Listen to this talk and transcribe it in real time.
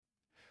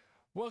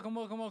Welcome,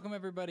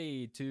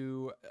 everybody,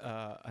 to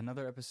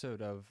another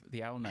episode of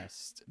the Owl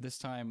Nest. This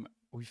time,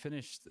 we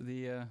finished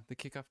the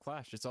Kickoff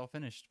Clash. It's all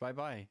finished. Bye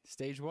bye.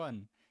 Stage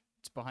one.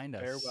 It's behind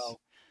us. Farewell.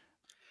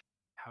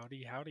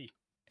 Howdy, howdy.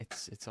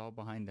 It's all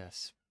behind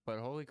us. But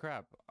holy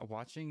crap!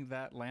 Watching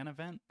that LAN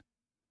event,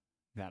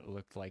 that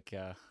looked like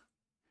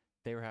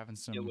they were having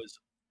some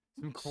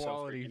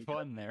quality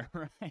fun there,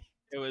 right?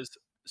 It was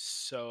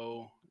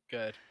so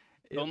good.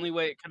 The only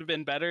way it could have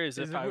been better is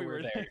if I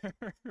were there.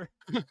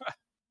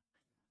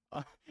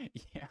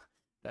 Yeah,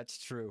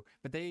 that's true.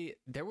 But it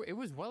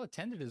was well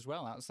attended as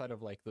well, outside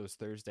of like those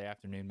Thursday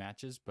afternoon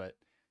matches. But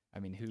I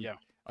mean,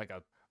 like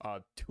a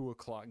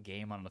 2:00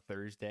 game on a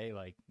Thursday?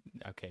 Like,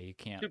 okay, you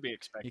can't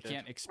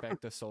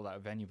expect a sold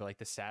out venue. But like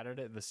the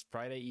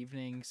Friday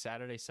evening,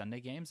 Saturday,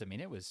 Sunday games. I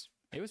mean, it was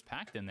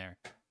packed in there.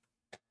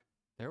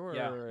 There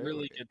were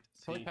really good,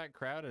 fully packed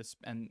crowd,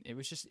 and it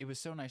was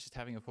so nice just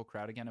having a full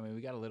crowd again. I mean,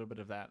 we got a little bit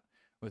of that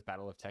with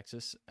Battle of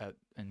Texas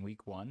in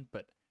week 1,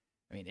 but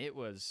I mean, it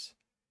looked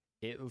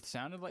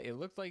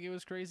like it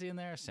was crazy in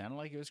there. It sounded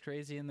like it was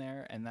crazy in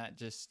there, and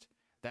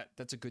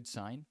that's a good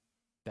sign.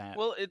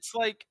 Well, it's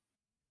like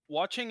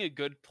watching a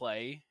good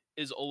play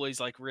is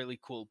always like really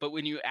cool, but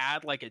when you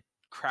add like a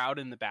crowd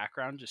in the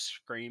background just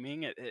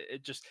screaming,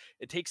 it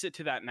takes it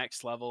to that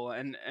next level.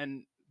 And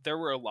there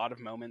were a lot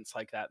of moments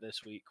like that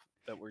this week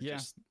that were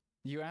just.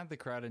 You add the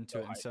crowd into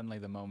it, and suddenly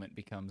the moment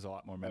becomes a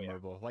lot more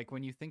memorable. Like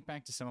when you think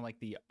back to some of like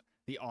the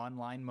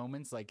online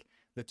moments, like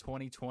the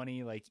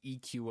 2020 like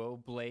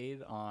EQO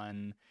blade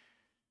on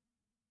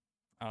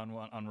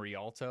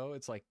Rialto.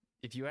 It's like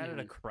if you added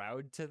a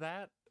crowd to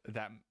that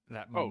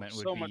moment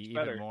would be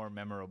even more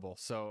memorable.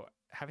 So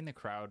having the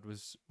crowd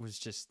was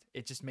just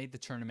made the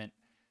tournament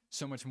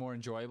so much more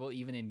enjoyable,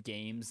 even in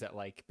games that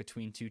like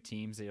between two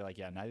teams they're like,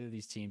 yeah, neither of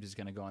these teams is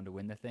going to go on to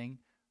win the thing,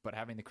 but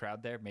having the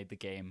crowd there made the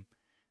game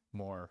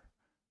more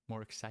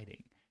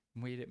exciting,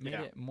 made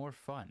it more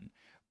fun.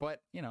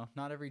 But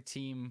not every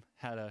team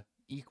had a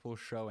equal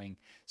showing.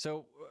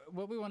 So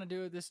what we want to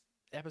do with this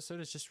episode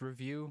is just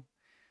review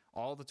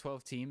all the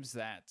 12 teams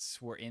that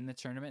were in the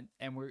tournament,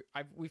 and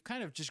we've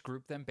kind of just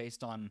grouped them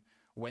based on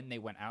when they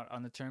went out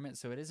on the tournament.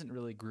 So it isn't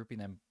really grouping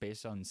them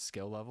based on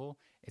skill level.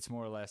 It's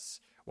more or less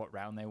what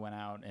round they went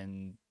out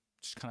and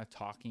just kind of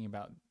talking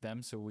about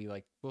them. So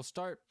we'll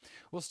start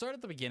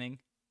at the beginning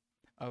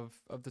of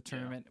the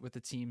tournament with the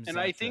teams. And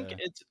I think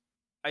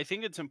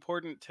it's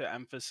important to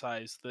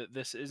emphasize that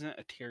this isn't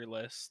a tier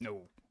list.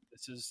 No.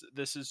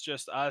 This is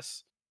just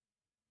us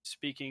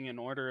speaking in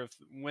order of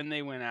when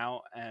they went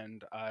out,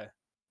 and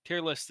tier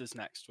list is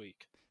next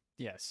week.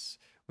 Yes,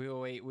 we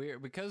will wait.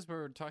 Because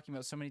we're talking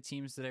about so many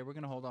teams today, we're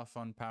going to hold off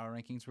on power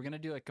rankings. We're going to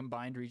do like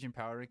combined region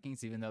power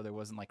rankings, even though there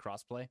wasn't like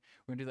crossplay.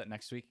 We're going to do that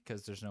next week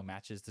because there's no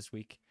matches this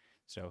week.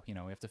 So, we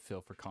have to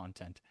fill for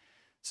content.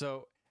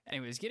 So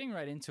anyways, getting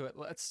right into it,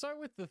 let's start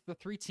with the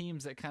three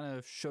teams that kind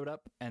of showed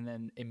up and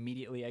then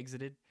immediately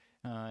exited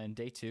in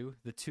day 2,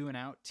 the 2 and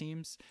out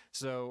teams.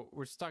 So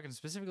we're talking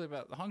specifically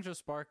about the Hangzhou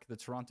Spark, the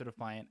Toronto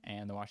Defiant,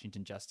 and the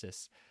Washington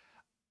Justice.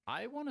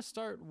 I want to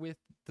start with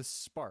the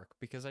Spark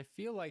because I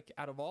feel like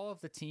out of all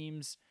of the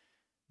teams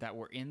that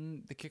were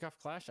in the Kickoff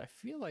Clash, I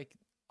feel like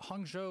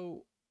Hangzhou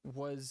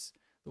was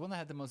the one that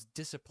had the most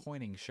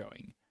disappointing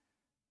showing.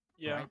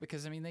 Yeah. Right?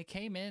 Because, I mean, they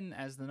came in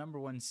as the number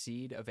 1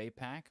 seed of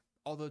APAC.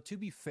 Although, to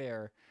be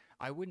fair,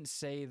 I wouldn't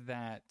say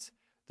that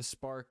the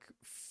Spark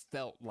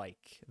felt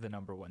like the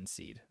number 1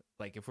 seed.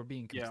 Like, if we're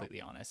being completely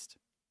honest.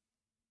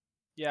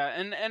 Yeah,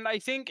 and I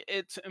think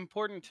it's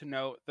important to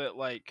note that,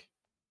 like,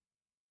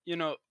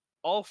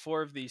 all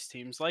 4 of these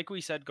teams, like we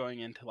said going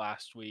into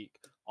last week,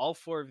 all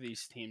 4 of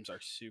these teams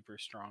are super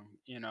strong,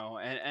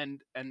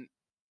 and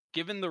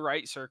given the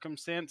right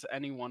circumstance,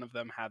 any one of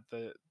them had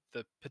the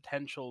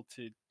potential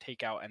to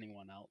take out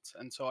anyone else.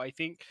 And so I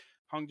think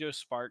Hangzhou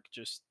Spark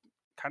just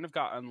kind of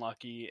got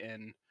unlucky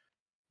in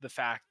the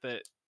fact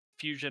that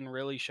Fusion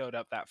really showed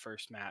up that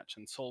first match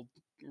and Seoul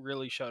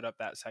really showed up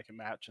that second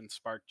match, and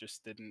Spark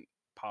just didn't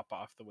pop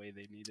off the way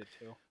they needed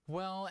to.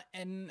 Well,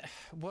 and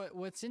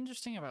what's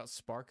interesting about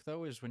Spark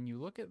though is when you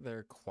look at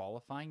their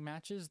qualifying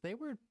matches, they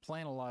were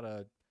playing a lot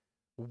of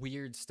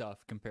weird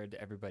stuff compared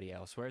to everybody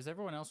else, whereas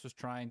everyone else was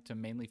trying to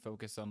mainly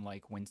focus on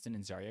like Winston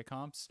and Zarya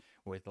comps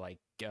with like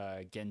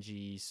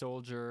Genji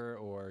Soldier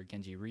or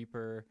Genji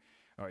Reaper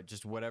or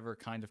just whatever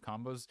kind of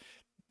combos.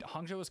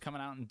 Hangzhou was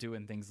coming out and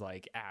doing things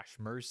like Ashe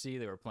Mercy.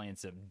 They were playing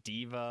some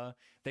Diva.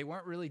 They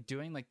weren't really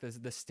doing like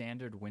the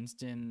standard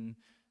Winston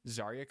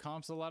Zarya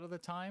comps a lot of the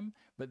time,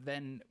 but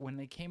then when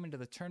they came into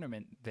the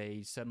tournament,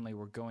 they suddenly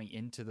were going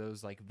into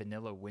those like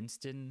vanilla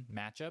Winston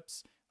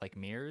matchups, like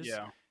mirrors,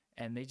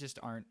 and they just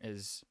aren't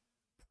as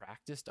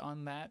practiced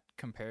on that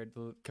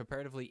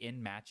comparatively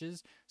in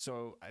matches.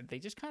 So they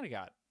just kind of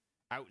got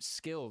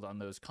outskilled on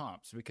those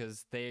comps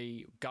because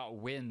they got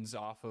wins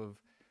off of.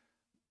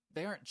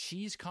 They aren't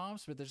cheese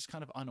comps, but they're just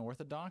kind of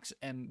unorthodox,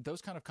 and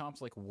those kind of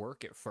comps like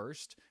work at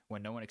first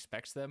when no one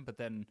expects them, but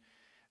then.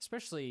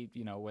 Especially,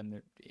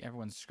 when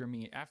everyone's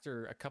screaming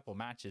after a couple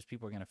matches,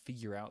 people are going to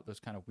figure out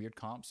those kind of weird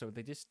comps. So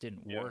they just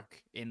didn't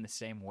work in the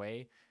same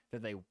way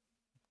that they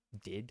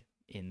did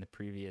in the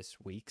previous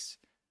weeks.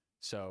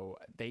 So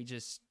they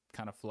just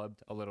kind of flubbed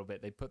a little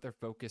bit. They put their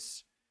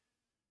focus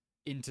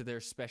into their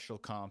special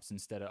comps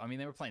instead of, I mean,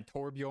 they were playing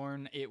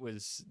Torbjorn.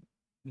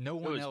 No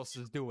one else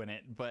was doing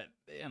it, but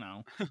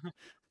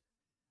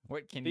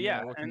what can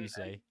you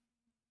say?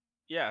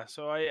 Yeah,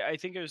 so I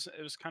think it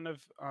was kind of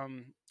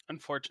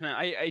unfortunate.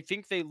 I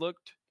think they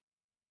looked,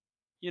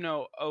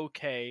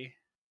 okay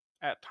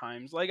at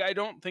times. Like, I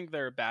don't think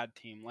they're a bad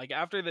team. Like,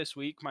 after this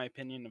week, my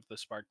opinion of the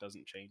Spark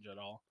doesn't change at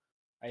all.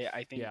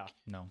 I think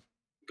no.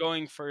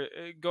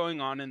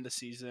 Going on in the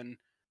season,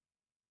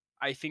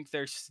 I think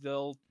they're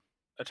still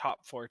a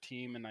top 4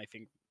 team, and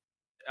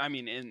I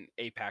mean in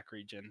APAC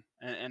region,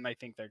 and I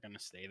think they're going to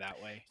stay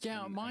that way.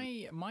 Yeah,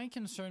 my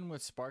concern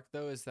with Spark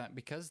though is that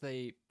because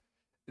they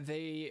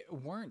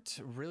weren't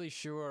really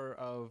sure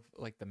of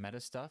like the meta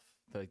stuff,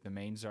 like the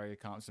main Zarya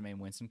comps, the main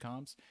Winston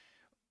comps,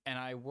 and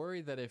I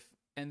worry that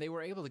and they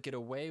were able to get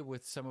away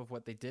with some of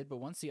what they did, but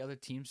once the other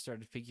teams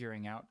started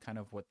figuring out kind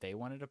of what they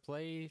wanted to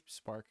play,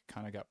 Spark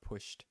kind of got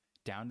pushed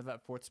down to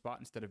that 4th spot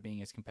instead of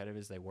being as competitive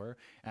as they were.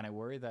 And I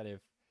worry that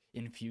if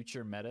in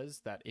future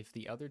metas, that if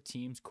the other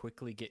teams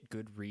quickly get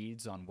good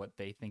reads on what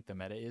they think the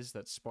meta is,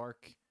 that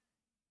Spark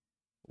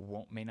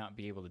may not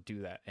be able to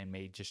do that and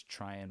may just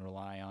try and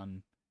rely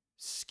on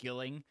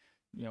skilling,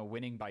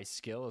 winning by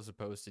skill as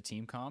opposed to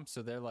team comp.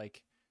 So they're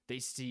like, they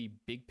see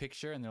big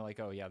picture and they're like,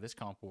 oh yeah, this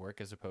comp will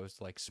work, as opposed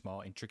to like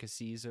small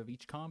intricacies of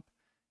each comp.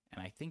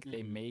 And I think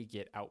they may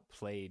get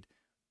outplayed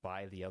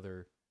by the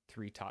other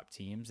 3 top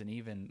teams, and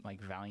even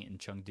like Valiant and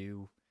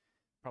Chengdu,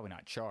 probably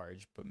not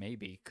Charge, but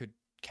maybe could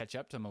catch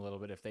up to them a little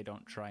bit if they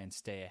don't try and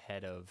stay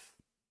ahead of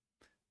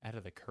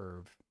the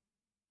curve.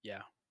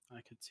 Yeah,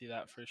 I could see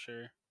that for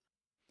sure.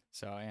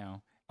 So,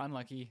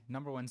 unlucky,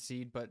 number 1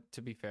 seed, but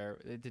to be fair,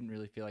 it didn't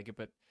really feel like it.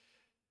 But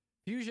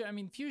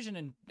Fusion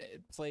and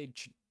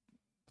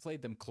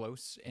played them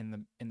close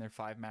in their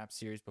 5-map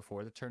series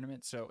before the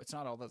tournament, so it's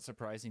not all that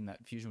surprising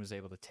that Fusion was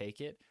able to take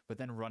it. But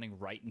then running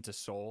right into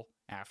Seoul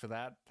after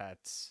that,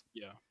 that's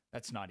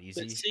not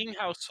easy. But seeing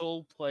how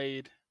Seoul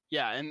played,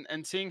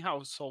 and seeing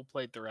how Seoul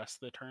played the rest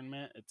of the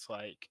tournament, it's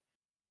like,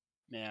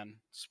 man,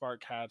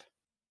 Spark had.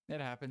 It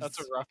happens.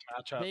 That's a rough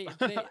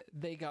matchup.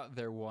 They got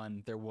their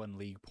one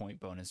league point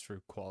bonus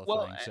for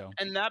qualifying.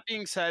 And that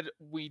being said,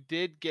 we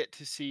did get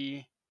to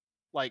see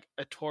like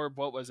a Torb.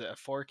 What was it? A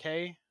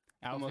 4K.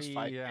 Alfie, almost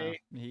 5K. Yeah,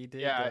 he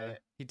did. Yeah,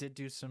 he did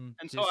do some.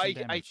 And so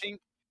I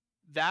think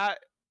that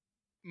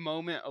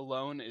moment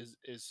alone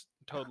is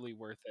totally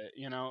worth it.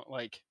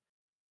 Like,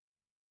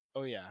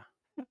 oh yeah,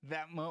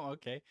 that moment.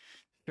 Okay,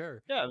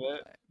 sure. Yeah,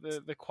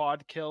 the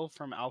quad kill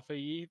from Alpha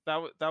E,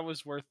 that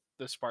was worth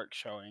the Spark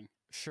showing.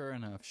 Sure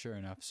enough.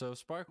 So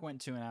Spark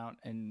went 2-0,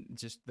 and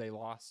just they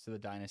lost to the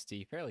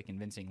Dynasty fairly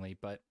convincingly,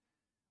 but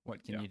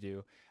what can you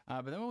do?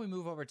 But then when we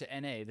move over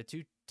to NA, the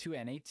two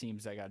NA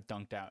teams that got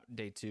dunked out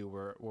day 2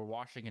 were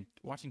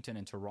Washington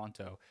and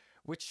Toronto.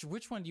 Which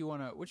one do you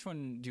want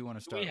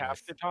to start with? We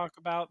have to talk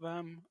about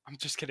them. I'm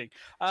just kidding.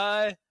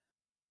 I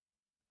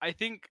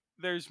think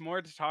there's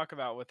more to talk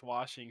about with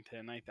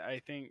Washington. I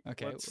think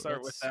let's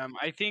start with them.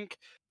 I think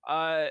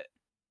I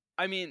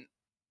mean,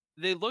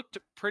 they looked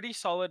pretty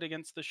solid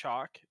against the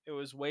Shock. It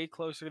was way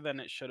closer than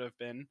it should have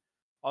been.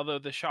 Although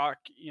the Shock,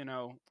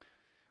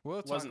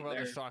 we'll talk about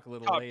the Shock a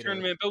little later.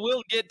 Tournament, but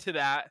we'll get to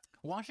that.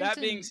 Washington, that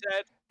being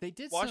said, they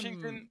did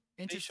Washington, some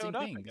interesting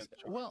things.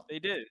 Well, they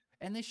did,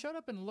 and they showed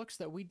up in looks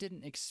that we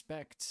didn't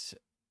expect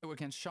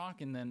against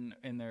Shock, and then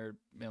in their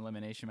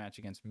elimination match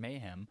against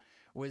Mayhem,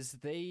 was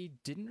they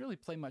didn't really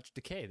play much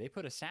Decay. They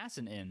put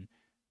Assassin in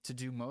to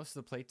do most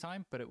of the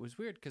playtime, but it was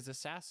weird because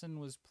Assassin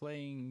was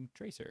playing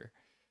Tracer.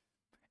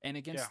 And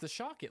against the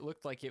Shock, it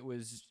looked like it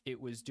was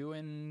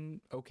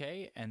doing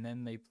okay, and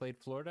then they played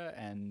Florida,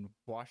 and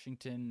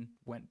Washington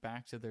went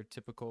back to their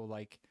typical,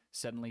 like,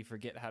 suddenly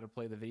forget how to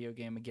play the video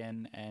game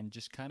again, and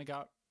just kind of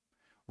got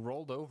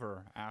rolled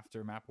over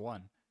after map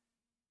 1.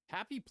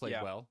 Happy played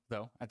well,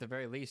 though, at the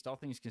very least. All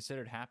things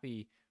considered,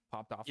 Happy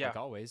popped off like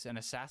always, and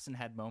Assassin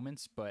had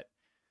moments, but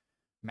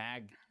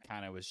Mag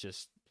kind of was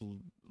just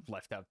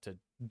left out to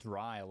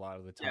dry a lot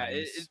of the time.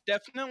 Yeah, it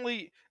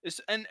definitely is.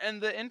 And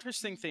the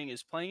interesting thing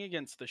is, playing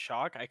against the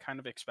Shock, I kind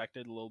of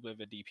expected a little bit of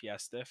a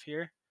DPS diff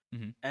here.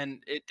 Mm-hmm.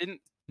 And it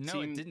didn't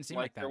seem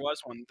like that. There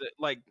was one.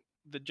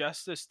 The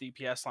Justice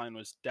DPS line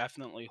was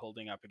definitely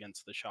holding up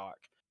against the Shock.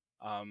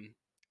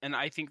 And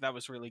I think that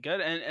was really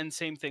good. And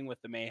same thing with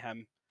the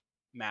Mayhem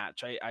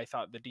match. I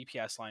thought the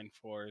DPS line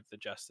for the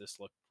Justice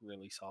looked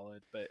really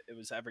solid, but it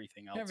was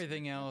everything else.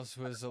 Everything else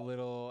was a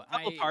little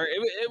apart.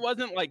 It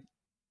wasn't like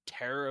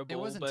terrible. It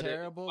wasn't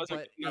terrible,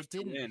 but it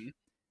didn't win.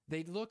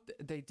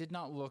 They did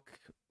not look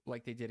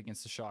like they did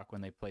against the Shock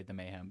when they played the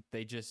Mayhem.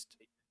 They just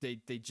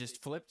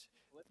flipped.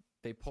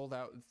 They pulled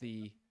out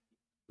the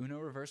Uno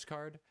reverse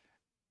card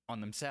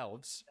on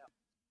themselves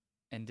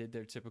and did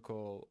their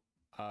typical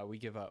we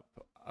give up.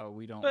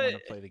 We don't want to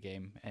play the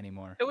game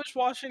anymore. It was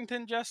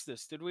Washington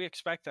Justice. Did we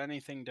expect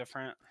anything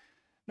different?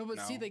 No, but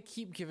see, they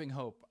keep giving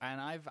hope,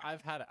 and I've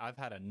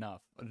had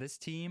enough. This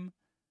team,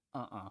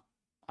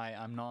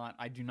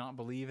 I do not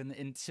believe in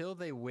until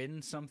they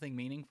win something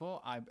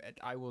meaningful.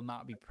 I will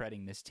not be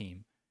pretting this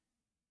team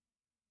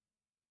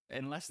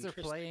unless they're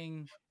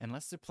playing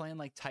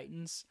like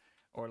Titans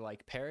or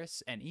like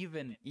Paris, and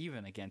even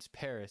against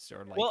Paris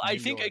or like I New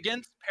think York.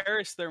 against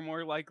Paris they're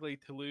more likely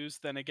to lose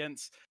than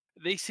against.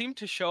 They seem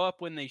to show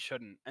up when they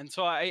shouldn't, and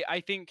so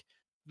I think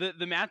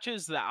the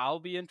matches that I'll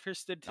be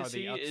interested to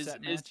see is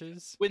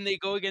matches when they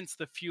go against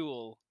the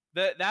Fuel.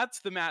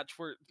 That's the match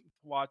we're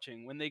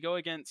watching, when they go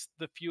against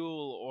the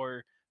Fuel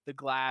or the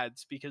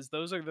Glads, because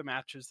those are the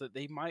matches that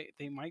they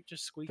might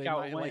just squeak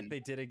out a win. Like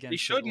they did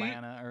against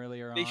Atlanta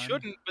earlier on. They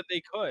shouldn't, but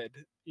they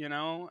could,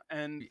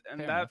 and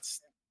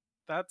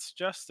that's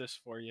justice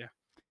for you.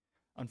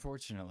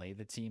 Unfortunately,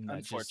 the team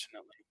that just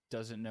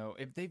doesn't know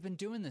if they've been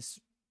doing this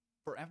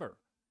forever.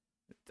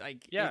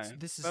 Like,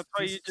 that's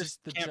why you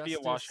just can't be a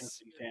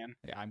Washington fan.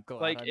 Yeah, I'm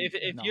glad. Like, if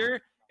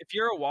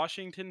you're a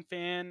Washington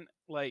fan,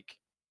 like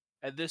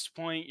at this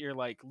point you're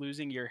like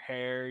losing your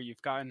hair.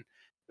 You've gotten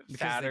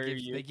fatter.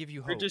 They give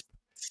you hope. You're just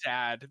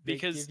sad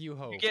because you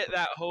get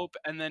that hope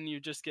and then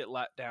you just get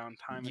let down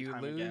time and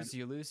time again.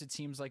 You lose to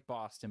teams like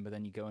Boston, but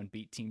then you go and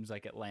beat teams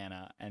like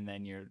Atlanta, and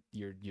then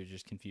you're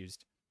just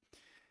confused.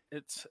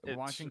 It's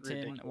Washington.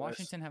 ridiculous.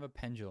 Washington have a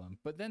pendulum,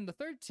 but then the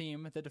third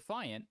team, the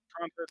Defiant.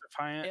 Toronto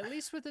Defiant. At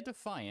least with the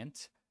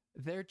Defiant,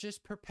 they're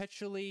just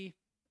perpetually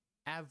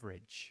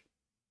average.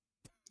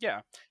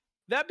 Yeah.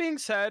 That being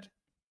said,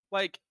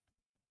 like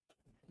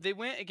they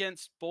went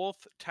against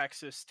both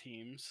Texas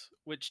teams,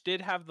 which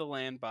did have the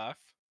land buff,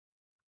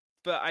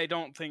 but I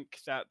don't think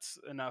that's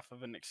enough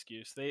of an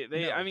excuse. They were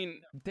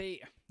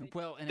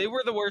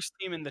the worst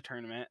team in the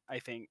tournament, I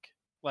think.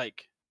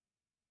 Like,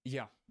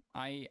 yeah.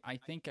 I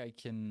think I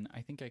can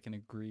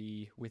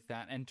agree with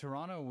that. And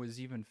Toronto was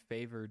even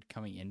favored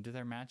coming into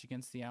their match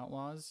against the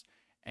Outlaws,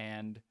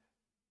 and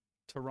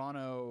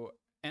Toronto,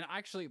 and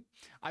actually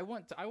I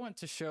want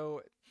to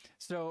show,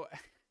 so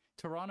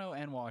Toronto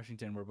and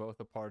Washington were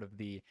both a part of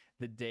the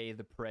day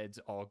the Preds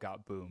all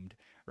got boomed,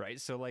 right?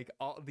 So like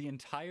the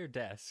entire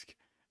desk,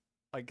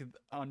 like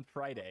on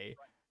Friday,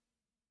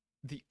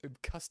 the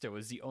Custa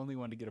was the only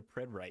one to get a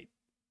Pred right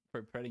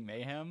for Predding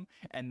Mayhem,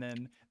 and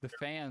then the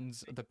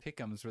fans, the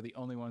Pick'ems, were the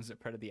only ones that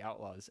Predded the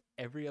Outlaws.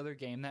 Every other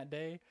game that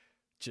day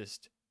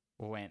just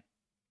went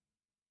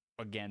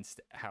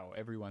against how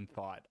everyone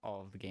thought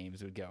all of the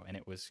games would go, and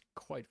it was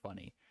quite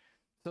funny.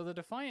 So the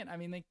Defiant, I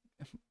mean,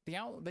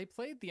 they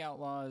played the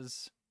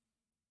Outlaws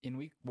in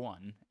week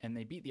 1, and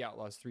they beat the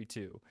Outlaws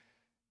 3-2.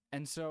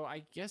 And so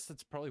I guess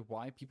that's probably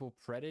why people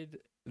Predded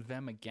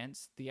them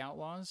against the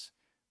Outlaws.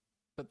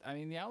 But I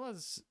mean, the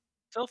Outlaws,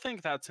 still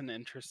think that's an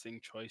interesting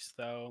choice,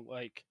 though.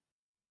 Like,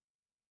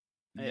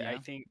 I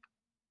think,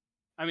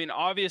 I mean,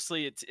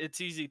 obviously it's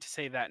easy to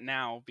say that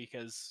now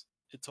because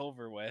it's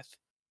over with,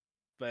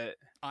 but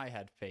I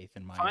had faith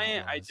in my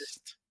Defiant. Outlaws.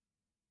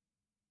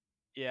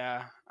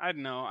 I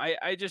don't know.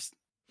 I just,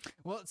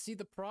 well, see,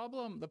 the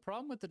problem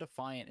with the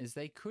Defiant is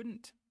they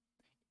couldn't,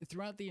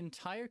 throughout the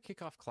entire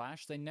Kickoff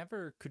Clash, they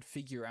never could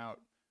figure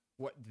out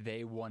what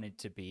they wanted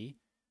to be.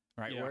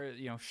 Right, yeah.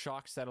 Where,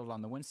 Shock settled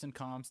on the Winston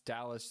comps,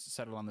 Dallas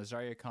settled on the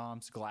Zarya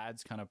comps,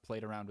 Glads kind of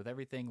played around with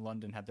everything,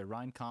 London had their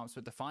Rhine comps,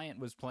 but Defiant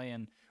was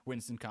playing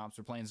Winston comps,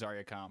 we're playing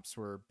Zarya comps,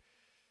 we're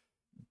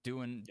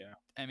doing,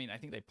 I mean, I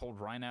think they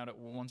pulled Rhine out at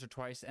once or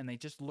twice, and they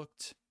just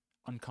looked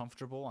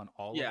uncomfortable on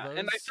all of those. Yeah,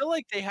 and I feel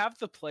like they have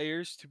the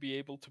players to be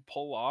able to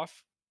pull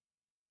off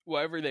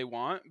whatever they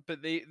want,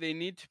 but they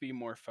need to be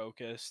more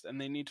focused,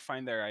 and they need to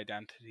find their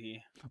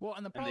identity. Well,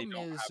 and the problem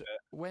is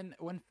when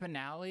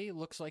Finale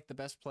looks like the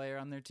best player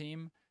on their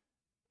team,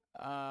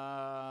 you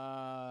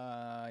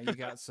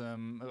got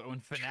some when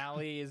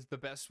Finale is the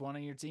best one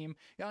on your team.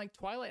 Yeah, like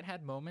Twilight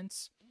had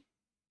moments,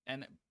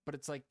 but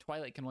it's like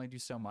Twilight can only do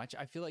so much.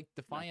 I feel like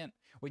Defiant,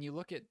 when you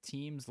look at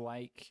teams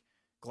like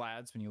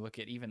Glads, when you look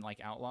at even like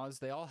Outlaws,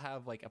 they all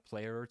have like a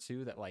player or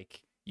two that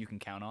like you can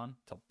count on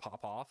to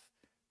pop off.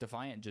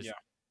 Defiant just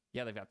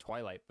they've got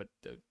Twilight, but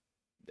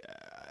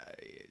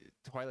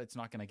Twilight's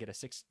not going to get a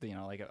 6,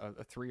 like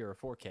a 3 or a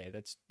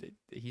 4K.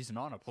 He's an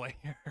Honor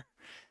player.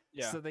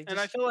 Yeah, so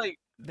I feel like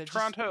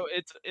Toronto,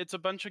 it's a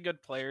bunch of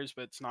good players,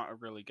 but it's not a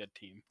really good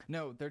team.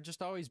 No, they're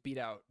just always beat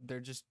out.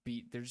 They're just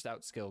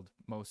outskilled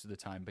most of the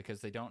time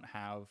because they don't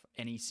have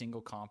any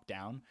single comp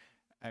down.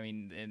 I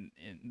mean,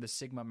 in the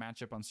Sigma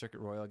matchup on Circuit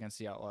Royal against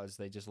the Outlaws,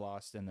 they just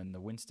lost, and then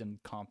the Winston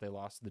comp, they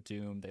lost to the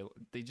Doom.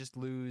 They just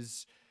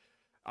lose.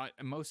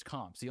 Most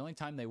comps, the only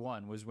time they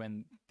won was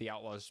when the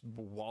Outlaws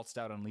waltzed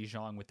out on Li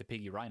Zhang with the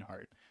Piggy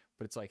Reinhardt.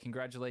 But it's like,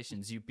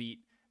 congratulations, you beat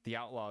the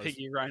Outlaws.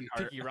 Piggy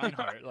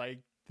Reinhardt.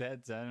 Like,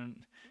 that's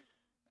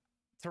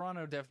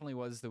Toronto definitely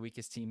was the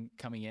weakest team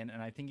coming in,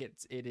 and I think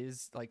it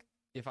is like,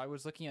 if I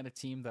was looking at a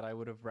team that I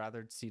would have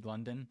rather see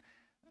London,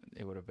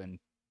 it would have been,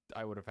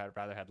 I would have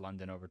rather had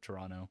London over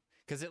Toronto,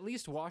 because at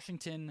least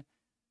Washington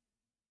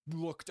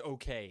looked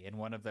okay in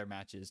one of their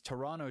matches.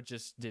 Toronto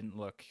just didn't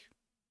look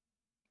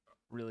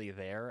really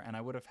there, and I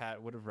would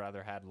have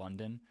rather had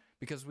London,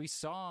 because we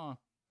saw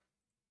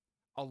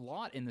a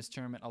lot in this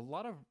tournament. A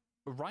lot of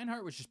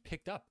Reinhardt was just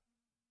picked up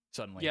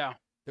suddenly. Yeah,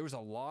 there was a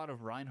lot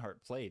of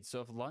Reinhardt played.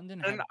 So if London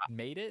had And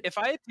made it, if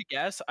I had to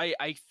guess,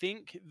 I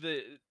think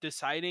the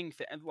deciding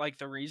like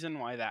the reason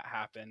why that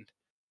happened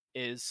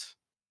is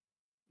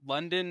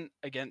London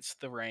against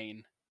the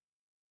Rain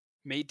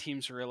made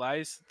teams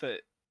realize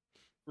that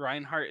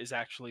Reinhardt is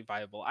actually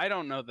viable. I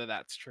don't know that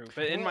that's true,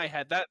 but in my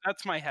head,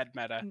 that's my head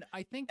meta,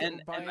 I think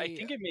and I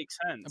think it makes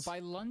sense. by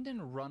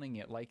London running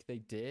it like they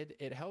did,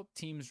 it helped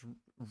teams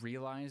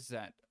realize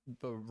that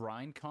the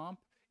Rhine comp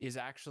is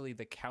actually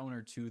the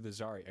counter to the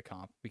Zarya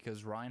comp,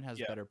 because Rhine has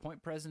better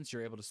point presence.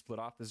 You're able to split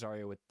off the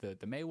Zarya with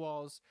the Mei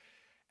walls,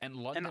 and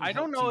London I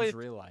don't helped know teams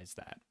realize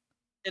that.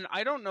 And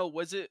I don't know,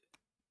 was it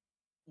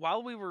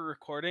while we were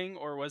recording,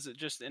 or was it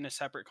just in a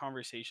separate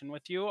conversation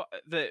with you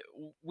that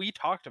we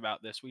talked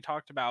about this? We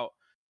talked about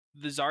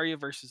the Zarya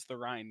versus the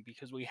Rhine,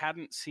 because we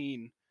hadn't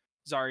seen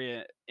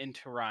Zarya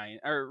into Rhine,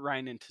 or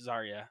Rhine into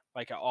Zarya,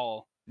 like, at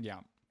all. Yeah.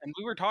 And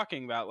we were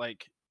talking about,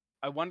 like,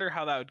 I wonder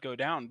how that would go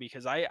down,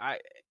 because I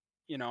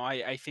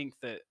think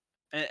that,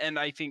 and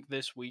I think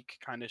this week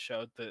kind of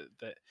showed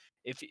that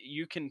if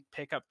you can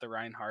pick up the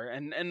Reinhardt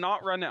and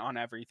not run it on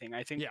everything,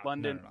 I think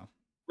London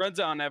runs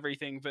it on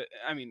everything, but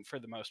I mean, for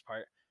the most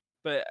part.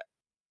 But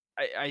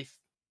I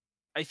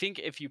think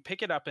if you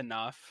pick it up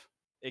enough,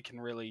 it can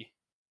really.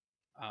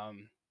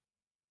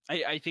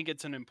 I think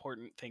it's an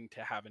important thing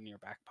to have in your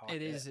back pocket.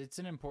 It is. It's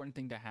an important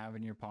thing to have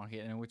in your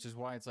pocket, and which is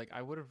why it's like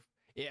I would have.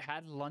 It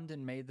had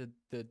London made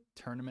the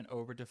tournament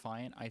over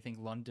Defiant, I think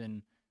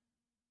London.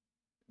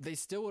 They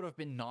still would have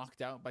been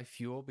knocked out by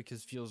Fuel,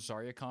 because Fuel's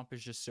Zarya comp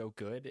is just so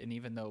good, and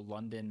even though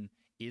London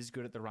is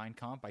good at the Rhine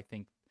comp, I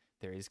think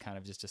there is kind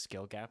of just a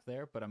skill gap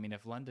there. But I mean,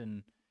 if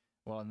London,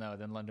 well, no,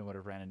 then London would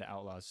have ran into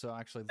Outlaws. So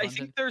actually, London, I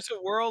think there's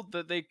a world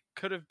that they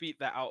could have beat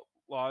the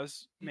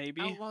Outlaws. Maybe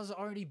Outlaws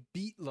already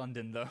beat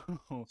London though,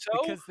 so?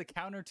 Because the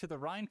counter to the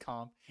Rhine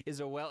comp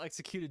is a well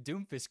executed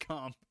Doomfist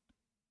comp.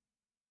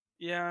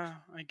 Yeah,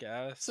 I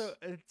guess. So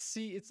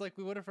see, it's like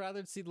we would have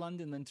rather see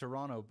London than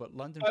Toronto, but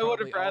London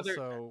probably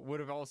would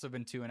have also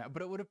been 2-0,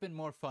 but it would have been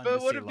more fun. But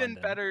it would have been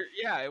better.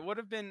 Yeah, it would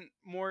have been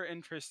more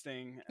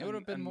interesting. It would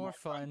have been more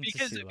fun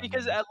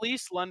because at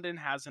least London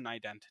has an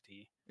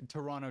identity.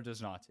 Toronto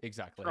does not.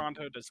 Exactly.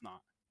 Toronto does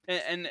not.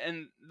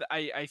 And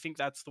I think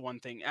that's the one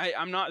thing.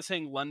 I'm not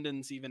saying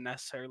London's even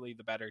necessarily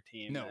the better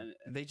team. No,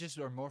 they just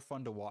are more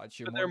fun to watch.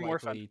 You're more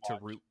likely to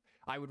root.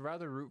 I would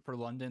rather root for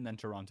London than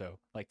Toronto,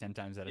 like 10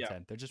 times out of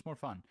 10. They're just more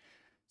fun.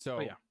 So,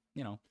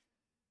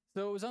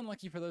 so it was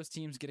unlucky for those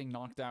teams getting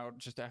knocked out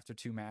just after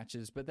 2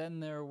 matches. But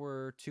then there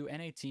were 2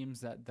 NA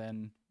teams that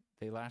then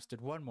they lasted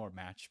 1 more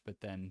match,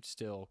 but then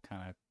still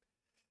kind of.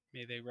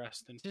 May they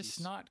rest in peace.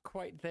 Just not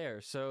quite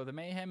there. So the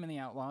Mayhem and the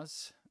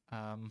Outlaws.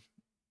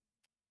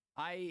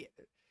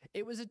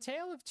 It was a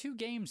tale of 2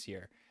 games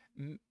here.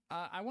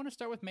 I want to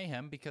start with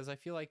Mayhem because I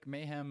feel like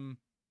Mayhem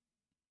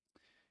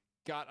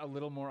got a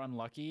little more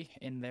unlucky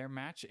in their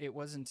match. It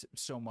wasn't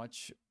so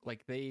much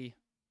like they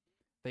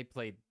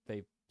played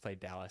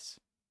Dallas.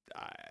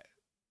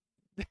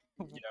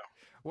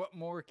 What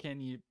more can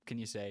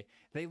you say?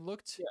 They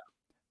looked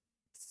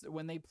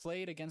when they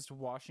played against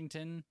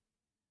Washington,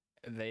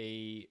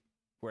 they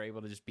were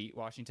able to just beat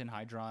Washington.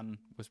 Hydron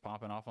was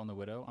popping off on the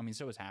Widow. I mean,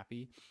 so was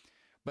Happy.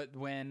 But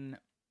when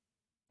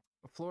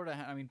Florida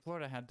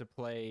had to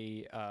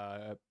play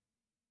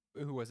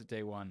who was it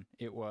day 1?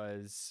 It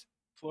was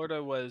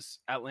Florida was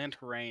Atlanta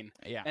Reign.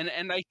 Yeah.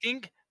 And I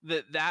think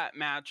that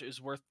match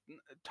is worth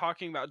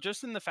talking about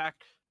just in the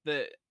fact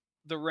that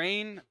the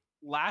Reign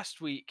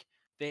last week,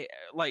 a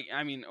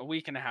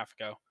week and a half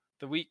ago,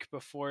 the week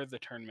before the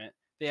tournament,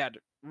 they had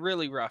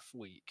really rough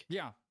week.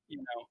 Yeah.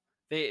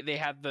 They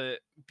had the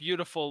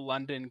beautiful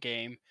London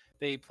game.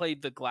 They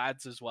played the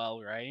Glads as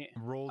well, right?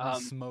 Rolled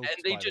and smoked,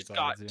 and they just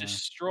got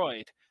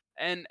destroyed.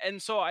 And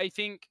so I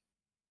think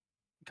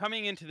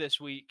coming into this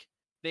week,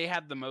 they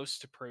had the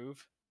most to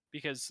prove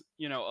because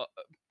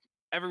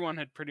everyone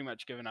had pretty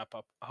much given up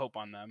hope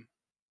on them.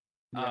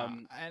 Yeah,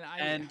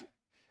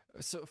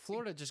 so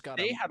Florida just got.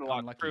 They had a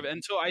lot to prove,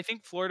 and so I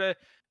think Florida,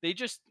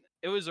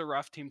 it was a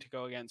rough team to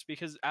go against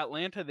because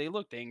Atlanta, they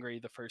looked angry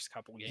the first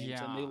couple games,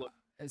 and they looked.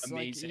 It's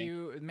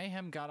amazing. Like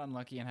Mayhem got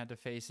unlucky and had to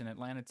face an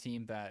Atlanta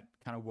team that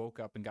kind of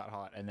woke up and got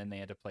hot, and then they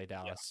had to play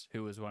Dallas,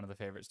 who was one of the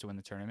favorites to win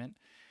the tournament.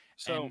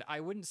 So, and I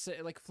wouldn't say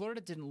Florida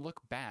didn't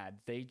look bad;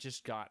 they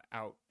just got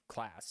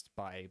outclassed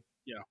by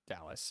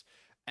Dallas.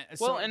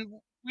 And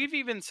we've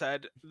even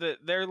said that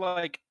they're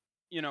like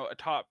a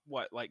top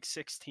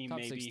 6 team, top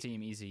maybe 6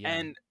 team easy,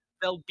 and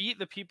they'll beat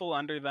the people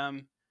under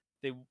them.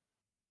 They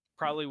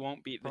probably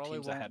won't beat the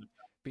teams ahead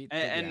of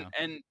them.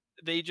 And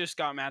they just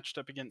got matched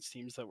up against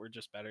teams that were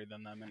just better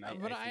than them. And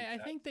I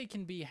think they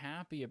can be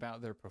happy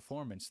about their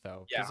performance,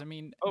 though. Because,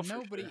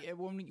 nobody,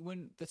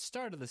 when the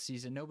start of the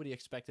season, nobody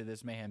expected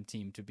this Mayhem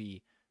team to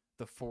be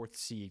the 4th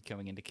seed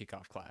coming into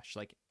Kickoff Clash,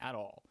 at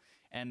all.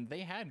 And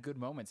they had good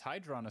moments.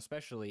 Hydron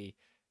especially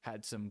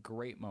had some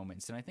great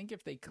moments. And I think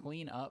if they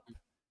clean up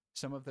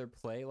some of their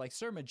play, like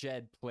Sir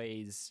Majed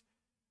plays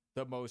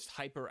the most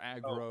hyper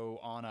aggro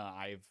Ana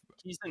I've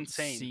he's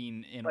insane.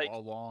 seen in a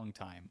long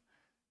time.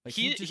 Like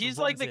he's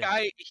like the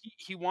guy.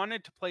 He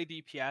wanted to play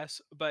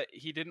DPS, but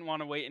he didn't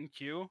want to wait in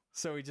queue.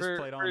 So he just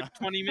played for Ana.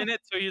 20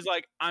 minutes. So he's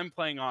like, I'm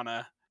playing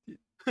Ana.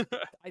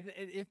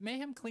 If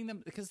Mayhem clean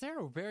them, because they're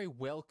a very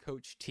well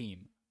coached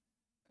team.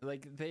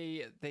 Like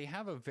they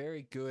have a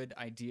very good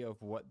idea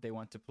of what they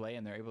want to play,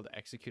 and they're able to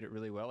execute it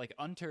really well. Like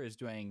Unter is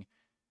doing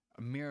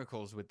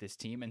miracles with this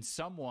team, and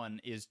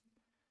someone is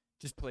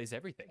just plays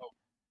everything. Oh,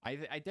 I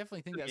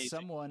definitely think amazing. that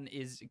someone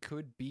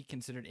could be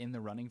considered in the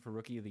running for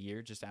Rookie of the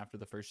Year just after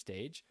the first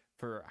stage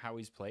for how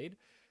he's played.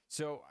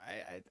 So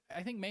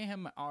I think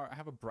Mayhem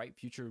have a bright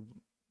future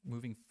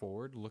moving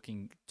forward,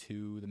 looking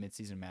to the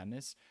midseason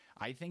madness.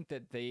 I think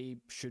that they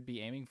should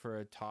be aiming for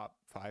a top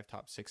 5,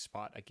 top 6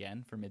 spot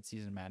again for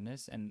midseason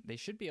madness, and they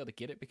should be able to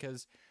get it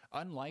because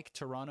unlike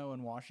Toronto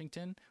and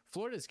Washington,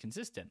 Florida is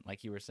consistent.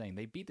 Like you were saying,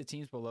 they beat the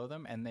teams below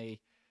them and they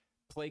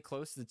play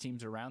close to the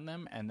teams around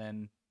them, and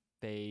then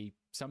they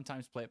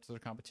sometimes play up to their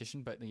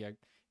competition. But yeah,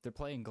 they're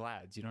playing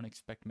Glads. You don't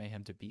expect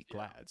Mayhem to beat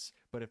Glads,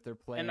 but if they're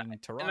playing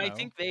Toronto, and I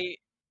think they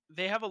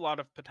have a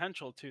lot of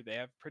potential too. They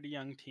have a pretty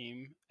young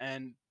team,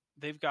 and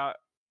they've got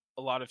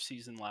a lot of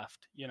season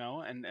left,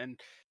 and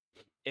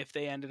if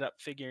they ended up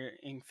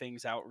figuring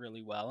things out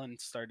really well and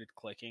started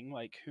clicking,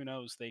 like who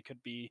knows, they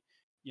could be,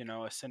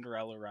 a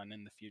Cinderella run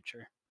in the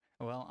future.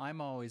 Well,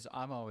 I'm always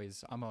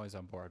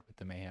on board with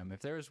the Mayhem.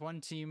 If there was one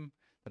team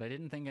that I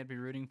didn't think I'd be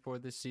rooting for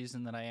this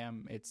season that I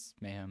am, it's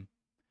Mayhem.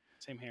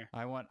 Same here.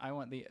 I want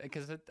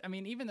because I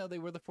mean, even though they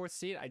were the 4th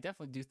seed, I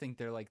definitely do think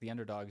they're like the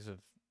underdogs of,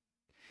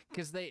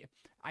 because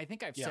I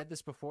think I've said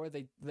this before,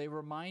 they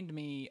remind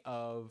me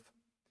of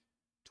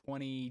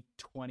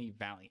 2020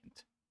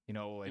 Valiant,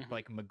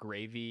 like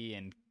McGravy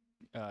and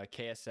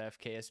KSF,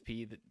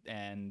 KSP,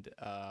 and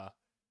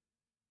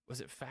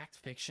was it Fact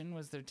Fiction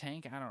was their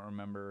tank? I don't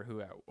remember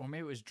who, or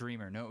maybe it was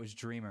Dreamer. No, it was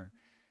Dreamer.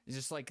 It's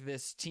just like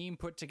this team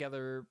put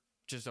together,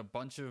 just a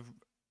bunch of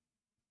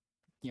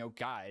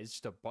guys,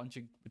 just a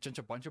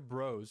bunch of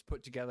bros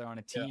put together on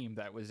a team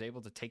that was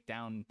able to take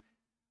down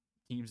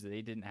teams that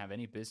they didn't have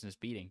any business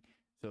beating.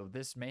 So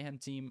this Mayhem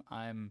team,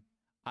 I'm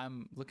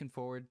looking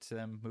forward to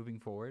them moving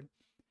forward.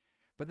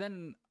 But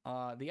then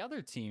the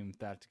other team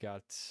that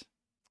got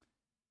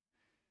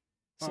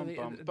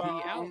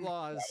the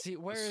Outlaws,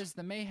 whereas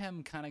the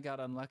Mayhem kind of got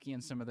unlucky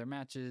in some of their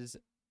matches,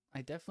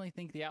 I definitely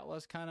think the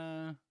Outlaws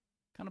kind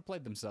of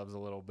played themselves a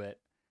little bit.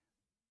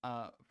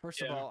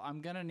 First of all,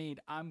 I'm gonna need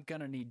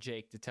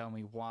Jake to tell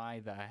me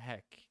why the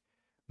heck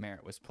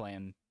Merritt was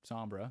playing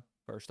Sombra.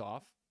 First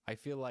off, I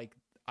feel like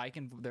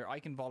their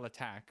Icon Vault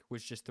attack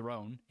was just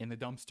thrown in the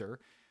dumpster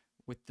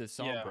with the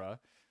Sombra.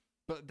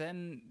 But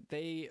then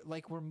they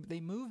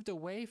moved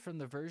away from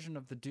the version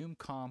of the Doom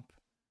comp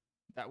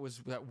that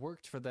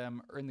worked for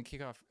them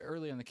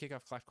early in the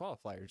Kickoff Clash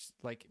qualifiers.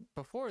 Like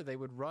before, they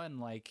would run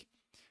like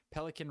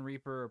Pelican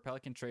Reaper or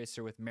Pelican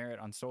Tracer with Merritt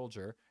on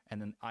Soldier,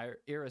 and then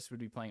Iris would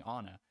be playing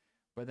Ana.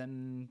 But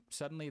then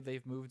suddenly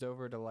they've moved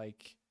over to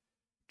like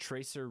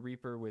Tracer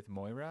Reaper with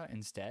Moira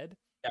instead.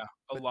 Yeah,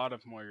 a lot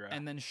of Moira.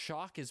 And then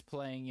Shock is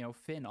playing,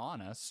 Finn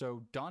Ana,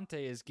 so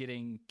Dante is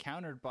getting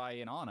countered by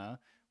an Ana,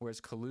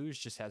 whereas Kaluge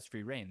just has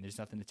free reign. There's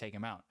nothing to take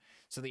him out.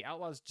 So the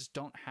Outlaws just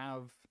don't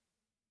have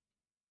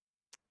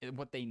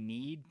what they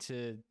need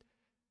to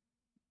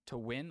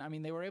win. I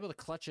mean, they were able to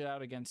clutch it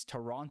out against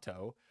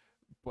Toronto,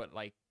 but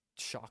like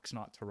Shock's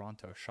not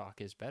Toronto.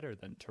 Shock is better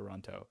than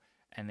Toronto,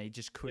 and they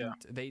just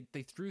couldn't. Yeah.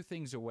 They threw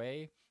things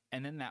away,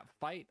 and then that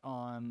fight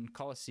on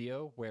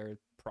Colosseo where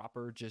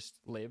Proper just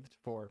lived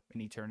for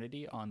an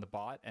eternity on the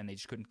bot, and they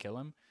just couldn't kill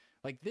him.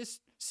 Like this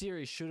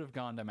series should have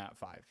gone to map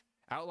 5.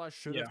 Outlaws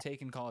should have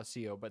taken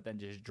Colosseo, but then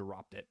just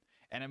dropped it.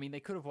 And I mean,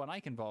 they could have won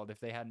Eichenwald if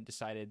they hadn't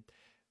decided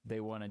they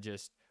want to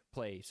just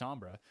play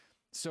Sombra.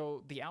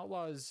 So the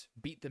Outlaws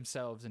beat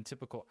themselves in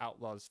typical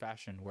Outlaws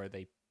fashion, where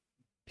they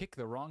pick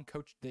the wrong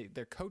coach.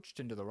 They're coached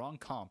into the wrong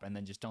comp and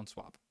then just don't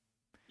swap.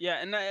 Yeah,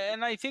 and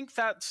I think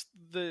that's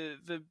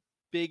the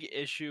big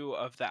issue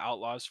of the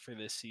Outlaws for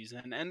this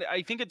season. And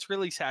I think it's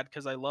really sad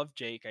because I love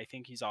Jake. I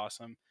think he's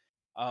awesome.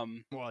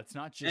 Well, it's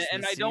not just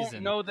and this I don't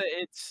season. know that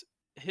it's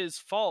his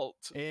fault.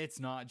 It's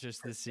not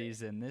just this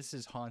season. This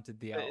has haunted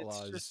the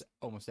Outlaws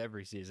almost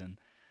every season.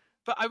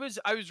 But I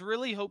was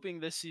really hoping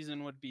this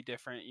season would be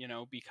different,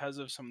 because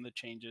of some of the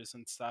changes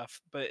and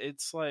stuff. But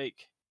it's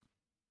like,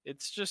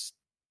 it's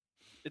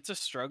a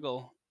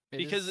struggle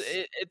because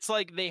it's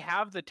like they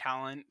have the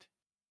talent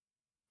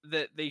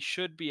that they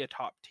should be a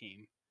top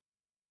team,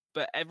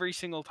 but every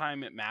single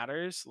time it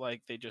matters,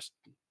 like they just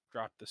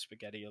drop the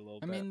spaghetti a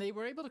little bit. I mean, they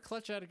were able to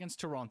clutch out against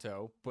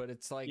Toronto, but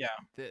it's like,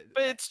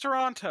 but it's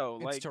Toronto.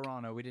 It's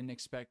Toronto. We didn't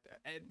expect,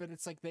 but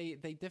it's like they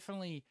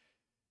definitely.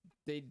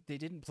 They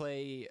didn't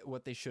play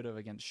what they should have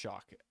against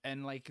Shock.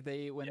 And like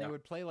they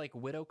would play like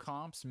Widow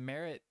comps,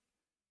 Merritt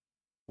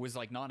was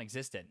like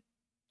non-existent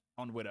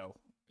on Widow.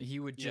 He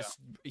would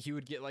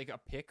get like a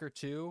pick or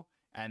two,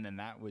 and then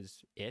that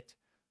was it.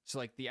 So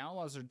like the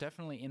Outlaws are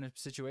definitely in a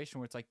situation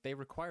where it's like they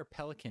require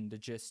Pelican to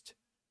just,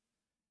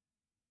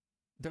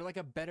 they're like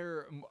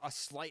a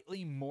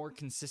slightly more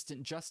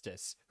consistent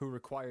Justice who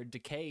required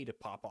Decay to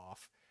pop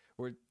off.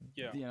 where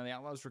the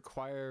Outlaws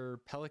require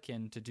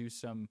Pelican to do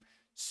some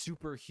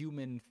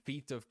superhuman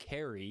feat of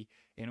carry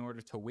in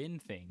order to win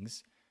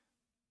things,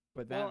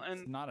 but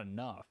that's not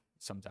enough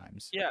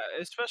sometimes. Yeah,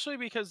 especially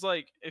because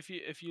like if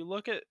you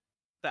look at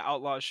the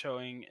Outlaws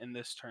showing in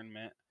this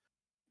tournament,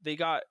 they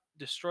got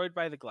destroyed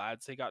by the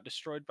Glads, they got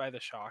destroyed by the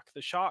Shock.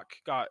 The Shock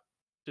got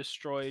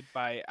destroyed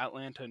by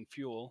Atlanta and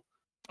Fuel.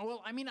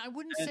 Well, I mean, I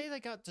wouldn't say they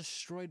got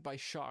destroyed by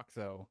Shock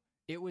though.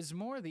 It was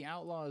more the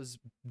Outlaws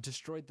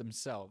destroyed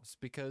themselves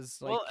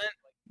because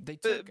they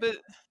took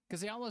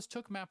because the Outlaws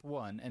took map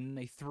 1 and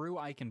they threw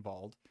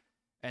Eichenwald,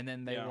 and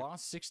then they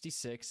lost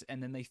 66,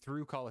 and then they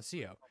threw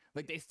Colosseo.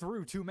 Like they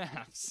threw 2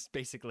 maps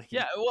basically.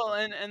 Yeah, well,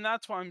 and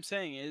that's what I'm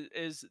saying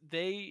is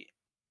they,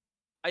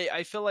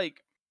 I feel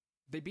like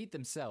they beat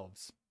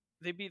themselves.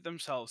 They beat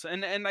themselves,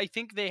 and I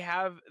think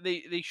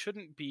they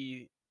shouldn't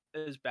be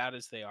as bad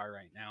as they are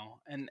right now,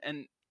 and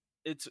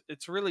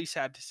it's really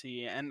sad to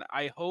see, and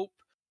I hope.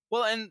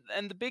 Well, and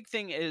the big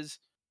thing is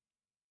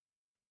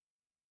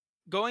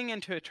going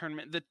into a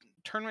tournament. The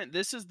tournament,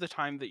 this is the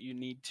time that you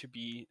need to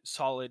be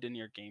solid in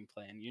your game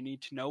plan. You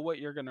need to know what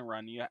you're going to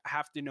run. You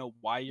have to know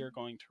why you're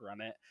going to run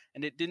it,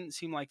 and it didn't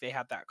seem like they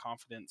had that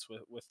confidence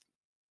with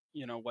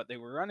what they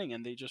were running,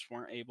 and they just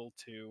weren't able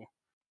to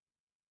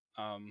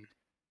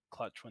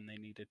clutch when they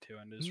needed to,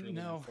 and is really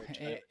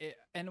unfortunate.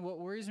 And what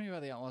worries me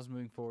about the Outlaws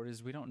moving forward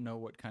is we don't know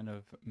what kind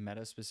of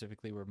meta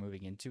specifically we're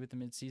moving into at the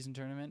mid-season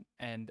tournament,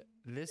 and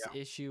this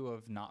issue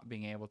of not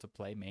being able to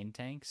play main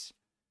tanks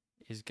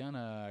is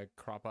gonna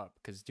crop up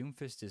because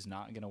Doomfist is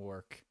not gonna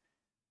work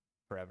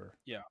forever.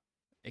 Yeah,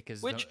 because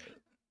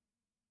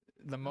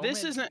the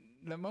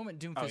moment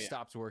Doomfist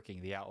stops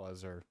working, the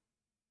Outlaws are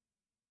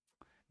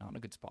not in a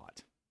good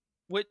spot.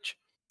 Which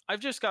I've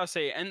just got to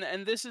say,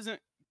 and this isn't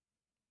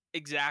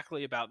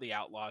exactly about the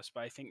Outlaws,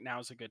 but I think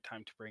now's a good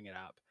time to bring it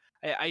up.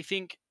 I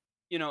think,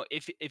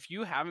 if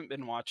you haven't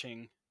been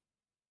watching,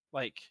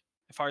 like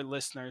if our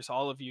listeners,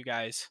 all of you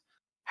guys,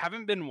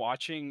 haven't been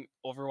watching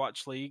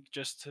Overwatch League,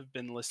 just have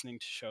been listening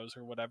to shows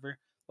or whatever,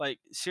 like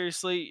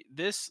seriously,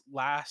 this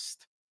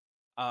last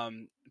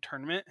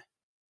tournament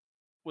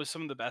was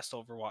some of the best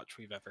Overwatch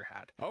we've ever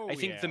had. I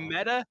think the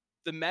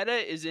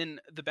meta is in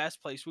the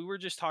best place. We were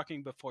just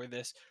talking before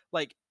this,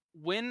 like,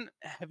 when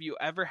have you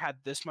ever had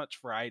this much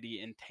variety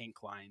in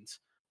tank lines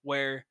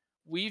where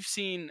we've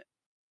seen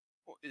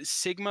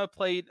Sigma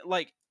played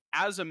like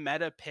as a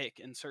meta pick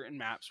in certain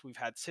maps? We've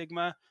had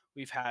Sigma,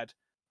 we've had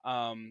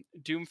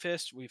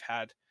Doomfist, we've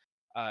had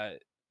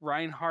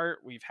Reinhardt,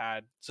 we've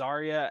had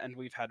Zarya, and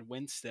we've had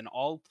Winston,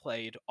 all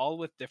played, all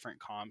with different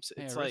comps.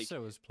 It's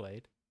Arissa was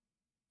played.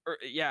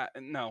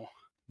 No.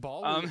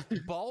 Ball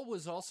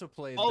was also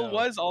played. Ball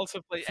was also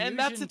played, Fusion and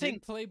that's the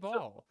thing. Play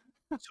Ball.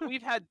 So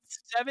we've had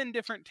 7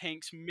 different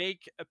tanks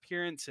make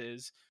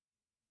appearances.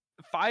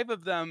 5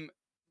 of them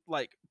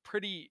like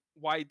pretty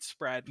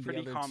widespread,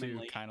 pretty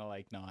commonly. Kind of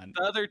like non.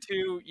 The other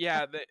 2,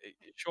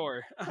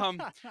 sure.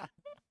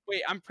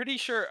 Wait, I'm pretty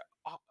sure.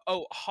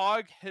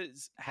 Hog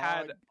has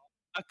had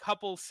a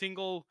couple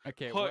single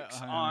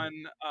hooks on.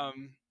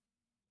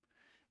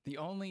 The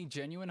only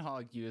genuine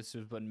Hog use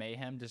was when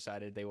Mayhem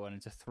decided they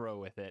wanted to throw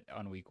with it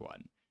on week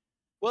 1.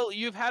 Well,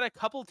 you've had a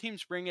couple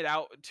teams bring it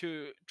out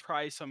to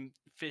try some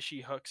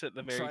fishy hooks at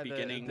the very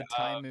beginning.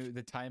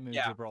 The Taimu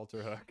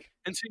Gibraltar hook.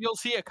 And so you'll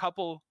see a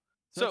couple.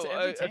 So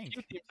a few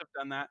teams have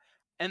done that.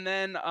 And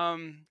then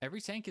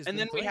every tank has been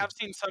played. We have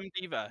seen some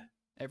D.Va.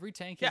 Every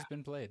tank has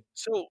been played.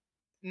 So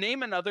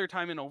name another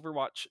time in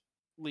Overwatch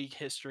League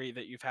history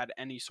that you've had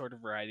any sort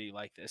of variety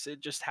like this.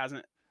 It just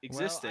hasn't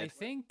existed. Well, I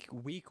think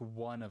week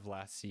 1 of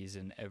last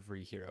season,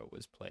 every hero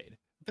was played.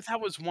 But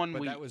that was one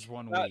week. That was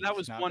 1 week. That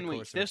was 1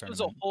 week. This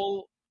was a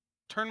whole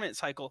tournament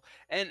cycle.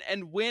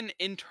 And when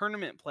in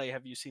tournament play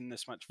have you seen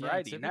this much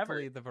variety? Typically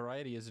Never. The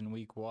variety is in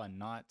week 1,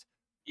 not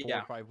 4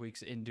 or 5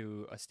 weeks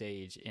into a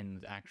stage in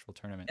the actual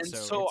tournament. And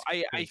so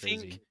I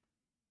think,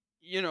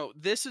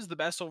 this is the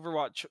best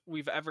Overwatch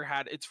we've ever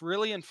had. It's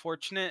really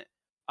unfortunate,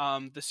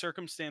 the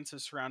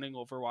circumstances surrounding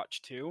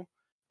Overwatch 2,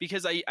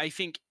 because I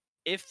think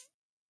if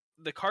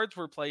the cards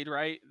were played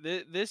right,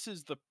 this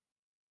is the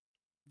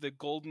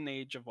golden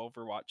age of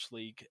Overwatch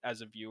League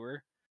as a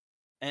viewer,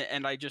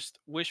 and I just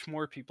wish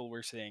more people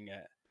were seeing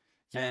it.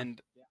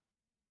 And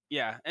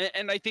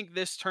I think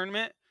this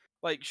tournament,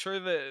 like, sure,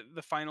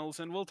 the finals,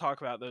 and we'll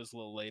talk about those a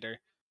little later,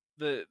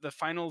 the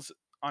finals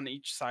on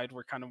each side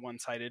were kind of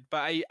one-sided,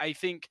 but I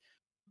think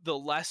the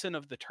lesson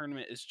of the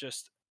tournament is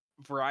just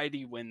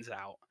variety wins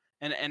out,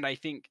 and I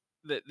think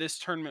that this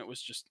tournament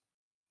was just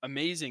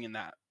amazing in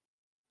that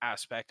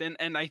aspect,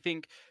 and I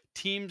think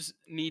teams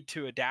need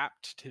to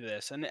adapt to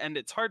this, and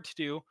it's hard to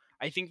do.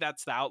 I think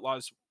that's the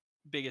Outlaws'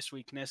 biggest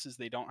weakness, is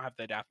they don't have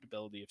the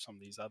adaptability of some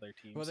of these other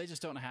teams. Well, they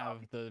just don't have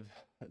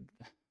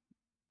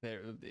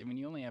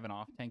you only have an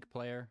off-tank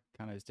player,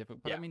 kind of is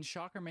difficult. But I mean,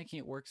 Shock are making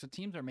it work, so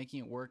teams are making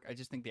it work. I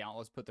just think the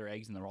Outlaws put their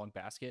eggs in the wrong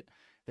basket.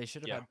 They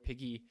should have had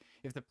Piggy.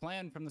 If the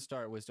plan from the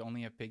start was to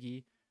only have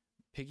Piggy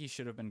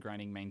should have been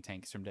grinding main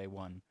tanks from day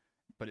 1.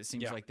 But it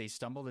seems like they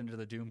stumbled into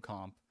the Doom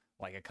comp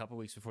like a couple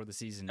weeks before the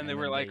season, And they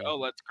were like, "Oh,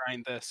 let's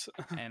grind this."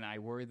 and I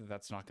worry that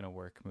that's not going to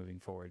work moving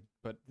forward.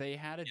 But they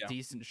had a Yeah.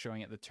 decent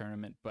showing at the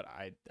tournament. But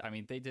I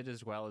mean, they did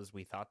as well as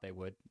we thought they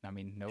would. I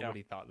mean,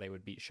 nobody thought they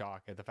would beat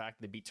Shock. The fact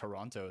that they beat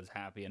Toronto is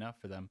happy enough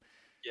for them.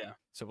 Yeah.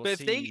 So we'll But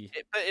see.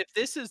 if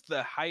this is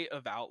the height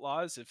of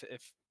Outlaws,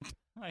 if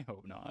I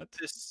hope not.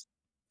 this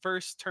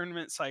first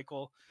tournament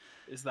cycle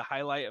is the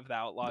highlight of the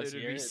Outlaws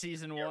It'd year, be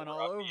season 1 all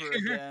over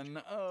again.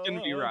 It's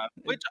gonna be rough.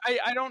 Which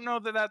I don't know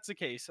that that's the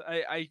case.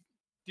 I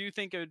do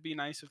think it would be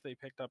nice if they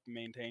picked up a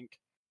main tank.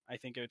 I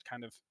think it would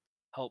kind of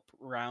help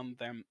round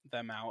them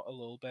out a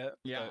little bit.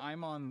 Yeah,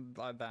 I'm on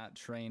that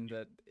train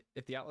that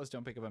if the Outlaws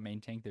don't pick up a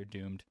main tank, they're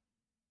doomed.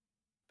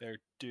 They're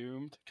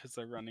doomed because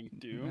they're running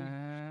Doom.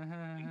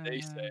 And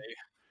they say.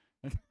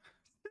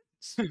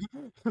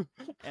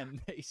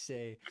 And they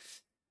say,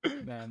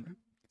 man.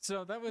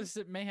 So that was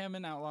Mayhem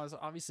and Outlaws.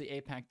 Obviously,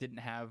 APAC didn't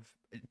have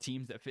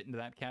teams that fit into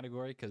that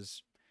category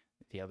because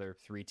the other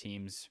 3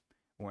 teams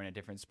were in a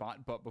different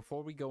spot. But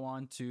before we go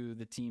on to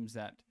the teams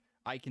that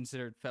I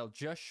considered fell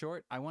just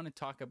short, I want to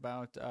talk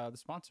about the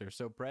sponsor.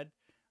 So Bread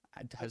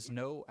has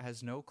no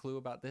clue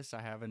about this.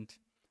 I haven't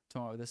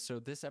told him about this. So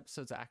this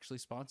episode's actually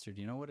sponsored.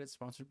 You know what it's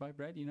sponsored by,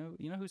 Bread? You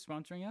know who's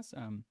sponsoring us?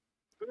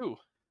 Who?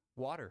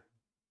 Water.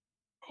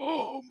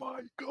 Oh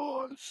my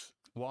gosh.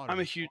 Water. I'm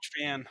a huge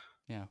fan.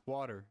 Yeah,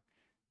 water.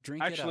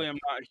 Drink Actually, it up. I'm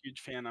not a huge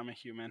fan. I'm a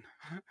human.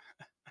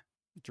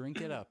 Drink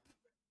it up.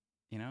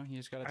 You know, you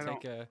just got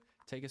to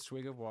take a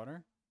swig of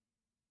water.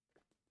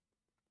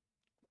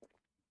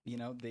 You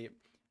know, the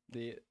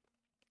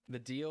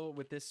deal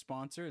with this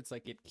sponsor, it's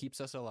like it keeps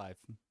us alive.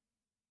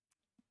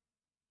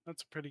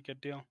 That's a pretty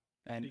good deal.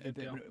 And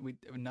we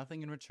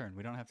nothing in return.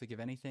 We don't have to give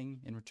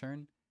anything in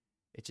return.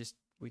 It just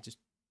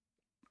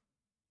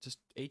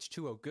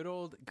H2O. Good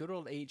old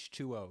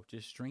H2O.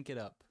 Just drink it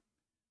up.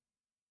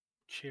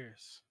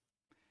 Cheers.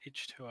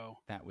 H2O.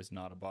 That was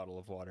not a bottle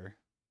of water.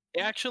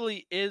 It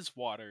actually is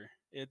water.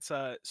 It's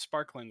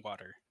sparkling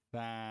water.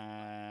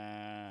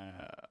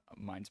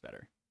 Mine's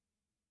better.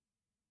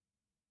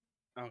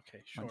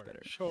 Okay, sure. Mine's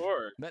better.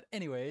 Sure. But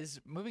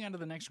anyways, moving on to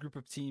the next group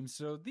of teams.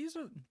 So it's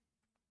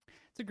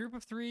a group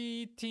of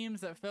 3 teams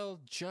that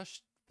fell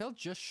just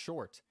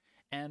short.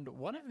 And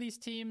one of these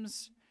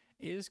teams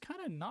is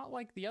kind of not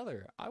like the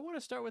other. I want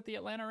to start with the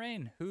Atlanta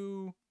Reign,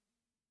 who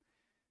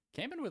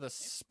came in with a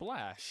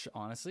splash,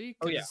 honestly.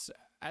 Because,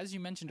 as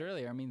you mentioned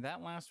earlier, I mean,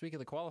 that last week of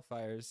the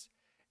qualifiers,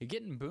 you're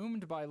getting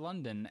boomed by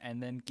London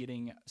and then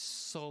getting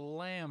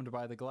slammed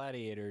by the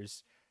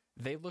Gladiators.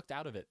 They looked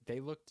out of it. They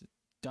looked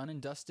done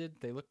and dusted.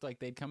 They looked like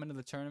they'd come into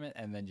the tournament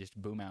and then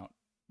just boom out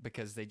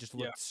because they just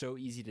looked so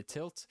easy to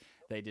tilt.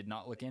 They did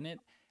not look in it.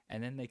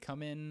 And then they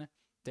come in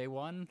day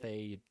 1.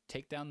 They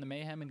take down the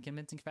Mayhem in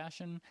convincing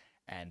fashion.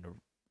 And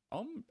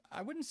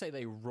I wouldn't say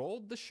they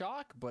rolled the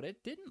Shock, but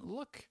it didn't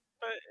look...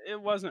 But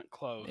it wasn't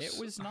close. It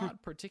was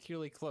not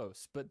particularly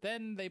close. But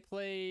then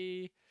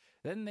they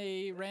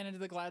ran into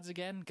the Glads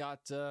again,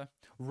 got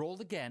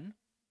rolled again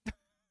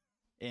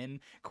in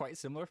quite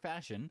similar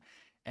fashion,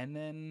 and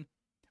then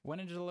went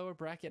into the lower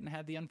bracket and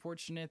had the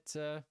unfortunate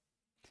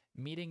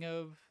meeting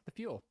of the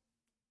Fuel,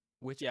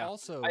 which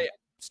also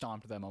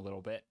stomped them a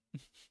little bit.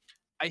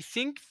 I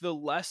think the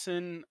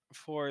lesson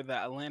for the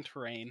Atlanta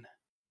Reign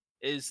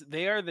is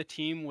they are the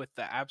team with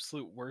the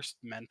absolute worst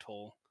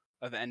mental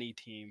of any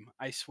team,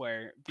 I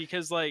swear.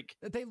 Because, like...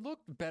 They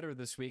looked better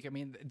this week. I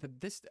mean,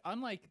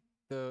 unlike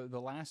the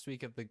last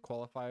week of the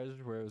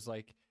qualifiers where it was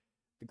like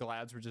the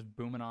Glads were just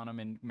booming on them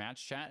in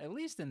match chat, at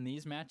least in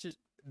these matches,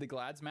 the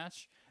Glads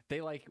match,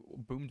 they like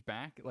boomed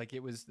back. Like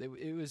it was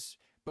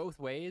both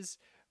ways.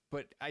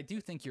 But I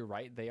do think you're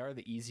right. They are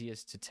the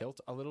easiest to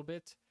tilt a little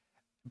bit.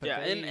 But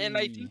and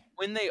I think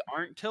when they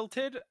aren't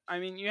tilted, I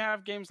mean, you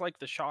have games like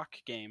the Shock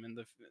game and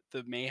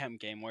the Mayhem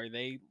game where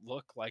they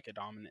look like a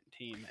dominant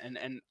team.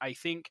 And I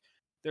think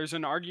there's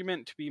an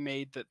argument to be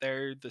made that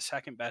they're the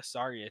second best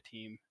Zarya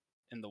team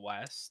in the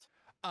West.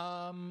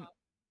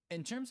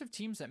 In terms of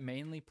teams that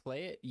mainly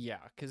play it, yeah,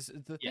 because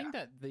the thing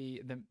that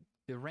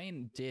the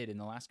Reign did in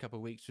the last couple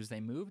of weeks was they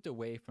moved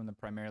away from the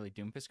primarily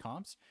Doomfist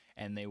comps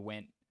and they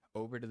went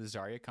over to the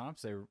Zarya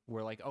comps. They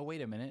were like, oh,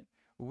 wait a minute.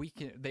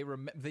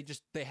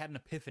 They had an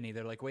epiphany.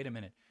 They're like, wait a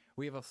minute,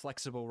 we have a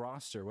flexible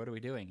roster. What are we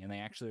doing? And they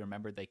actually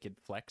remembered they could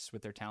flex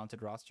with their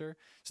talented roster.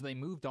 So they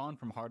moved on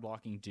from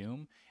hardlocking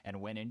Doom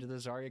and went into the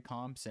Zarya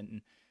comps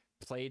and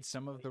played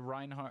some of the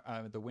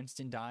the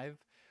Winston dive.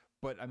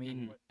 But I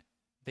mean,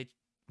 they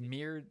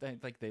mirrored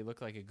they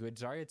look like a good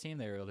Zarya team.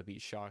 They were able to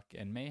beat Shock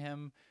and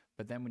Mayhem.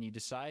 But then when you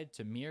decide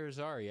to mirror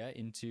Zarya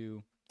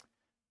into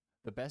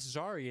the best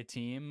Zarya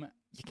team,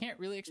 you can't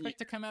really expect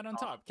to come out on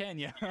top, can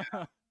you?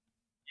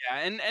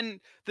 Yeah,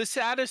 and the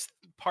saddest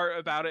part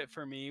about it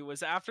for me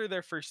was after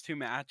their first 2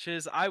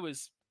 matches, I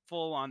was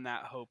full on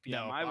that hopium.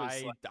 No, I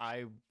was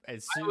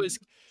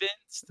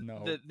convinced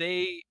that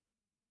they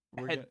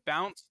had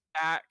bounced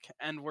back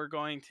and were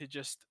going to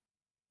just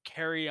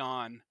carry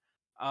on.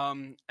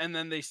 And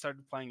then they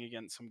started playing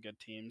against some good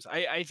teams.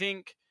 I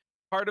think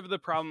part of the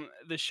problem,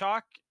 the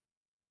Shock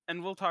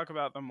and we'll talk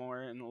about them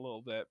more in a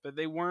little bit, but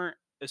they weren't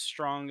as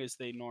strong as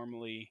they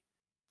normally.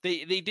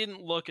 They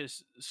didn't look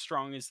as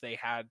strong as they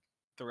had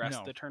the rest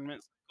of No. the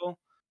tournament cycle,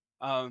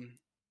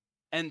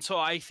 and so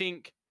I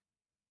think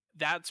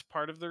that's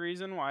part of the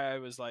reason why I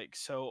was like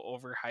so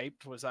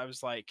overhyped. Was I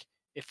was like,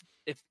 if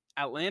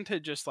Atlanta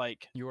just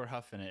like You were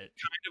huffing it.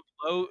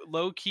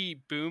 low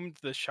key boomed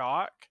the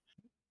shock,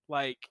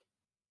 like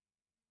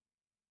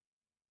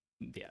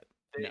Yeah.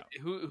 No.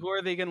 Who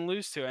are they going to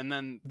lose to? And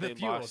then The they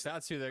Fuel. lost.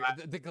 That's who they're.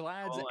 The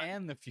Glads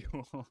and the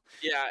Fuel.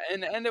 Yeah,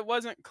 and it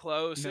wasn't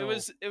close. No. It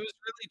was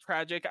really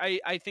tragic.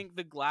 I think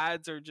the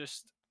Glads are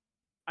just.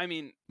 I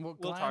mean, well,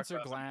 we'll Glads talk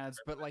are about Glads,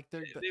 but like they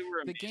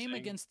were the game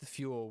amazing. against the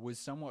Fuel was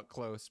somewhat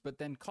close. But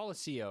then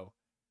Coliseo,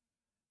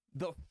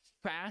 the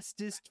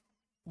fastest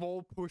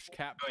full push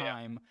cap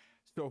time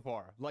so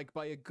far, like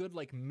by a good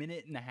like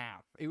minute and a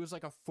half. It was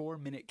like a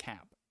 4-minute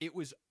cap. It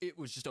was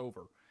just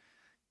over.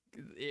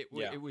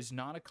 It was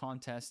not a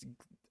contest.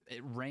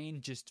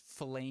 Rain just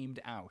flamed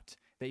out.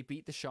 They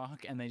beat the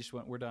Shock and they just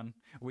went, we're done.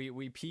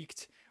 We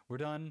peaked, we're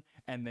done,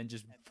 and then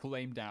just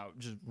flamed out,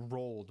 just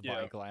rolled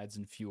by Glads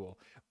and Fuel.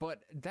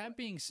 But that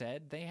being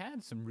said, they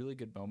had some really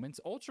good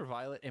moments.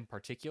 Ultraviolet in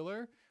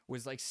particular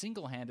was like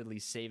single-handedly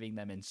saving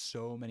them in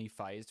so many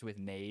fights with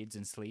nades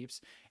and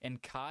sleeps.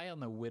 And Kai on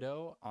the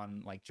Widow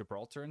on like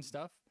Gibraltar and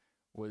stuff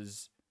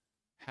was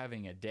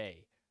having a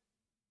day.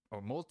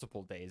 Or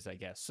multiple days, I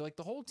guess. So like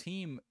the whole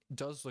team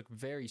does look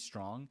very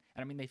strong.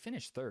 And I mean, they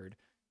finished third.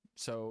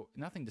 So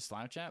nothing to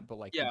slouch at, but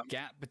like the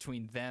gap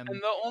between them.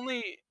 And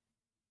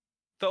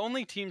the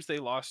only teams they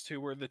lost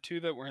to were the two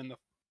that were in the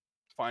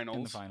finals.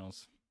 In the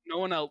finals. No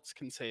one else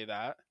can say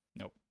that.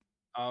 Nope.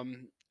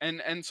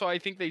 And so I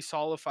think they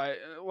solidify,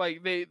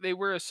 like they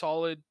were a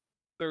solid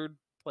third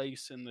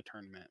place in the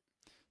tournament.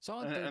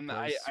 Solid third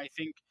place. I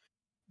think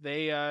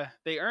they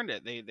earned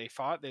it. They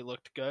fought. They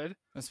looked good,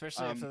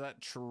 especially after that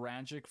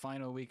tragic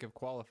final week of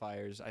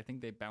qualifiers. I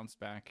think they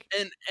bounced back.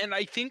 And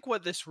I think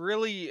what this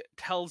really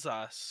tells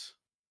us,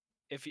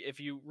 if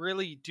you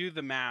really do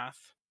the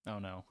math, oh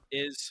no,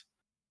 is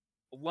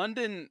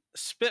London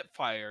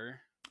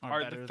Spitfire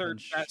are the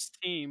third best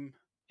team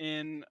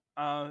in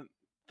the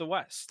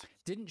West.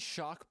 Didn't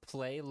Shock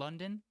play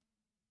London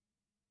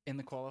in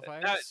the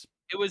qualifiers?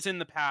 It was in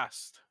the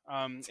past.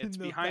 It's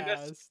behind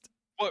us.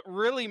 What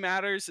really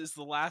matters is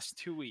the last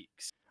 2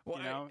 weeks. Well,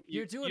 you know,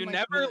 you're doing you like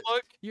never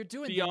look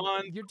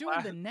beyond. You're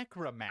doing the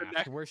Necra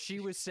math, where she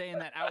was saying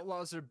that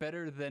Outlaws are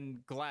better than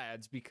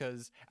Glads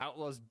because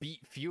Outlaws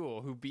beat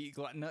Fuel, who beat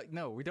Glad.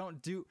 No, we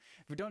don't do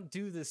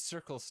this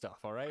circle stuff.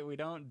 All right, we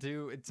don't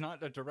do. It's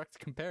not a direct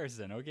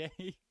comparison. Okay.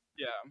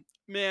 Yeah,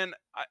 man,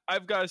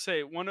 I've got to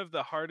say one of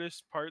the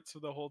hardest parts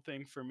of the whole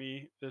thing for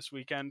me this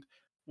weekend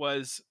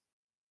was,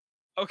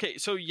 okay,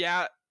 so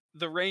yeah.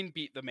 The Rain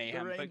beat the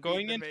Mayhem, but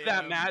going into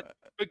that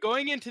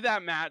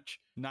match,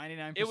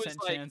 99%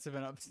 chance of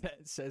an upset,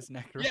 says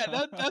Necra.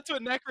 Yeah, that's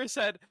what Necra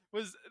said.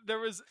 Was there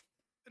was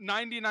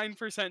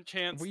 99%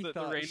 chance that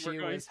the Rain were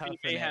going to beat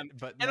Mayhem,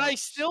 and I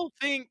still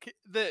think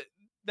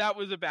that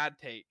was a bad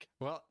take.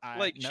 Well,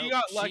 she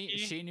got lucky.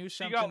 She knew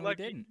something we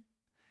didn't.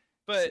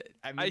 But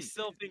I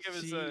still think it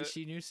was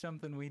she knew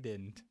something we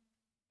didn't.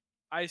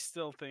 I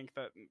still think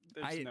that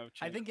there's no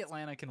chance. I think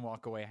Atlanta can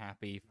walk away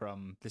happy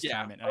from this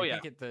tournament. I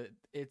think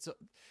it's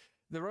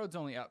the road's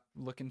only up.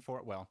 Looking for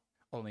it. Well,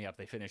 only up.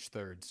 They finished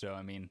third, so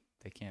I mean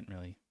they can't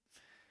really.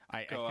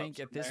 I think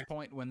at this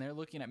point, when they're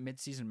looking at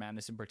mid-season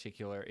madness in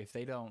particular, if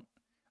they don't,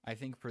 I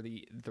think for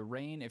the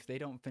Rain, if they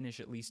don't finish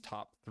at least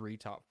top 3,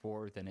 top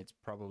 4, then it's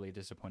probably a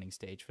disappointing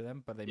stage for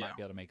them. But they might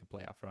be able to make a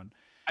playoff run.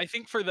 I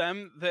think for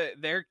them,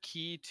 their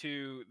key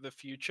to the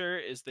future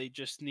is they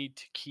just need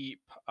to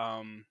keep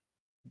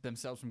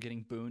themselves from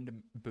getting boomed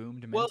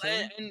well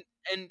and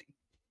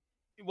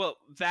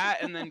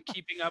that and then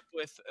keeping up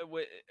with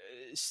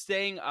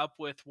staying up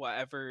with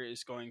whatever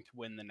is going to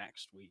win the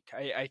next week.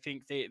 I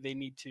think they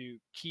need to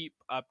keep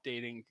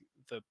updating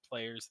the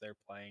players they're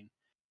playing,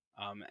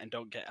 and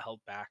don't get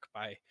held back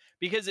by,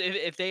 because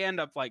if they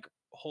end up like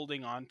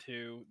holding on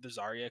to the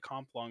Zarya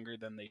comp longer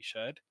than they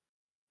should,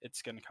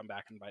 it's going to come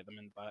back and bite them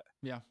in the butt.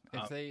 Yeah,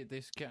 if they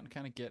can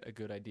kind of get a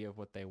good idea of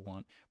what they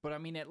want. But I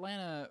mean,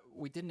 Atlanta,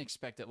 we didn't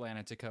expect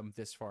Atlanta to come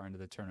this far into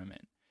the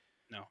tournament.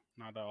 No,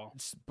 not at all.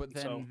 But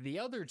then the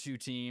other two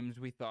teams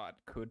we thought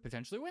could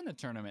potentially win the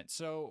tournament.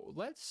 So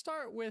let's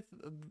start with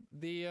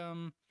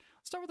the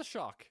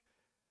Shock.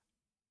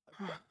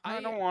 I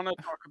don't want to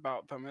talk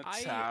about them.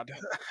 It's sad.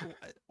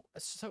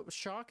 So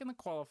Shock in the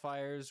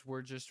qualifiers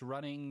were just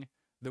running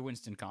the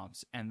Winston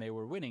comps, and they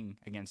were winning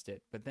against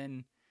it. But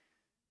then,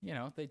 you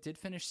know, they did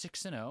finish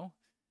 6-0.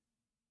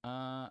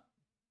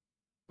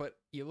 But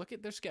you look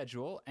at their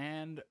schedule,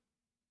 and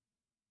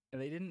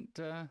they didn't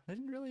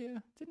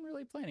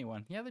really play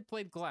anyone. Yeah, they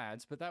played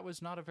Glads, but that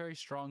was not a very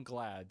strong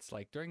Glads.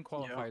 Like during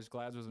qualifiers,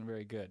 Glads wasn't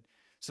very good.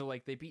 So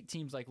like they beat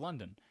teams like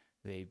London.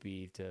 They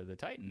beat the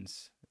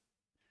Titans.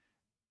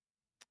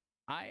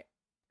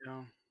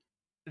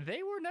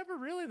 They were never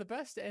really the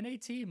best NA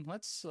team.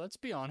 Let's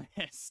be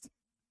honest.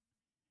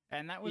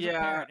 And that was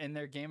apparent in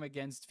their game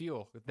against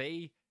Fuel.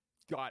 They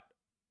got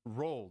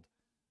rolled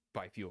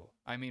by Fuel.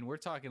 I mean, we're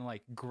talking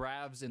like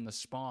Gravs in the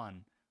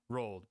spawn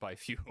rolled by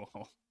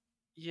Fuel.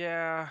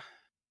 Yeah,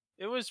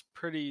 it was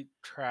pretty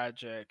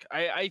tragic.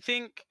 I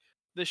think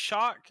the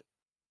Shock,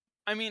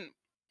 I mean,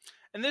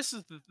 and this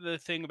is the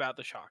thing about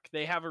the Shock.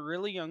 They have a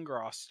really young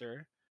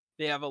roster.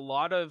 They have a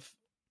lot of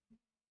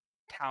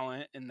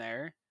talent in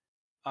there.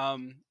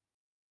 Um,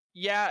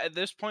 yeah, at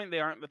this point they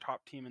aren't the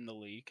top team in the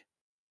league.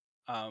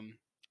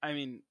 I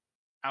mean,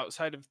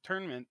 outside of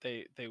tournament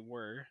they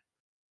were,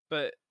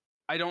 but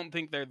I don't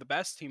think they're the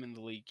best team in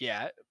the league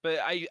yet. But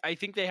I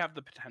think they have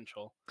the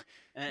potential,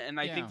 and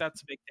I think Yeah.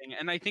 that's a big thing.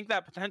 And I think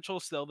that potential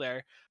is still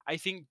there. I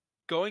think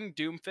going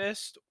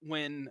Doomfist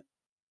when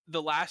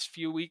the last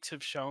few weeks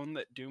have shown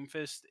that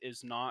Doomfist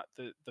is not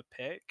the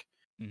pick.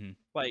 Mm-hmm.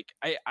 Like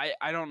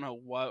I don't know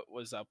what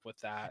was up with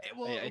that.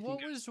 I think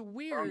What was wrong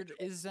weird choice.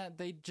 is that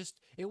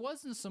it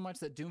wasn't so much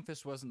that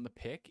Doomfist wasn't the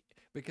pick,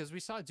 because we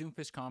saw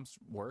Doomfist comps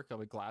work,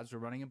 like Glads were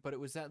running it, but it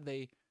was that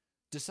they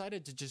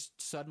decided to just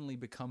suddenly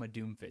become a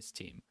Doomfist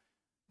team.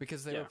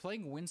 Because they were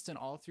playing Winston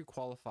all through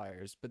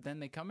qualifiers, but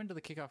then they come into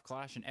the Kickoff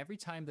Clash, and every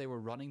time they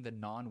were running the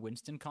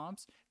non-Winston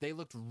comps, they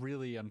looked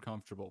really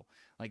uncomfortable.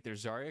 Like their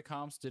Zarya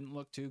comps didn't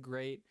look too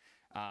great.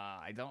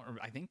 I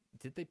think,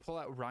 did they pull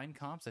out Rhine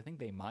comps? I think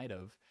they might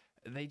have.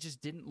 They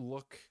just didn't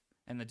look,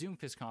 and the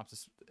Doomfist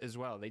comps as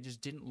well. They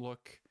just didn't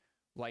look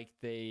like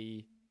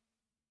they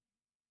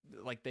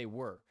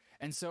were.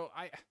 And so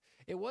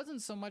it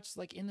wasn't so much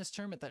like in this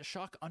tournament that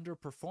Shock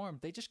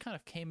underperformed. They just kind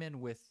of came in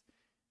with.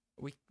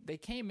 They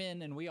came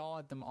in and we all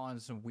had them on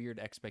some weird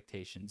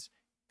expectations,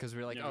 because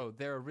we were like, oh,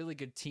 they're a really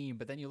good team.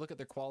 But then you look at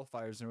their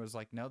qualifiers and it was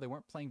like, no, they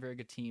weren't playing very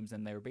good teams,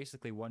 and they were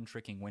basically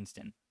one-tricking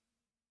Winston.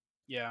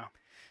 Yeah.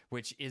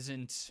 Which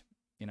isn't,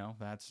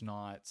 that's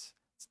not.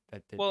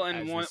 Well,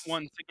 and once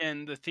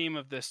again, the theme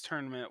of this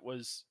tournament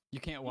was you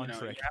can't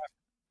one-trick.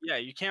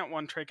 You can't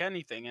one-trick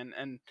anything,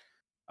 and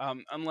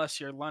unless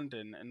you're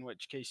London, in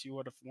which case you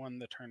would have won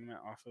the tournament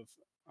off of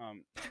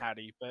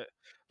Hattie. But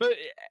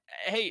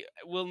hey,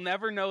 we'll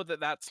never know that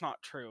that's not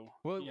true.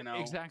 Well,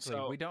 exactly.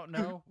 So... We don't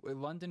know.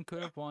 London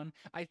could have won.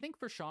 I think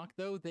for Shock,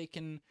 though, they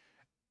can.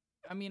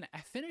 I mean,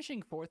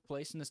 finishing 4th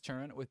place in this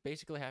tournament with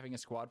basically having a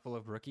squad full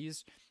of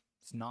rookies,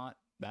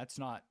 that's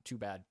not too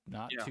bad.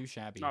 Not too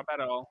shabby. Not bad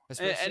at all.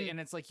 Especially,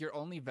 and it's like your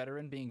only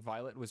veteran being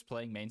Violet was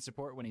playing main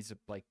support when he's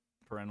like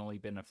perennially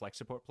been a flex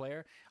support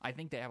player. I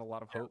think they have a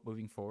lot of hope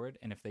moving forward,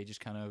 and if they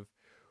just kind of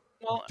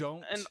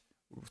don't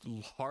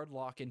hard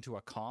lock into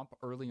a comp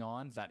early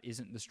on that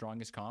isn't the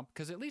strongest comp,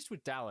 because at least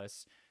with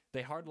Dallas,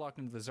 they hard locked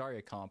into the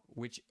Zarya comp,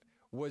 which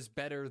was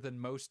better than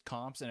most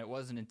comps, and it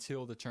wasn't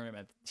until the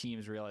tournament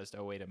teams realized,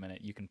 oh, wait a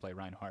minute, you can play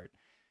Reinhardt.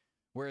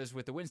 Whereas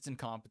with the Winston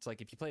comp, it's like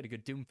if you played a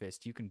good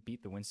Doomfist, you can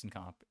beat the Winston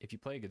comp. If you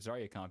play a good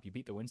Zarya comp, you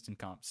beat the Winston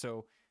comp.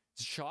 So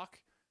Shock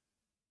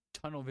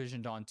tunnel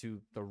visioned onto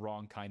the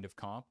wrong kind of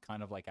comp,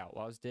 kind of like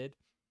Outlaws did,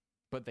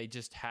 but they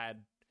just had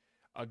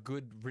a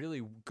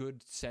really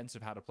good sense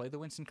of how to play the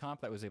Winston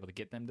comp that was able to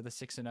get them to the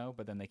 6-0,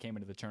 but then they came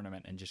into the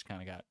tournament and just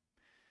kind of got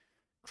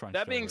crunched.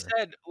 That being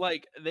said,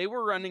 like they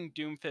were running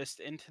Doomfist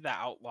into the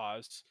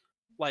Outlaws,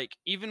 like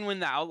even when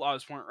the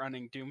Outlaws weren't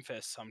running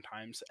Doomfist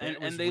sometimes,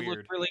 and they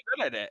looked really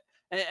good at it.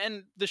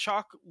 And the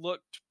Shock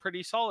looked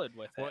pretty solid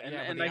with it.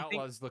 And the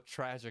Outlaws look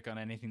tragic on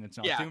anything that's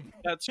not Doomfist.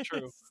 That's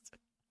true.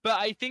 But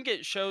I think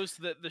it shows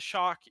that the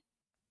Shock,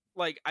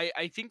 like,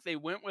 I think they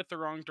went with the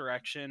wrong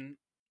direction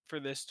for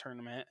this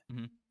tournament.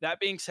 Mm-hmm. That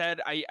being said,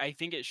 I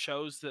think it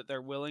shows that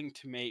they're willing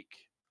to make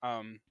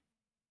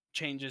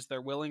changes.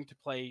 They're willing to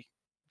play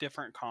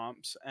different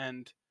comps,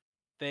 and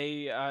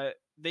they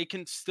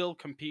can still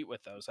compete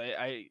with those.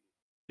 I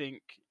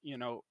think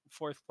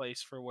 4th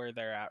place for where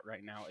they're at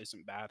right now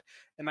isn't bad,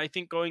 and I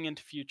think going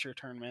into future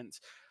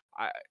tournaments,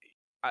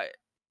 I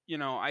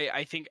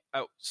think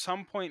at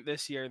some point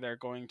this year they're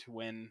going to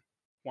win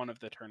one of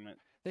the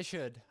tournaments. They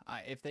should.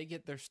 If they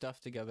get their stuff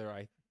together,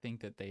 I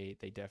think that they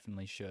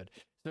definitely should.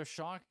 So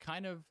Shock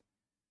kind of,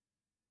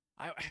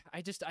 I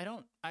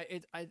don't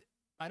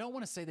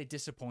want to say they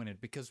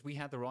disappointed, because we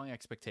had the wrong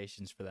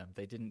expectations for them.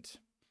 They didn't.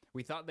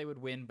 We thought they would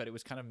win, but it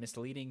was kind of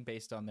misleading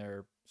based on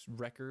their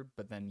record.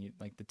 But then,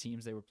 the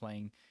teams they were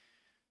playing,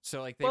 so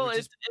like they were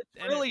just.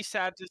 It's really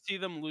sad to see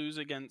them lose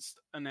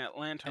against an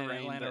Atlanta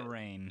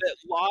Reign that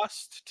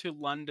lost to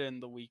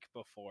London the week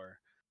before.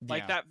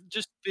 Like that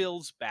just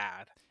feels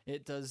bad.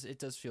 It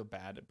does feel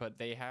bad, but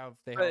they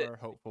are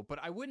hopeful. But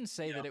I wouldn't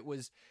say that it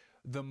was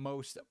the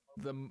most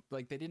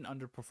they didn't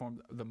underperform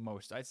the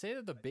most. I'd say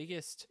that the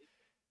biggest,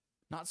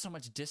 not so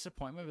much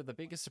disappointment, but the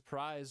biggest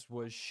surprise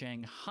was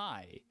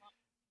Shanghai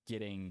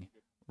getting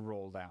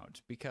rolled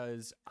out,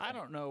 because I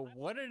don't know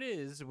what it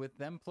is with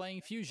them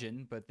playing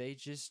Fusion, but they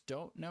just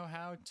don't know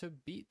how to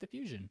beat the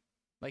Fusion,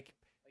 like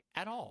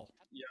at all.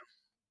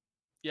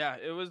 Yeah,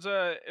 it was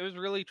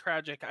really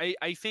tragic.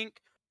 I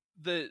think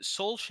the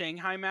Seoul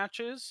Shanghai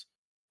matches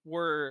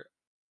were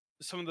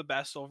some of the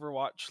best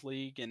Overwatch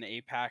League and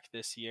APAC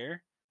this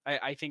year.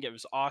 I think it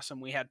was awesome.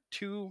 We had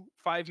 2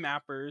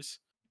 5-mappers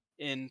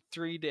in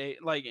 3 days,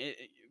 like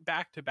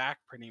back to back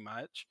pretty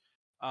much.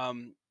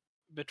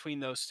 between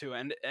those two,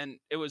 and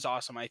it was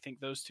awesome. I think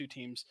those two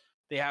teams,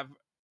 they have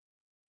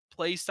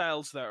play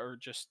styles that are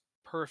just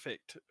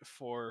perfect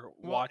for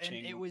watching.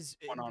 And it was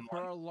one-on-one.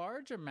 For a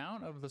large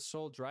amount of the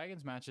Soul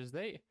Dragons matches,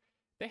 they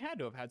had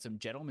to have had some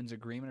gentleman's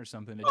agreement or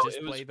something to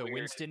just play the weird.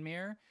 Winston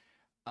mirror,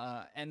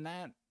 and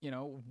that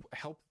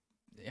helped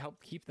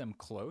keep them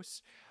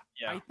close.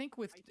 Yeah. I think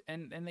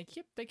and they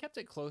kept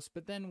it close,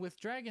 but then with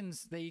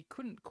Dragons they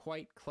couldn't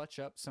quite clutch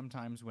up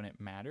sometimes when it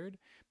mattered.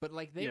 But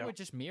like they were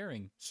just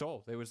mirroring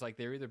Soul. It was like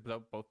they were either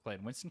both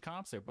playing Winston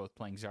comps, they were both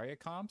playing Zarya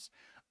comps,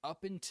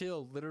 up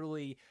until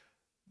literally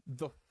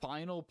the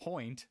final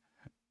point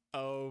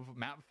of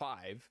map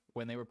 5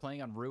 when they were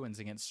playing on Ruins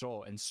against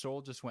Soul, and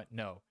Soul just went,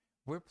 no,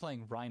 we're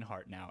playing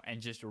Reinhardt now, and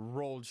just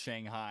rolled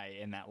Shanghai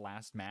in that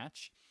last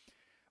match.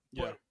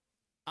 But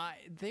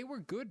they were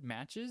good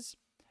matches.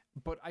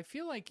 But I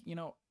feel like,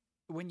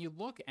 when you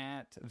look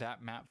at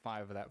that map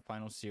 5 of that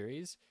final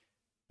series,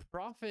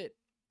 Prophet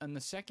in the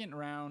second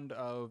round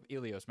of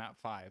Ilios, map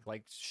 5,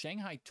 like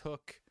Shanghai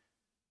took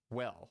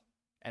well,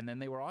 and then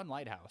they were on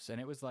Lighthouse,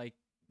 and it was like,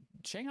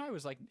 Shanghai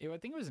was like, I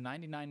think it was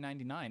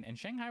 99-99, and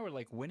Shanghai were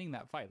like winning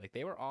that fight. Like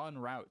they were en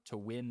route to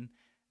win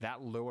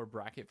that lower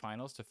bracket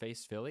finals to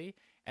face Philly,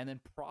 and then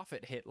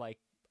Prophet hit like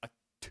a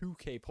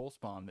 2K pulse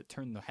bomb that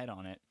turned the head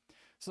on it.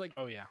 So like,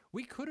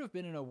 we could have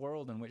been in a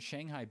world in which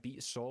Shanghai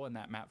beat Seoul in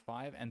that map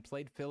 5 and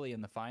played Philly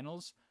in the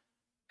finals,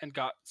 and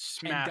got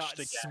smashed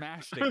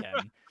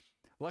again.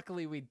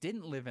 Luckily, we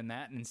didn't live in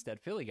that, and instead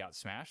Philly got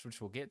smashed, which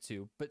we'll get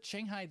to. But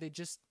Shanghai, they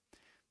just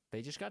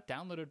got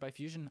downloaded by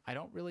Fusion. I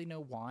don't really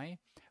know why,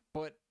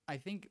 but I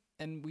think,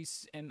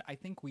 I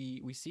think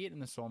we see it in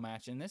the Seoul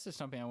match, and this is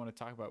something I want to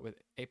talk about with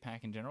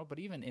APAC in general, but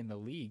even in the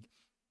league,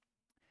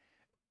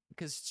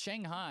 because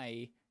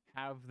Shanghai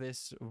have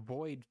this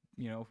void,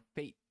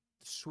 fate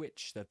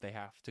switch that they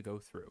have to go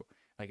through.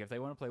 Like if they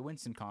want to play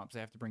Winston comps,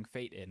 they have to bring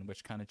Fate in,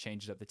 which kind of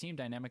changes up the team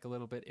dynamic a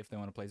little bit. If they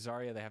want to play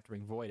Zarya, they have to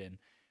bring Void in.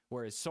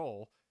 Whereas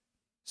Soul,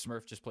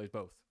 Smurf just plays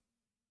both.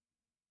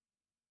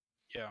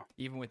 Yeah.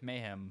 Even with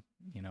Mayhem,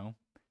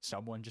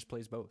 someone just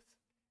plays both.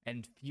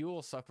 And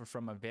Fuel suffer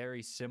from a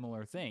very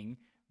similar thing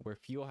where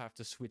Fuel have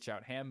to switch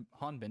out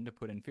Hanbin to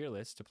put in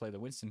Fearless to play the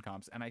Winston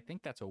comps, and I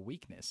think that's a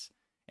weakness.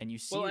 And you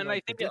see, and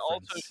I think it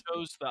also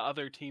shows the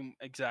other team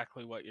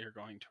exactly what you're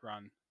going to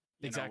run.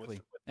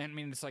 Exactly. And I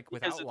mean, it's like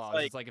with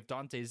Outlaws, it's like if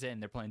Dante's in,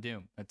 they're playing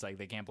Doom. It's like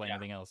they can't play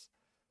anything else.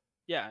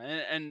 Yeah,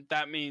 and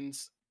that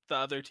means the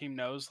other team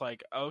knows,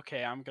 like,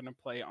 okay, I'm going to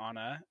play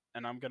Ana,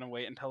 and I'm going to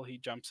wait until he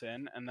jumps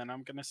in, and then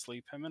I'm going to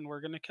sleep him, and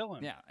we're going to kill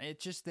him. Yeah, it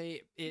just,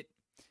 it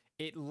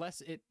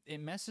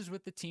messes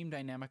with the team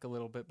dynamic a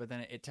little bit, but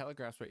then it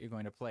telegraphs what you're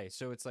going to play.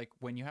 So it's like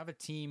when you have a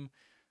team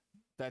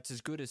that's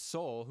as good as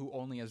Soul, who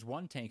only has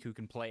one tank who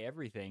can play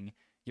everything,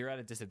 you're at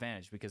a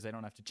disadvantage because they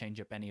don't have to change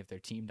up any of their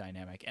team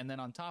dynamic. And then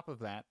on top of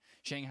that,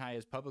 Shanghai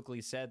has publicly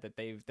said that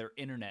their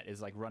internet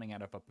is like running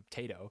out of a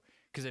potato.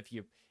 Because if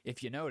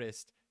you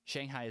noticed,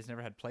 Shanghai has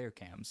never had player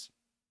cams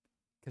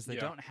because they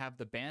don't have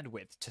the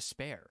bandwidth to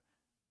spare.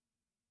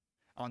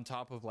 On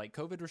top of like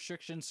COVID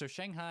restrictions, so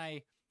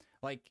Shanghai,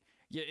 like,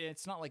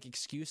 it's not like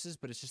excuses,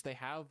 but it's just they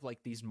have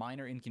like these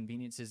minor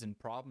inconveniences and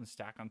problems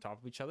stack on top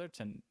of each other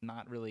to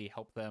not really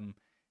help them.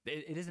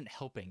 It isn't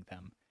helping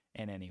them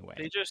in any way.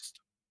 They just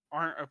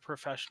aren't a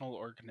professional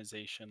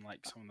organization like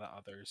some of the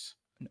others.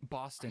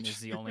 Boston is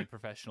the only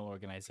professional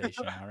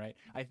organization, all right?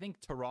 I think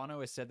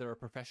Toronto has said they're a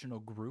professional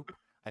group.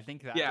 I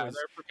think that was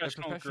they're a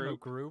professional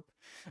group.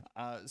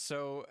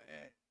 So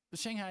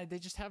Shanghai, they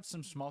just have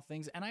some small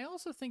things. And I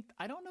also think,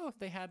 I don't know if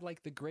they had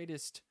like the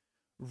greatest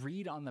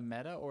read on the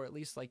meta, or at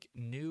least like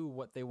knew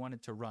what they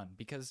wanted to run,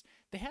 because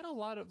they had a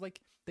lot of like,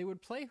 they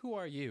would play Who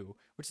Are You,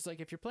 which is like,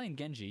 if you're playing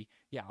Genji,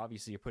 yeah,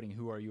 obviously you're putting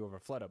Who Are You over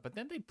Fleta, but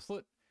then they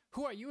put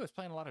Who Are You is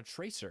playing a lot of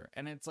Tracer,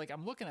 and it's like,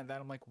 I'm looking at that,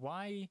 I'm like,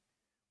 why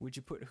would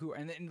you put Who?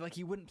 And then like,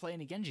 he wouldn't play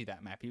any Genji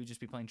that map, he would just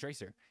be playing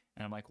Tracer,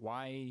 and I'm like,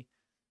 why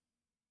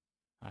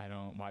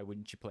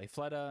wouldn't you play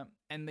Fleta?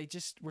 And they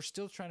just were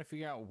still trying to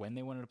figure out when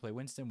they wanted to play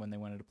Winston, when they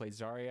wanted to play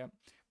Zarya.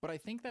 But I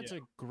think that's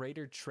a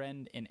greater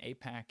trend in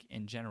APAC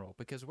in general,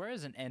 because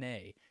whereas in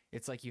NA,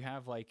 it's like you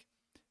have like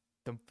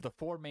the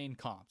four main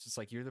comps. It's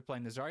like you're either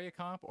playing the Zarya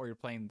comp, or you're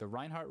playing the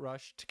Reinhardt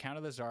Rush to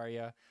counter the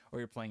Zarya, or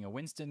you're playing a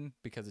Winston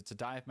because it's a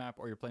dive map,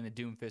 or you're playing the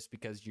Doomfist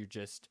because you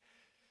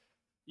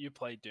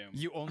play Doom.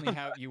 You only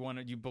have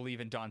you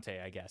believe in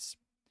Dante, I guess.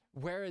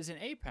 Whereas in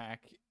APAC,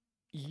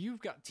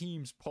 you've got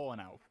teams pulling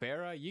out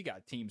Pharah, you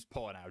got teams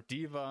pulling out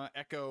Diva,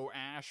 Echo,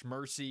 Ashe,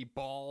 Mercy,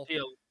 Ball.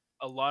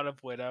 A lot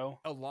of Widow.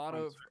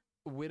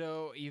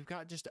 You've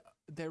got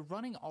they're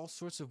running all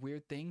sorts of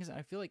weird things. And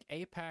I feel like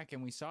APAC,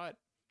 and we saw it,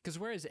 because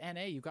whereas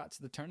NA, you got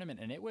to the tournament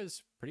and it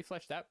was pretty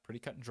fleshed out, pretty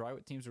cut and dry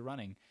what teams are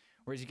running.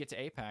 Whereas you get to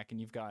APAC and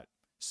you've got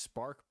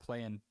Spark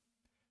playing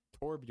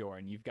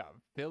Torbjorn, you've got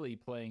Philly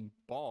playing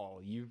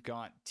Ball, you've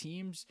got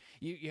teams,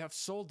 you have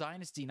Seoul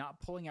Dynasty not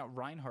pulling out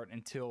Reinhardt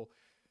until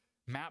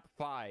map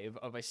 5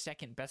 of a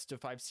second best of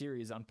 5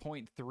 series on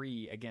point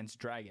 3 against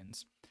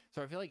Dragons.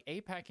 So I feel like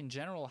APAC in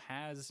general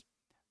has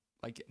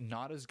like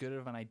not as good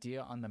of an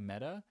idea on the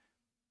meta,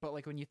 but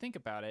like when you think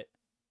about it,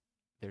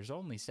 there's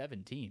only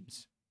 7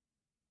 teams.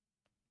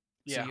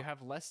 Yeah. So you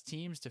have less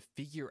teams to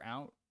figure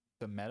out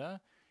the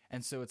meta.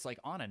 And so it's like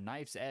on a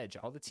knife's edge.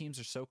 All the teams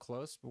are so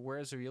close. But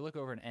whereas if you look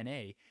over in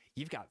NA,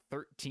 you've got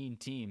 13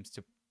 teams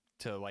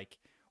to like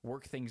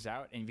work things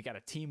out. And you've got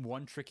a team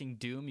 1 tricking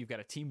Doom. You've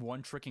got a team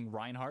 1 tricking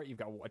Reinhardt. You've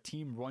got a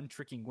team 1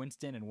 tricking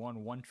Winston and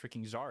one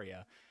tricking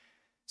Zarya.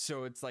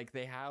 So it's like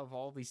they have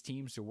all these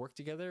teams to work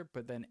together.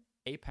 But then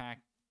APAC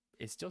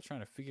is still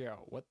trying to figure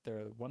out what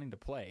they're wanting to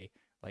play.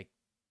 Like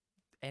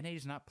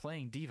NA's not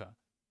playing Diva.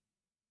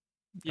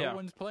 No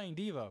one's playing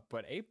Diva,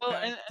 but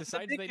APAC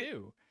decides they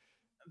do.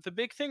 The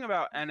big thing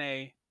about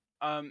NA,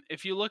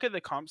 if you look at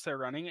the comps they're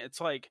running, it's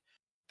like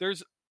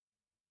there's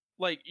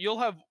like you'll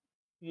have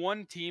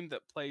one team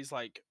that plays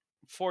like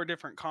 4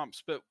 different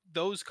comps, but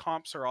those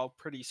comps are all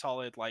pretty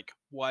solid. Like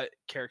what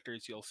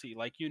characters you'll see,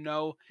 like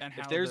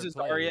if there's a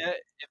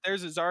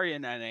Zarya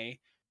in NA,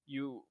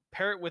 you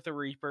pair it with a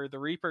Reaper. The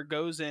Reaper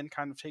goes in,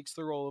 kind of takes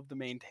the role of the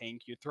main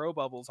tank. You throw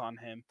bubbles on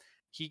him.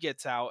 He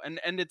gets out, and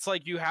it's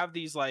like you have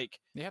these like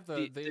you have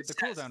the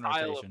cooldown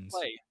rotations.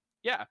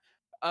 Yeah,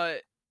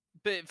 but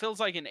it feels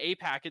like in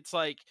APAC, it's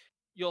like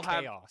you'll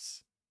have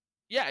chaos.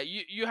 Yeah,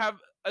 you have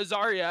a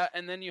Zarya,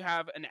 and then you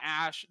have an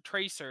Ashe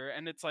Tracer,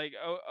 and it's like,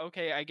 oh,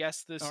 okay, I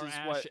guess this is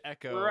Ashe what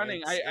Echo. we're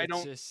running. I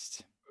don't.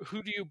 Just...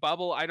 Who do you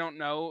bubble? I don't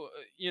know.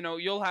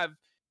 You'll have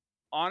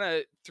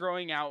Ana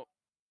throwing out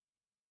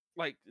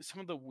like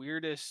some of the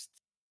weirdest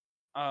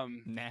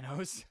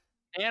nanos.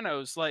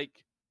 Like.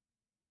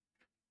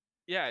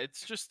 Yeah,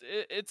 it's just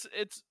it's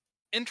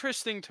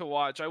interesting to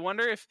watch. I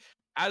wonder if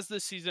as the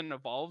season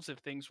evolves, if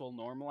things will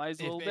normalize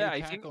a little bit. I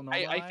think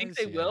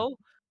they will,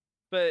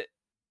 but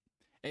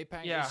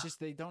APAC is just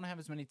they don't have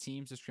as many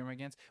teams to scrim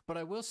against. But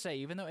I will say,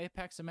 even though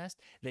APAC's a mess,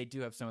 they do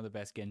have some of the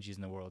best Genjis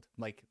in the world.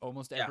 Like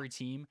almost every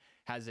team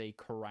has a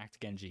correct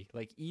Genji.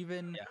 Like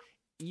even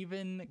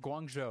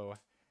Guangzhou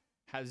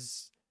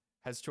has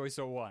Choice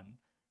 01.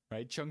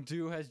 Right,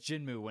 Chengdu has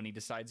Jinmu when he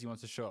decides he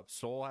wants to show up.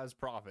 Seoul has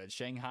Prophet.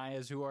 Shanghai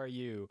has Who Are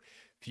You.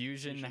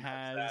 Fusion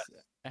has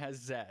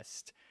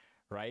Zest.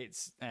 Right,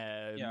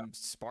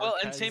 Spark. Well,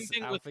 and same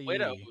thing with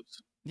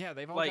Widows. Yeah,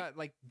 they've all got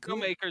like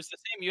Makers the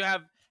same. You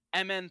have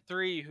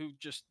MN3 who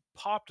just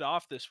popped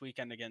off this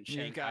weekend against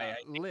Shanghai.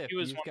 Lip,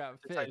 you've got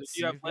Fitz,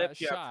 you have Lip,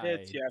 you have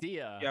Fitz,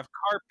 you have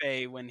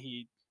Carpe when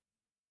he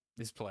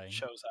is playing.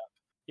 Shows up.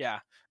 Yeah,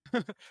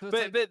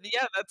 but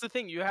yeah, that's the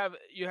thing. You have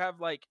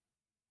like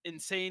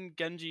insane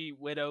Genji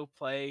Widow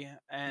play,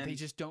 and they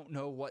just don't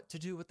know what to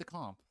do with the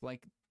comp.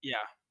 Like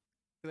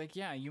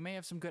you may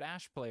have some good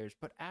Ashe players,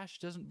 but Ashe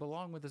doesn't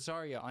belong with the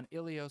Zarya on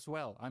Ilios.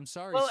 Well, I'm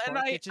sorry,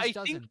 Spark, it just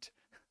doesn't.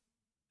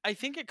 I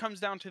think it comes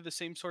down to the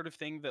same sort of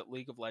thing that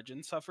League of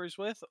Legends suffers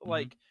with.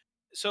 Like,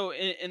 so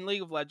in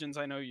League of Legends,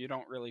 I know you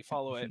don't really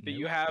follow it, but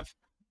you have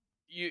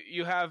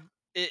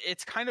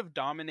it's kind of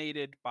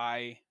dominated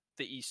by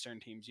the Eastern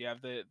teams. You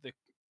have the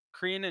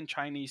Korean and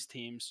Chinese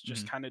teams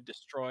just kind of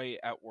destroy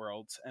at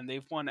Worlds, and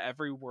they've won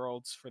every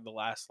Worlds for the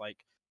last like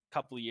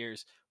couple of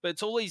years. But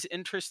it's always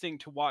interesting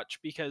to watch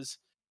because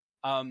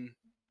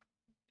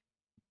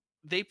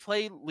they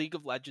play League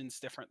of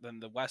Legends different than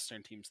the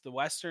Western teams. The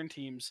Western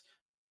teams,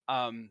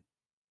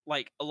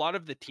 like a lot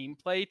of the team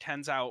play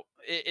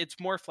it's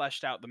more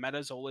fleshed out. The meta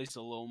is always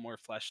a little more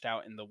fleshed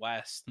out in the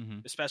West,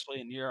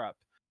 especially in Europe.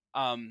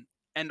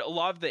 And a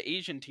lot of the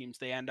Asian teams,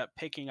 they end up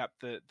picking up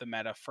the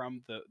meta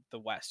from the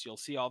West. You'll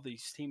see all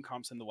these team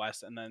comps in the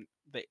West, and then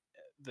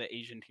the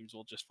Asian teams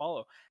will just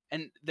follow.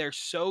 And they're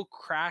so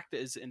cracked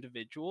as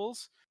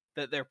individuals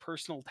that their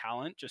personal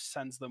talent just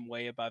sends them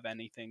way above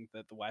anything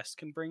that the West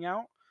can bring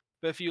out.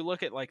 But if you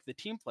look at like the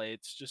team play,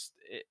 it's just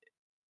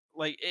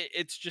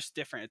it's just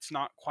different. It's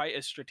not quite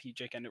as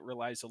strategic, and it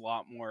relies a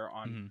lot more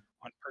on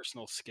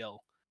personal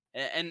skill.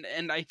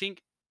 And I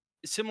think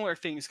similar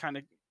things kind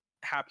of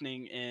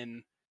happening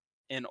in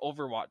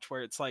Overwatch,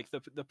 where it's like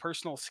the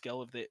personal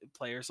skill of the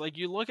players. Like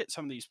you look at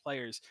some of these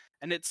players,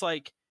 and it's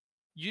like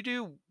you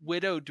do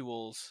Widow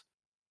duels,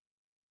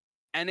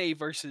 NA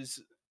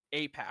versus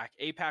APAC.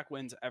 APAC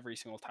wins every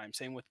single time.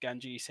 Same with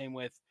Genji. Same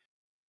with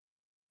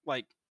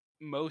like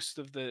most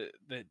of the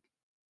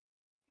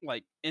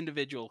like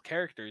individual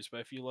characters.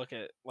 But if you look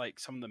at like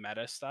some of the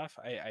meta stuff,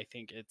 I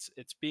think it's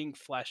being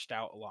fleshed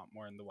out a lot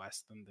more in the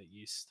West than the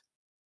East.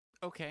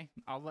 Okay,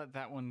 I'll let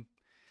that one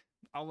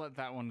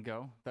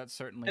go. That's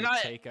certainly a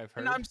take I've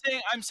heard. And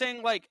I'm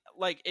saying like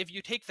if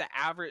you take the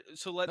average,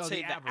 so let's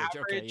say the average.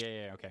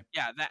 Okay.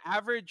 Yeah, the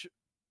average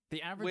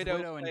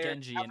Widow and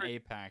Genji and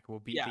APAC will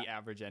beat the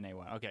average NA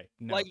one. Okay.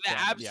 No, like the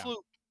absolute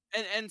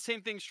and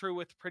same thing's true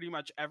with pretty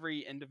much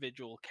every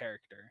individual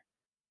character.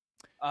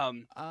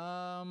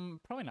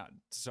 Probably not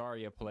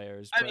Zarya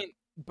players.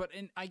 But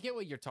I get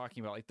what you're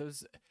talking about. Like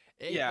those,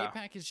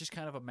 APAC is just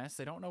kind of a mess.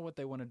 They don't know what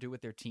they want to do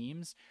with their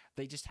teams.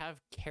 They just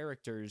have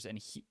characters and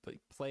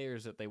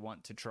players that they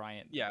want to try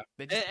and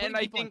They just put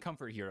people on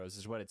comfort heroes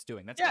is what it's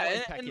doing. That's all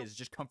APAC is,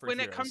 just comfort heroes.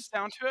 When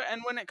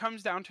it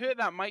comes down to it,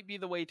 that might be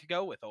the way to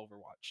go with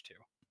Overwatch too.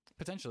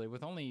 Potentially,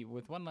 with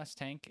one less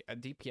tank, a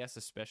DPS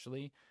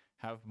especially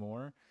have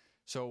more.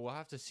 So we'll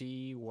have to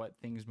see what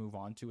things move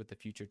on to with the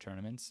future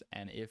tournaments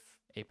and if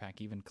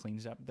APAC even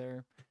cleans up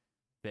their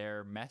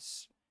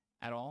mess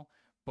at all.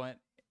 But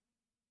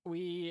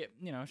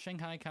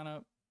Shanghai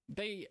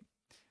they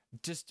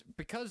just,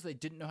 because they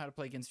didn't know how to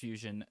play against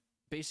Fusion,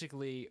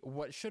 basically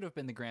what should have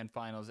been the grand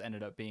finals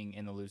ended up being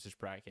in the losers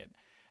bracket.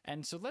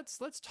 And so let's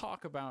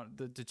talk about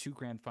the two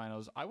grand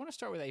finals. I want to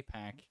start with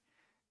APAC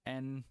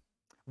and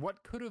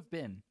what could have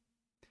been.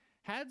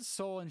 Had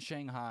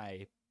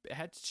Shanghai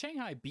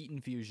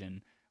beaten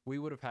Fusion, we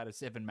would have had a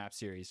 7-map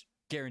series.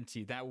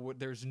 Guaranteed.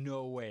 There's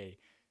no way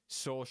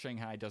Seoul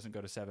Shanghai doesn't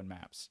go to 7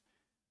 maps.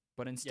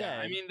 But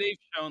instead, they've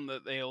shown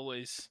that they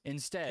always take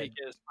it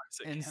as far as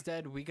it can.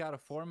 Instead, we got a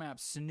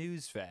 4-map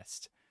snooze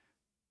fest.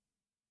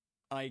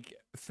 Like,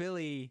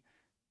 Philly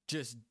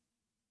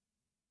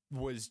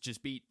was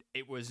beat.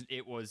 It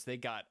was they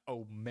got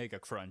omega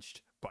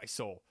crunched by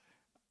Seoul.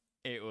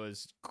 It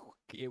was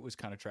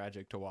kind of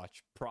tragic to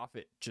watch.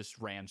 Profit just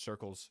ran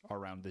circles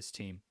around this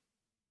team.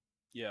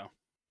 Yeah.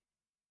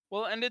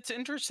 Well, and it's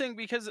interesting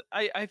because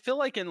I feel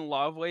like in a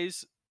lot of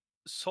ways,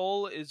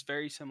 Seoul is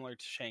very similar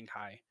to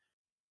Shanghai.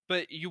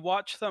 But you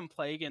watch them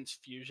play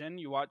against Fusion,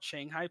 you watch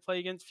Shanghai play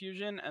against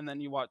Fusion, and then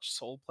you watch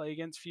Seoul play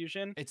against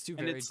Fusion. It's two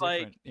very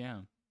different,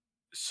 yeah.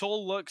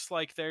 Seoul looks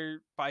like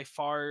they're by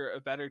far a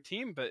better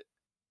team, but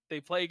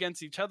they play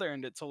against each other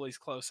and it's always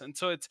close. And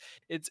so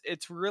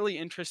it's really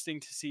interesting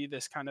to see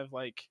this kind of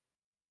like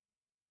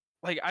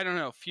I don't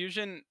know,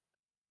 Fusion.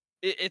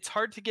 It's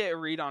hard to get a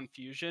read on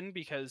Fusion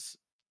because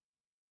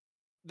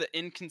the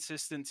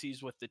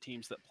inconsistencies with the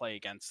teams that play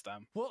against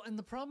them. Well, and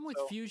the problem with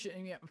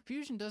Fusion,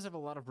 Fusion does have a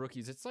lot of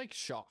rookies. It's like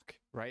Shock,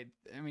 right?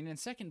 I mean, in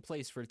second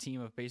place for a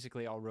team of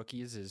basically all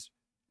rookies is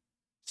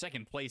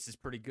second place is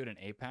pretty good in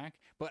APAC,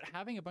 but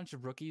having a bunch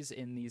of rookies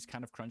in these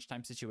kind of crunch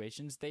time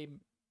situations, they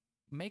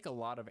make a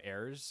lot of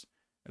errors.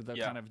 They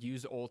kind of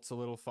use ults a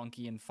little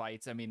funky in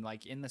fights. I mean,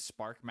 like in the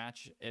Spark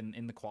match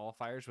in the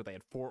qualifiers where they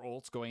had 4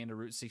 ults going into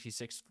Route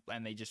 66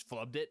 and they just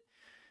flubbed it.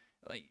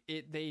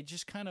 They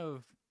just kind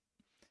of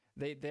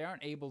they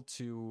aren't able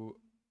to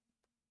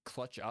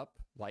clutch up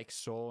like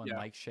Seoul and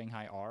like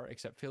Shanghai are,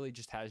 except Philly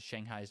just has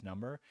Shanghai's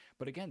number.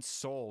 But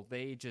against Seoul,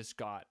 they just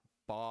got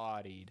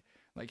bodied.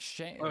 Like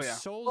Seoul's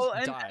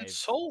dive. And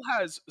Seoul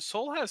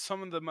has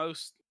some of the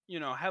most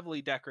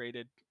heavily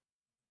decorated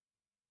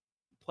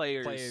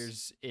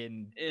players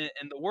in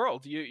the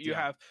world. You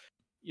have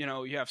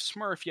you have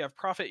Smurf, you have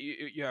Prophet,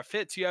 you have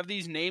Fitz, you have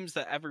these names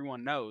that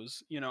everyone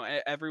knows.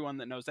 Everyone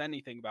that knows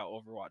anything about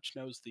Overwatch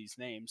knows these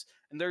names,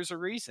 and there's a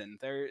reason.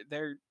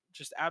 They're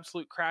just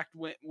absolute cracked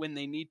when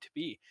they need to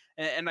be.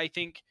 And I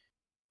think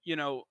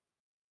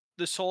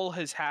the Seoul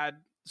has had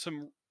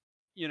some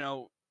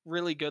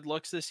really good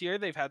looks this year.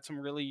 They've had some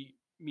really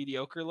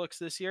mediocre looks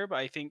this year, but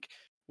I think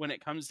when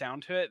it comes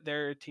down to it,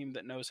 they're a team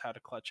that knows how to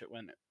clutch it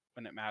when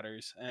it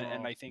matters.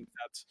 And I think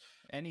that's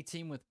any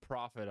team with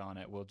Profit on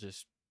it will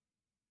just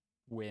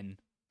win.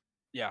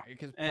 Yeah,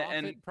 because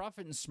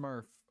Profit and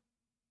Smurf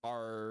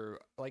are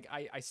like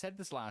I said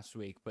this last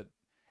week, but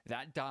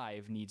that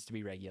dive needs to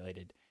be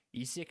regulated.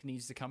 ESIC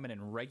needs to come in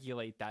and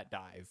regulate that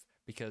dive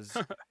because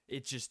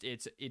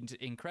it's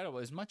incredible.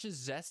 As much as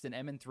Zest and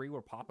MN3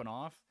 were popping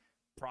off,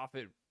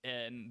 Profit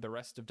and the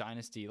rest of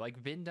Dynasty,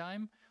 like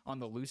Vindime on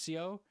the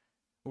Lucio,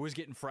 was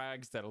getting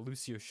frags that a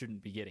Lucio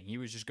shouldn't be getting. He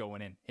was just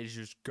going in. He's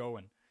just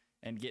going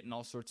and getting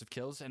all sorts of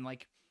kills. And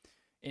like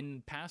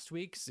in past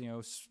weeks,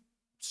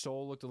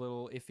 Seoul looked a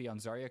little iffy on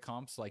Zarya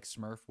comps. Like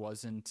Smurf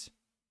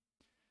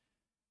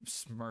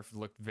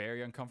looked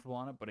very uncomfortable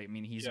on it, but I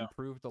mean, he's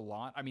improved a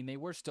lot. I mean, they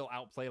were still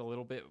outplayed a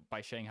little bit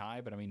by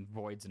Shanghai, but I mean,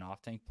 Void's an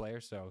off-tank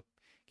player, so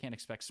can't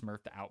expect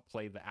Smurf to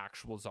outplay the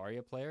actual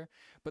Zarya player.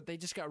 But they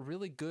just got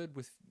really good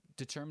with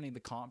determining the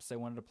comps they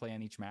wanted to play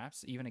on each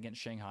maps, even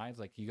against Shanghai. It's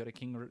like, you go to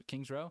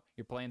King's Row,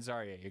 you're playing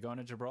Zarya. You're going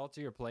to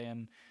Gibraltar, you're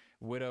playing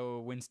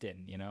Widow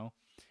Winston,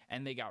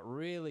 And they got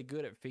really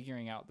good at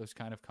figuring out those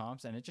kind of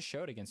comps, and it just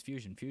showed against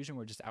Fusion. Fusion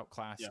were just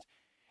outclassed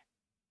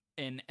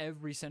in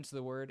every sense of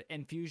the word,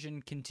 and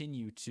Fusion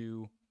continue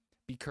to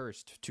be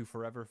cursed to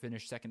forever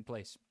finish second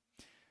place.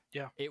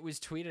 Yeah. It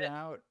was tweeted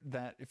out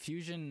that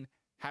Fusion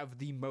have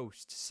the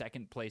most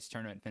second place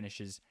tournament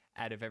finishes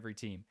out of every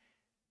team.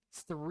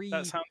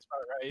 That sounds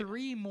about right.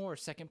 3 more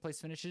second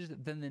place finishes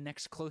than the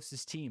next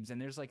closest teams,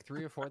 and there's like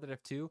 3 or 4 that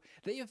have 2.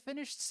 They have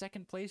finished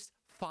second place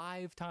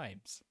 5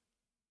 times.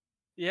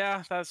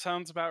 Yeah, that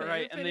sounds about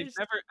right. And they've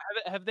never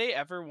have they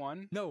ever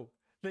won? No,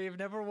 they have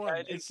never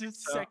won. It's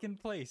just second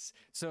place.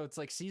 So it's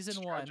like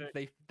season 1,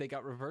 they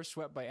got reverse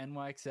swept by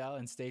NYXL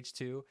in stage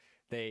 2.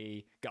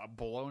 They got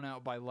blown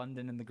out by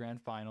London in the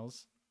grand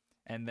finals.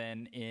 And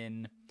then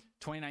in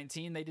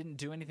 2019, they didn't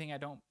do anything, I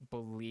don't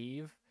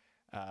believe.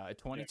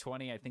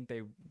 2020, I think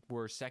they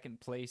were second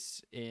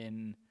place.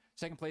 It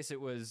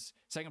was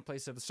second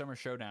place of the Summer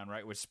Showdown,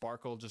 right? Where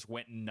Sparkle just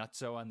went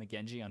nutso on the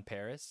Genji on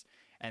Paris.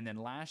 And then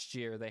last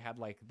year, they had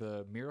like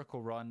the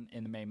miracle run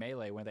in the May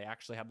Melee where they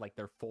actually had like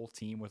their full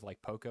team with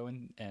like Poco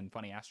and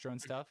Funny Astro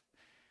and stuff.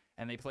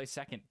 And they play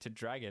second to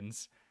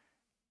Dragons.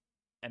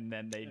 And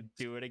then they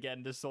do it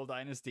again to Seoul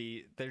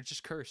Dynasty. They're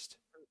just cursed.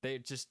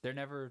 they're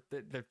never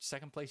they're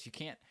second place. You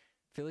can't.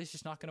 Philly's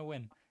just not going to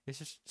win.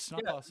 It's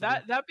not Yeah, possible.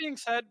 that being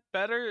said,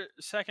 better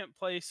second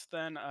place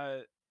than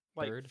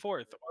like Third,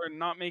 fourth or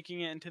not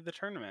making it into the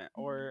tournament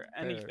or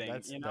fair.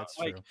 anything. That's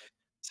Like true.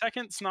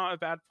 second's not a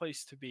bad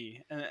place to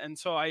be, and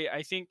so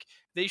I think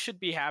they should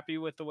be happy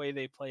with the way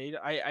they played.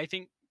 I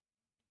think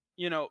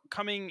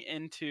coming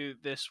into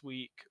this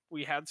week,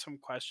 we had some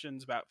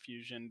questions about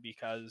Fusion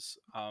because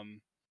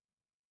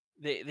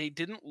they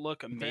didn't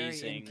look Very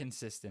amazing.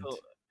 inconsistent. So,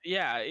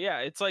 yeah,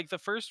 it's like the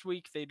first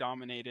week they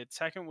dominated,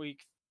 second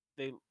week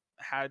they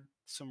had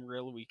some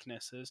real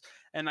weaknesses,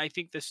 and I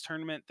think this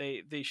tournament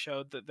they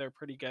showed that they're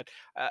pretty good.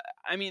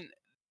 I mean,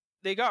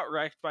 they got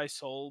wrecked by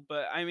Seoul,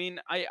 but I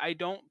mean, I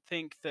don't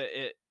think that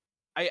it.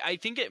 I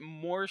think it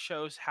more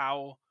shows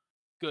how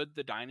good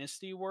the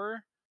Dynasty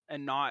were,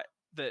 and not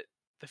that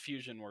the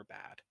Fusion were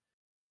bad.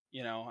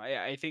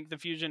 I think the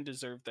Fusion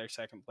deserved their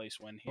second place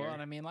win here. Well,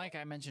 and I mean, like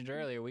I mentioned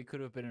earlier, we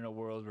could have been in a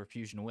world where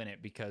Fusion win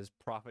it because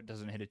Prophet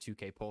doesn't hit a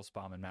 2K pulse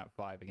bomb in map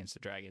 5 against the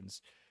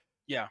Dragons.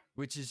 Yeah.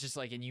 Which is just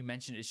like, and you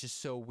mentioned it's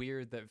just so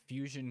weird that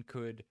Fusion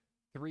could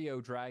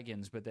 3-0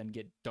 Dragons, but then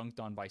get dunked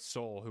on by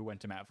Seoul, who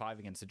went to map 5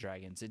 against the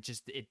Dragons.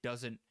 It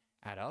doesn't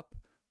add up,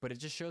 but it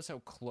just shows how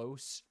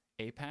close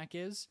APAC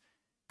is.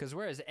 Because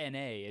whereas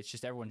NA, it's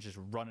just everyone's just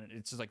running.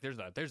 It's just like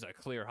there's a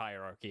clear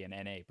hierarchy in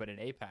NA, but in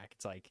APAC,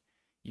 it's like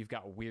you've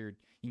got weird.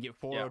 You can get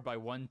 4-0'd by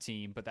one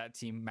team, but that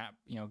team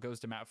goes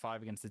to map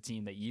 5 against the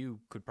team that you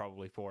could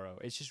probably 4-0.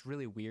 It's just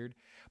really weird,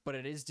 but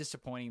it is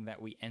disappointing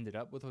that we ended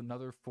up with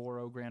another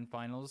 4-0 grand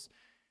finals.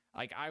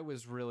 Like I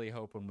was really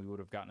hoping we would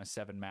have gotten a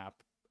 7 map,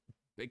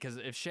 because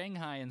if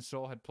Shanghai and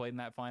Seoul had played in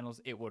that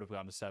finals, it would have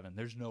gone to 7.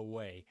 There's no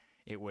way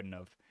it wouldn't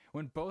have.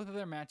 When both of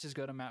their matches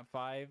go to map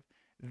 5,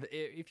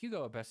 if you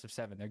go a best of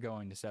 7, they're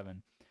going to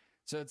 7.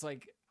 So it's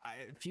like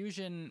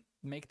Fusion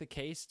make the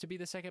case to be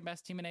the second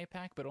best team in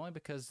APAC, but only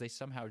because they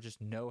somehow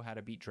just know how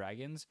to beat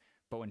Dragons.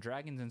 But when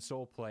Dragons and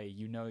Seoul play,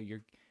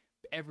 you're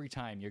every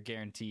time you're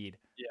guaranteed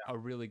a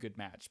really good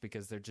match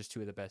because they're just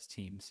two of the best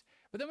teams.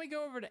 But then we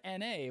go over to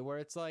NA where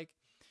it's like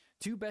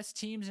two best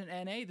teams in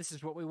NA. This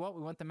is what we want.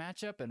 We want the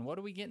matchup. And what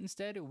do we get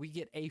instead? We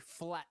get a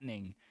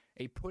flattening,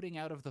 a putting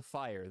out of the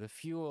fire. The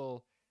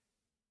Fuel,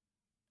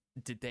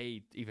 did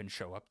they even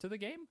show up to the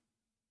game?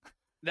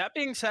 That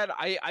being said,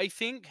 I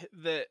think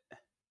that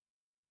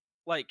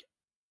like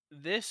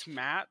this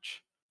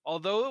match,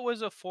 although it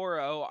was a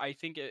 4-0, I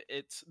think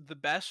it's the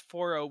best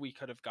 4-0 we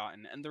could have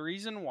gotten. And the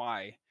reason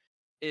why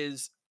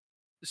is,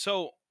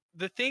 so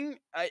the thing,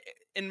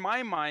 in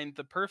my mind,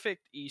 the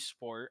perfect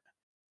esport,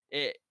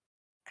 it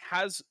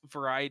has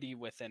variety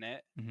within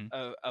it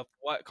of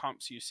what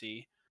comps you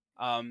see.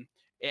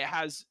 It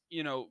has,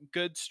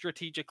 good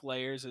strategic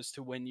layers as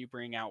to when you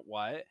bring out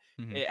what.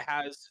 It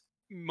has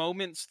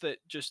moments that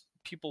just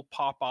people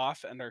pop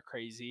off and are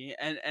crazy,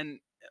 and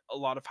a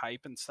lot of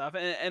hype and stuff.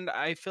 And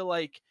I feel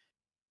like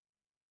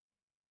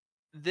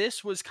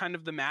this was kind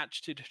of the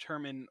match to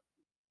determine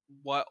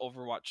what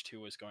Overwatch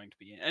 2 was going to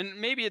be. And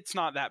maybe it's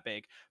not that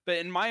big, but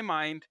in my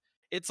mind,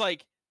 it's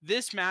like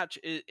this match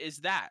is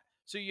that.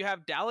 So you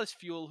have Dallas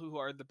Fuel, who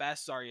are the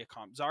best Zarya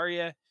comp.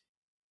 Zarya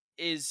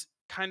is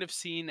kind of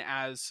seen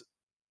as,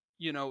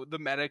 the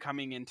meta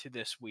coming into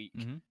this week.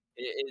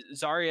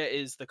 Zarya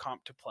is the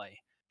comp to play.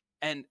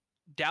 And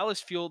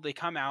Dallas Fuel, they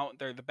come out,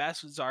 they're the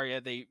best with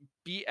Zarya. They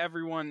beat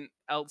everyone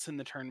else in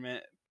the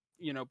tournament,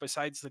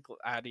 besides the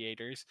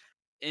Gladiators,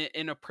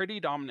 in a pretty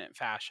dominant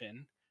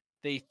fashion.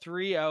 They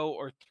 3-0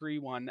 or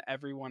 3-1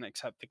 everyone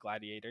except the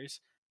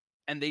Gladiators,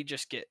 and they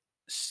just get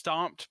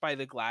stomped by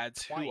the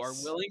Glads, Twice. who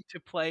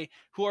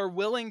are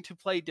willing to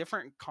play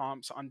different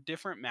comps on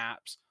different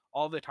maps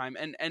all the time.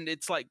 And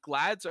it's like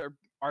Glads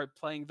are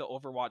playing the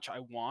Overwatch I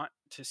want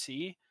to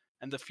see,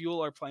 and the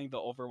Fuel are playing the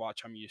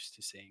Overwatch I'm used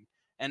to seeing.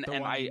 And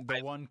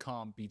one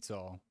comp beats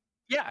all.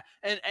 Yeah,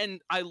 and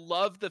I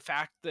love the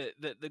fact that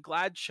the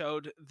Glad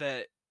showed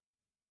that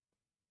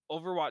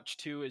Overwatch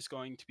 2 is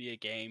going to be a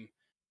game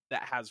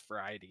that has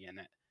variety in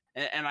it.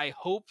 And I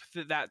hope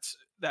that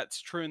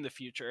that's true in the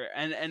future.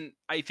 And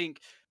I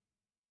think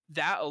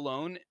that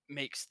alone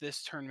makes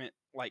this tournament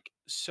like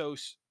so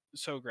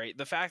great.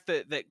 The fact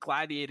that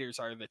Gladiators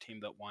are the team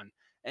that won,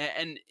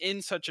 and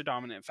in such a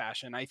dominant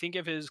fashion. I think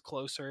if it is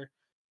closer,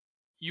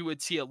 you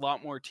would see a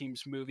lot more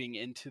teams moving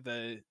into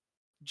the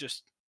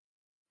just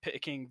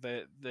picking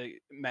the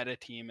meta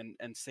team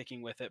and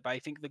sticking with it. But I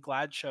think the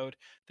Glad showed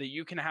that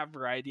you can have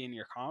variety in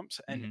your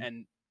comps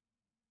and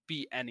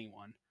beat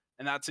anyone.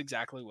 And that's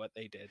exactly what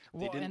they did.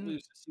 They didn't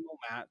lose a single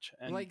match.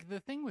 And like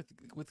the thing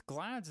with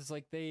Glads is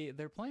like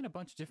they're playing a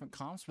bunch of different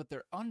comps, but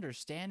their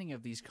understanding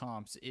of these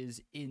comps is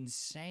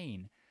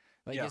insane.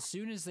 Like as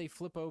soon as they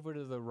flip over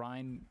to the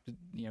Rhine,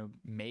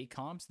 May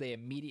comps, they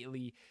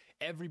immediately,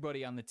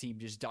 everybody on the team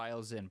just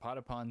dials in.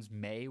 Potapon's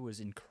May was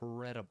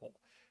incredible.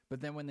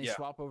 But then when they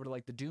swap over to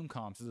like the Doom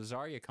comps or the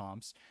Zarya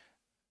comps,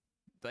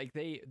 like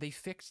they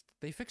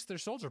fixed their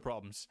soldier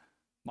problems.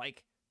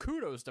 Like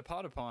kudos to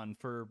Potapon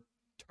for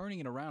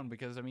turning it around,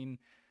 because I mean,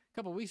 a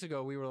couple of weeks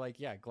ago we were like,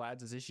 yeah,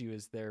 Glads' issue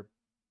is their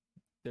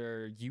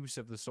their use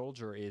of the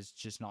soldier is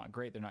just not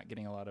great. They're not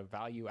getting a lot of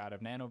value out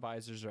of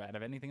nanovisors or out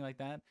of anything like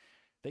that.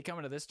 They come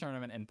into this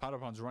tournament and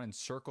Padovan's running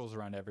circles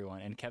around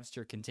everyone, and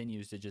Kevster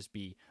continues to just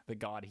be the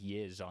god he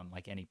is on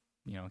like any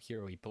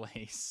hero he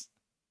plays.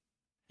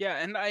 Yeah,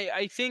 and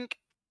I think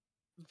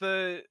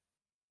one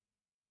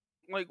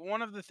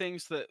of the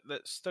things that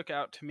stuck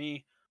out to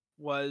me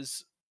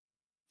was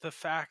the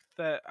fact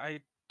that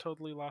I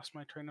totally lost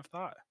my train of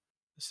thought.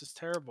 This is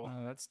terrible.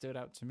 That stood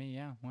out to me.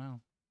 Yeah,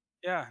 wow.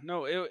 Yeah,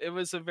 no, it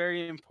was a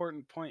very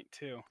important point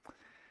too.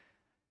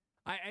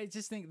 I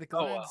just think the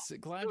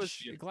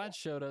Glad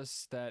showed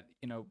us that,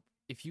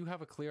 if you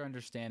have a clear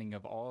understanding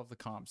of all of the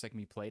comps that can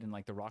be played in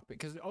like the rock,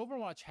 because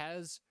Overwatch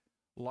has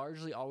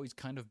largely always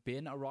kind of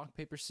been a rock,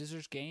 paper,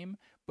 scissors game,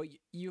 but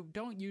you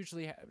don't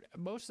usually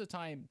most of the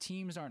time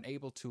teams aren't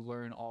able to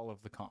learn all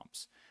of the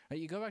comps.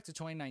 You go back to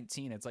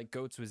 2019, it's like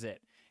GOATS was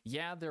it.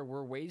 Yeah, there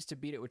were ways to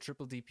beat it with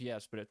triple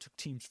DPS, but it took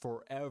teams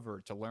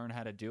forever to learn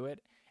how to do it,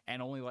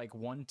 and only like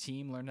one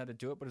team learned how to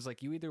do it, but it's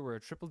like you either were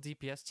a triple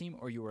DPS team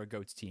or you were a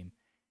GOATS team.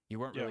 You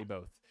weren't really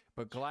both.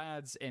 But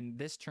Glad's in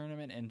this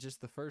tournament and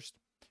just the first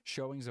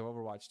showings of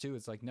Overwatch 2,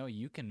 it's like, no,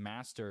 you can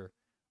master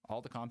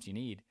all the comps you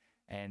need.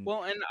 And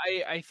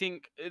I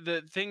think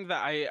the thing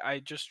that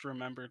I just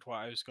remembered what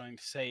I was going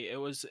to say, it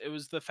was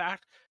the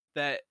fact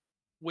that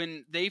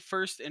when they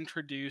first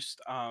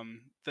introduced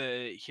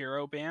the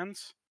hero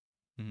bans,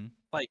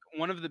 like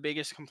one of the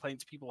biggest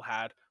complaints people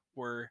had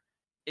were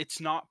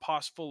it's not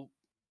possible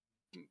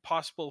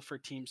for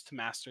teams to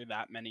master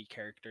that many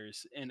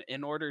characters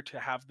in order to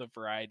have the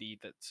variety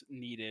that's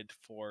needed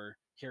for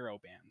hero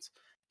bans.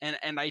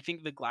 And I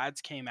think the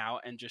Glads came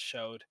out and just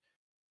showed,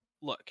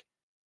 look,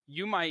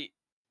 you might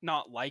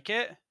not like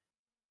it,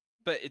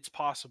 but it's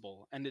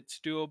possible and it's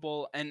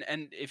doable, and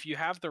if you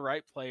have the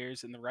right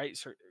players in the right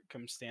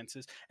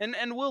circumstances,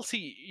 and we'll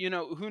see,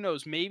 who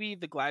knows, maybe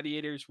the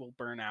Gladiators will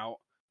burn out,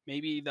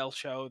 maybe they'll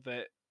show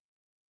that,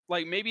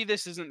 like, maybe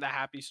this isn't the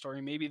happy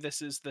story. Maybe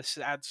this is the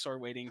sad story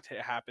waiting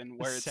to happen,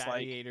 where it's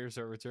like Sadiators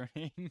are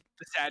returning.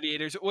 The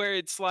Sadiators, where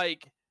it's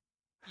like,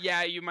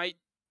 yeah, you might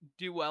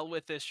do well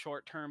with this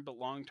short term, but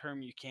long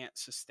term you can't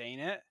sustain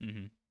it.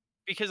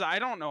 Because I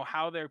don't know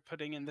how they're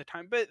putting in the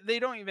time, but they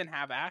don't even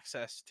have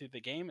access to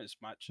the game as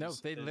much. No,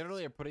 they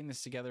literally are putting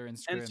this together in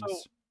scrims. And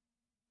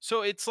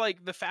so it's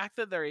like the fact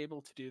that they're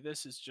able to do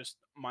this is just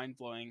mind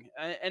blowing.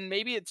 And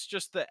maybe it's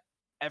just that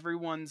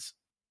everyone's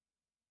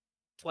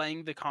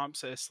playing the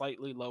comps at a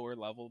slightly lower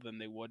level than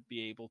they would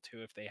be able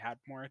to if they had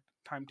more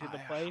time to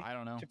play. I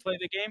don't know. To play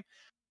the game,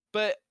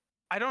 but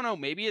I don't know.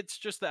 Maybe it's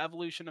just the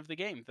evolution of the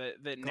game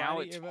that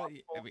now it's possible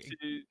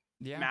to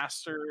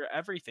master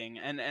everything,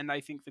 and I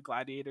think the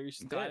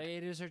Gladiators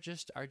are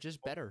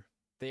just better.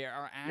 They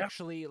are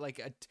actually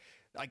like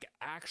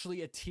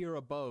actually a tier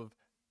above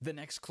the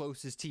next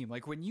closest team.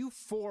 Like when you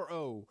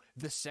 4-0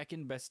 the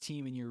second best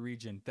team in your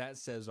region, that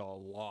says a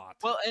lot.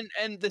 Well,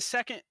 and the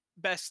second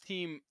best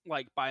team,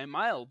 like by a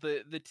mile,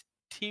 the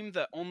team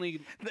that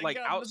only like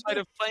outside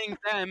of playing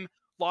them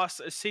lost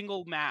a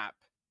single map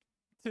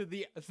to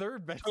the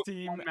third best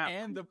team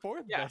and the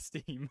fourth best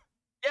team.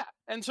 Yeah,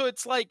 and so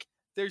it's like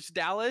there's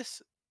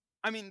Dallas.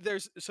 I mean,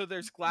 there's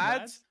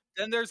Glads,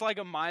 then there's like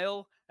a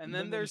mile, and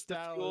then there's the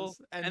Fuel,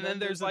 and then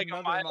there's like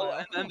a mile,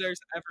 and then there's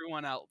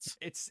everyone else.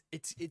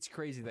 It's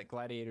crazy that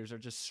Gladiators are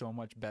just so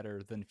much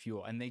better than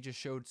Fuel, and they just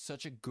showed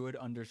such a good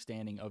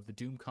understanding of the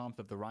Doom comps,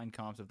 of the Rhine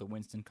comps, of the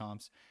Winston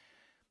comps.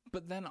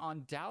 But then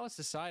on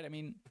Dallas' side, I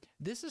mean,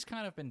 this has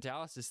kind of been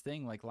Dallas'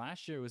 thing. Like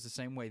last year was the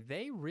same way.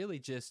 They really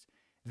just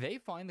they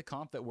find the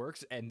comp that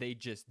works, and they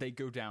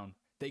go down.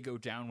 They go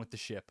down with the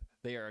ship.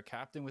 They are a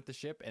captain with the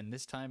ship, and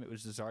this time it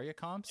was the Zarya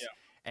comps,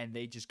 and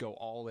they just go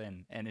all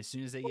in. And as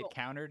soon as they get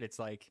countered, it's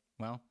like,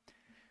 well,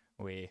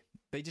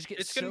 they just get.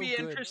 It's going to be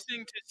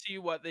interesting to see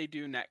what they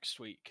do next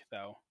week,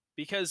 though,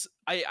 because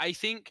I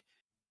think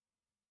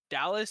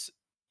Dallas,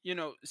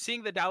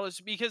 seeing the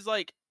Dallas, because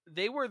like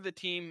they were the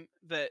team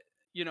that,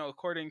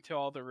 according to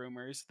all the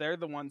rumors, they're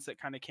the ones that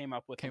kind of came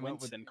up with the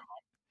Winston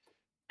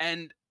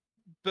comp,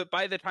 but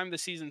by the time the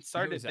season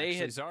started, they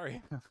had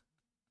Zarya.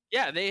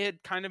 Yeah, they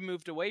had kind of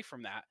moved away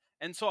from that.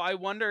 And so I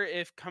wonder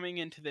if coming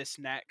into this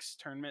next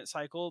tournament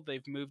cycle,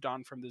 they've moved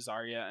on from the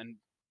Zarya and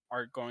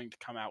are going to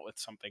come out with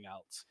something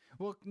else.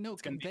 Well, no,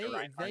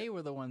 they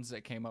were the ones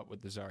that came up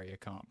with the Zarya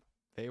comp.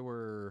 They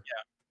were...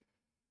 Yeah.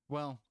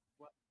 Well,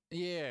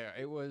 yeah,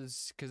 it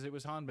was... Because it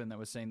was Hanbin that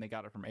was saying they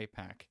got it from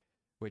APAC,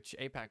 which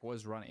APAC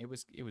was running. It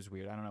was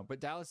weird. I don't know. But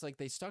Dallas, like,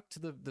 they stuck to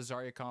the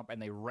Zarya comp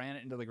and they ran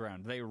it into the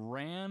ground. They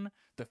ran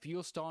the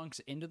fuel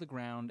stonks into the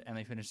ground and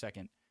they finished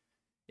second.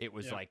 It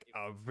was like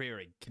a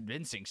very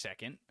convincing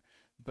second,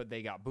 but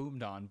they got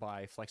boomed on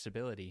by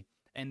flexibility.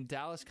 And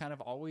Dallas kind of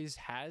always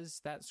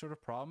has that sort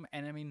of problem.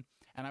 And I mean,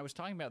 and I was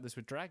talking about this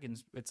with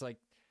Dragons. It's like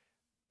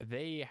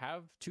they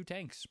have two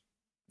tanks.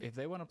 If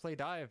they want to play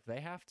dive,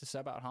 they have to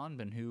sub out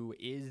Hanbin, who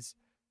is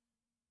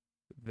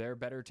their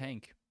better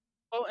tank.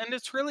 Well, and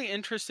it's really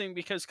interesting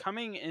because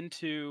coming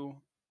into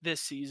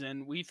this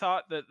season, we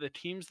thought that the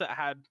teams that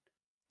had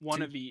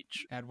one of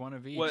each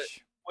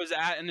was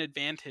at an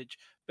advantage.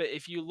 But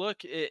if you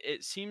look,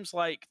 it seems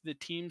like the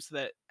teams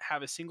that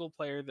have a single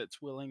player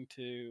that's willing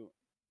to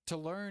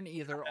learn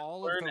either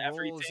all of learn the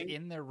roles everything.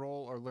 in their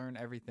role or learn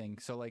everything.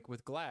 So like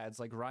with Glads,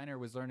 like Reiner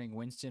was learning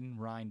Winston,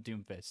 Rein,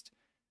 Doomfist.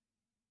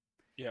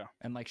 Yeah.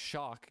 And like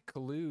Shock,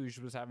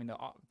 Kaluge was having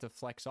to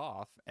flex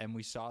off, and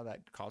we saw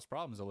that cause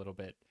problems a little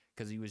bit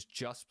because he was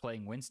just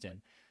playing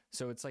Winston.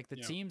 So it's like the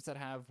teams that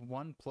have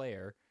one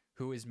player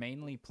who is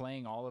mainly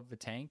playing all of the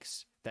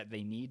tanks that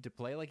they need to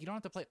play. Like, you don't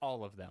have to play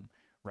all of them,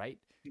 right?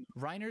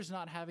 Reiner's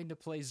not having to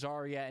play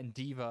Zarya and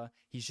Diva.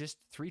 He's just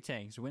 3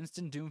 tanks: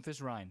 Winston,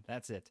 Doomfist, Rein.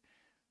 That's it.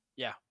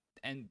 Yeah.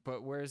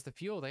 But whereas the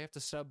Fuel, they have to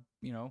sub,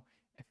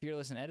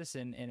 Fearless and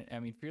Edison,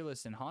 and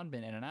Fearless and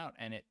Hanbin in and out,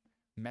 and it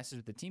messes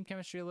with the team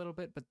chemistry a little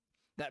bit. But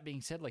that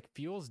being said, like,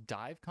 Fuel's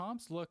dive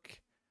comps look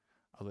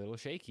a little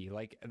shaky.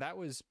 Like,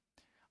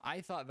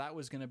 I thought that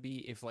was going to be,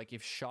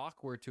 if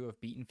Shock were to have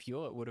beaten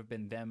Fuel, it would have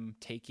been them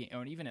taking,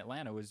 and even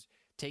Atlanta was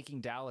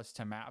taking Dallas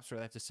to maps where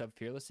they have to sub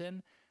Fearless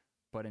in,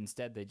 but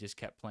instead they just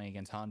kept playing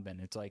against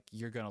Hanbin. It's like,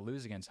 you're going to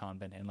lose against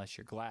Hanbin unless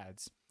you're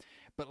Glads.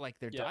 But like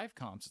their dive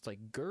comps, it's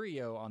like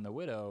Gurio on the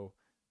Widow,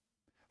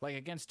 like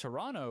against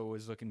Toronto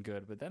was looking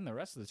good, but then the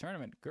rest of the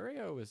tournament,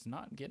 Gurio was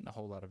not getting a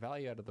whole lot of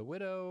value out of the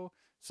Widow.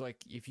 So like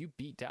if you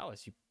beat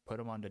Dallas, you put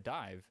them on to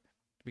dive,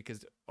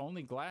 because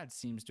only Glad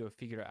seems to have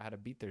figured out how to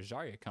beat their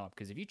Zarya comp.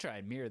 Because if you try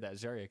and mirror that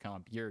Zarya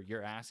comp,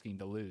 you're asking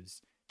to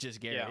lose.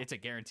 It's a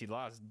guaranteed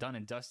loss, done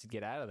and dusted,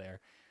 get out of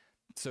there.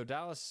 So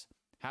Dallas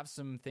have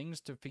some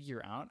things to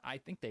figure out. I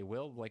think they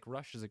will. Like,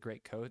 Rush is a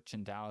great coach,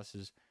 and Dallas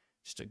is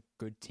just a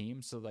good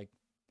team. So like,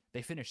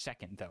 they finished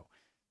second though.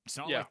 It's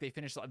not like they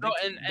finished.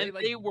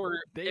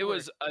 It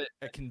was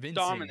a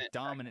convincing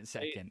dominant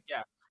second.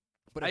 Yeah,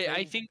 but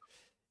I think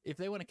if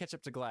they want to catch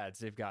up to Glads,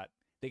 they got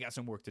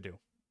some work to do.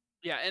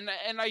 Yeah,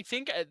 and I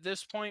think at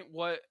this point,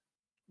 what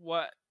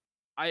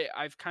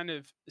I've kind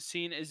of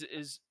seen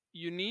is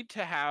you need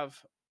to have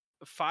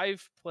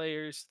 5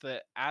 players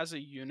that, as a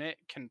unit,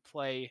 can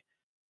play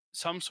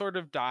some sort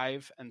of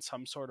dive and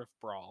some sort of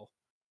brawl,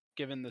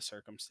 given the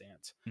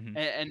circumstance,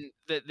 and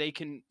that they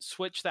can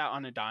switch that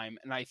on a dime.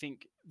 And I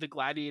think the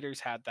Gladiators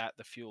had that,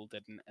 the Fuel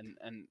didn't,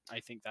 and I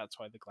think that's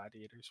why the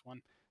Gladiators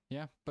won.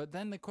 Yeah, but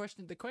then the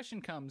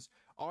question comes: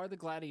 are the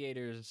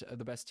Gladiators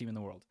the best team in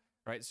the world?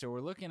 Right, so we're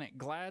looking at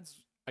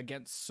Glads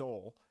against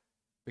Seoul,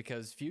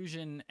 because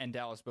Fusion and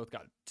Dallas both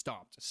got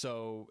stomped,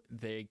 so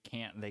they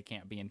can't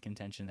be in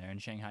contention there,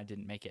 and Shanghai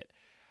didn't make it.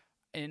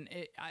 And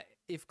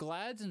if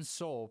Glads and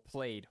Seoul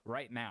played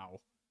right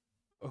now,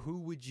 who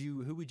would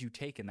you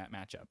take in that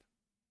matchup?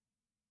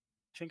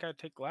 I think I'd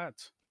take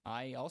Glads.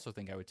 I also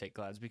think I would take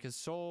Glads, because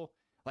Seoul,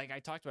 like I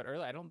talked about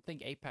earlier, I don't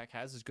think APAC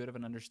has as good of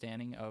an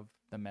understanding of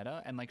the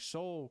meta, and like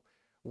Seoul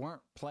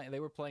weren't playing; they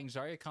were playing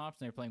Zarya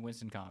comps and they were playing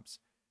Winston comps.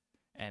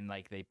 And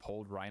like they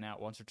pulled Rhine out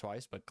once or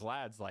twice, but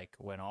Glads like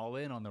went all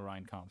in on the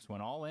Rhine comps,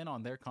 went all in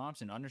on their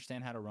comps and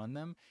understand how to run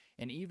them.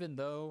 And even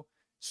though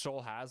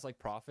Seoul has like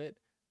Profit,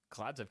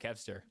 Glads have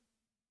Kevster.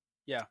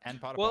 Yeah.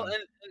 And Potapon. Well,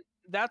 and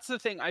that's the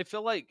thing. I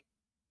feel like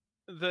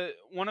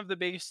one of the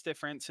biggest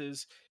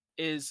differences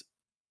is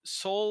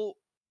Seoul,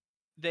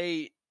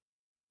 they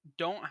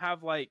don't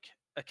have like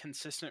a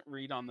consistent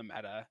read on the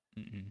meta,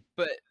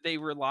 but they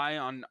rely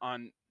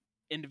on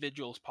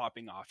individuals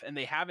popping off, and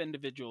they have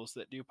individuals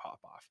that do pop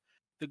off.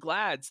 The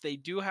Glads, they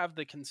do have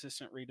the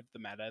consistent read of the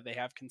meta. They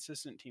have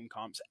consistent team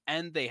comps,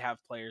 and they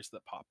have players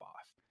that pop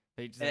off.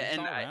 I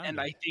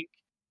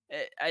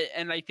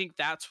think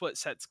that's what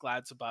sets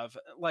Glads above.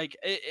 Like,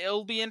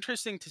 it'll be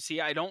interesting to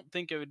see. I don't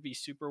think it would be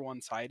super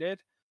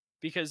one-sided,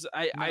 because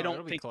I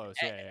don't think close.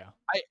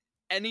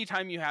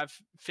 Anytime you have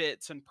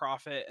Fitz and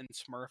Profit and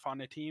Smurf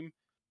on a team,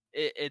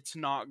 it's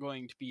not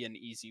going to be an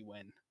easy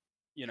win.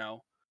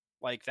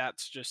 Like,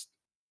 that's just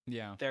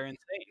they're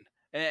insane.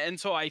 And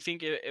so I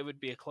think it would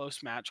be a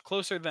close match,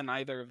 closer than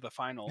either of the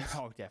finals.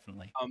 Oh,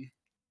 definitely.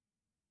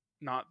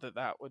 Not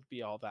that would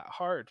be all that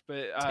hard,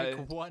 but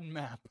take one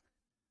map.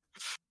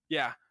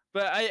 Yeah,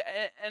 but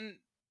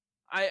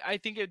I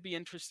think it'd be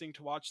interesting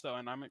to watch, though,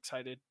 and I'm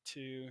excited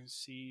to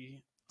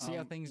see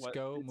how things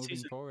go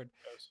moving forward.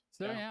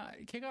 So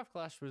Kickoff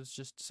Clash was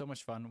just so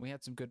much fun. We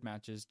had some good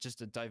matches,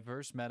 just a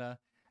diverse meta,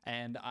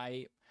 and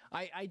I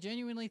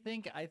genuinely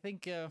think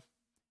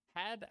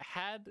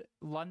had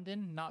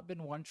London not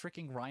been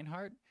one-tricking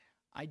Reinhardt,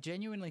 I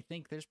genuinely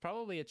think there's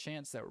probably a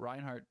chance that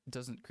Reinhardt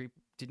doesn't creep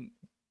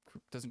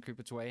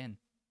its way in.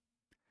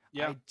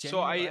 Yeah,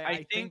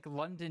 I think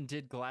London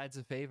did Glads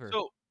a favor.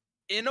 So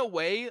in a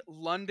way,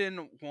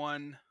 London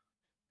won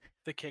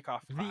the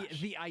Kickoff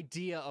Clash. The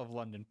idea of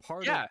London,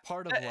 part of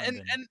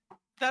London, and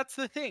that's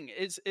the thing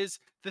is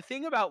the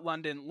thing about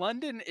London.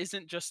 London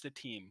isn't just a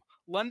team.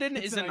 London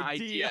is an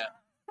idea.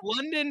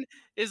 London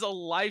is a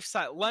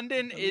lifestyle.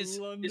 London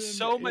is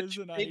so much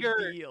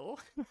bigger.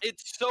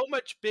 It's so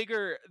much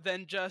bigger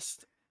than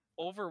just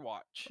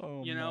Overwatch.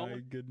 Oh my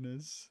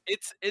goodness!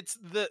 It's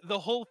the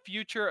whole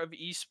future of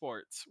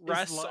esports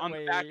rests on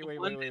the back of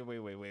London.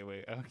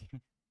 Wait. Okay.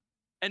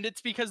 And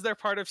it's because they're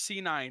part of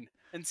C9,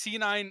 and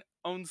C9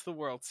 owns the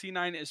world.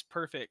 C9 is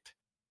perfect.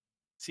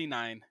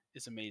 C9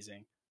 is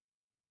amazing.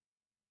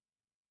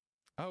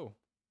 Oh,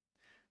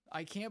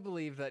 I can't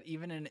believe that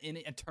even in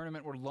a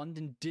tournament where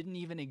London didn't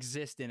even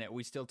exist in it,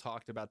 we still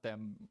talked about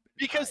them.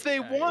 Because they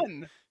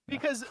won.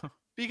 Because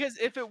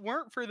if it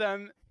weren't for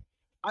them,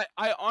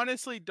 I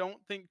honestly don't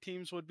think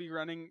teams would be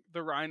running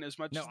the Rhine as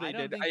much as they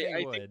did. I don't think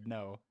they would.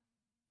 No.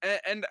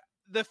 And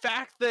the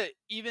fact that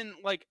even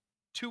like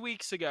 2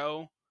 weeks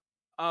ago,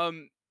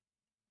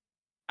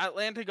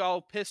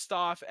 Atlantical pissed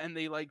off and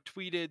they like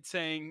tweeted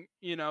saying,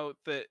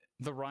 that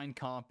the Rhine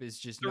comp is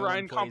just the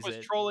Rhine comp was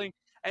trolling.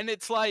 And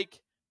it's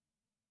like,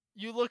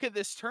 you look at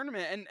this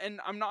tournament, and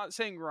I'm not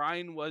saying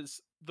Rhine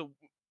was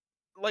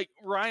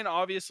Rhine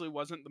obviously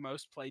wasn't the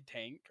most played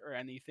tank or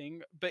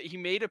anything, but he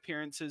made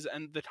appearances,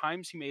 and the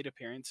times he made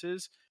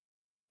appearances,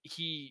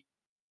 he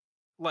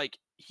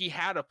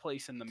had a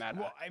place in the meta.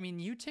 Well, I mean,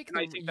 you take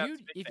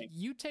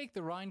you take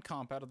the Rhine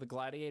comp out of the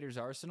Gladiators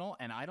arsenal,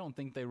 and I don't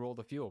think they roll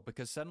the fuel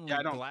because suddenly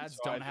Glads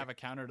don't have a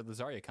counter to the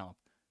Zarya comp.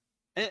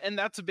 And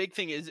that's a big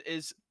thing is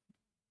it's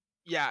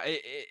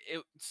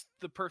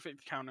the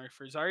perfect counter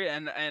for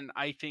Zarya, and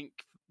I think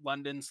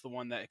London's the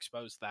one that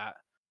exposed that.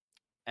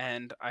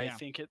 And I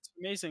think it's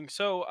amazing.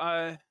 So,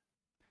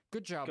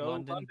 good job,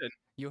 London.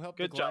 You helped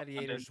the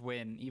Gladiators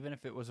win, even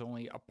if it was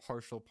only a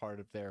partial part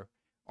of their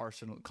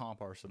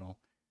comp arsenal.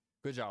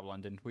 Good job,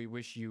 London. We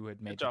wish you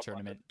had made the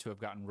tournament to have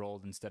gotten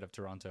rolled instead of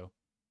Toronto.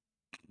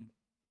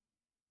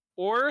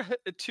 Or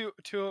to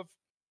have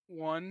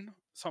won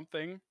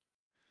something.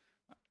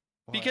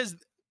 What?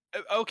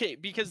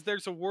 Because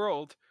there's a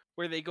world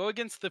where they go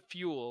against the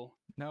Fuel.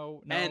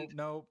 No. We're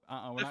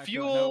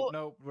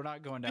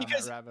not going down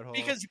that rabbit hole.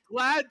 Because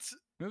Glads.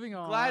 Moving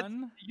on. Glads,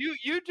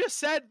 you just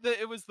said that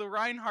it was the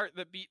Reinhardt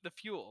that beat the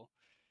Fuel.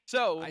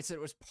 So I said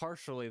it was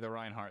partially the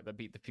Reinhardt that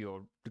beat the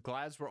Fuel. The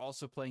Glads were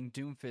also playing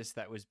Doomfist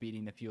that was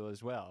beating the Fuel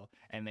as well,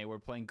 and they were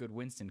playing good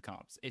Winston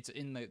comps. It's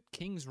in the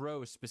King's Row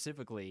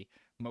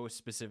most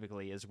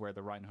specifically, is where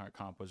the Reinhardt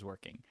comp was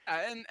working.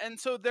 And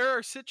so there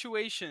are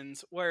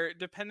situations where,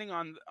 depending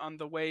on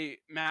the way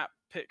map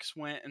picks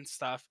went and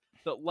stuff,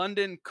 that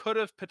London could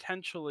have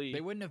potentially,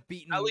 they wouldn't have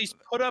beaten, at least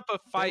put up a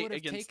fight they would have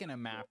against taken a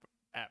map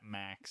at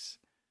max.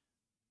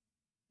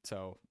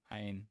 So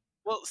I mean.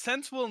 Well,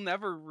 since we'll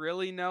never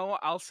really know,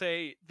 I'll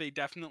say they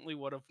definitely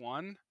would have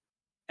won,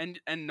 and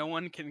no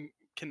one can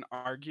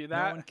argue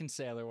that. No one can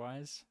say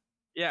otherwise.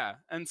 Yeah,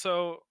 and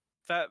so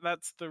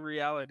that's the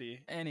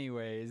reality.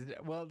 Anyways,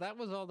 well, that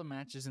was all the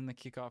matches in the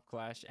Kickoff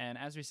Clash, and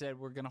as we said,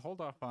 we're gonna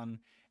hold off on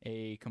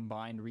a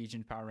combined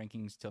region power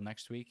rankings till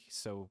next week,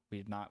 so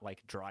we're not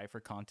dry for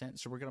content.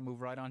 So we're gonna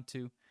move right on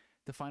to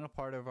the final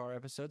part of our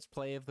episodes,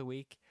 play of the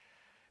week.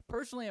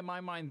 Personally, in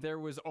my mind, there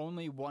was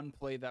only one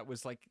play that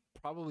was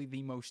probably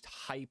the most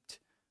hyped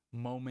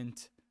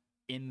moment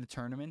in the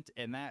tournament,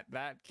 and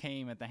that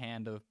came at the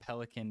hand of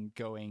Pelican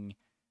going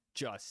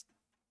just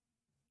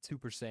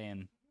Super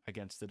Saiyan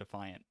against the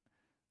Defiant.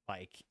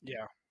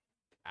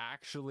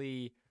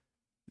 Actually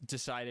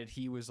decided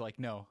he was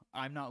no,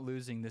 I'm not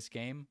losing this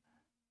game.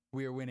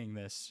 We are winning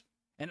this.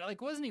 And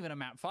it wasn't even a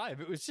map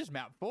 5, it was just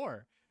map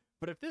 4.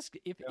 But if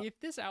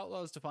this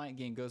Outlaws Defiant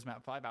game goes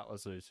map 5,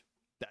 Outlaws lose.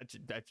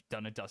 That's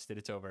done and dusted.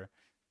 It's over.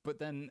 But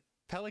then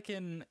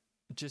Pelican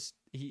just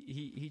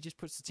he just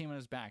puts the team on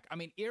his back. I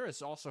mean,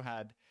 Iris also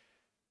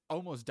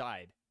almost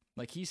died.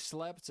 He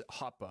slept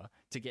Hoppa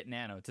to get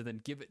Nano to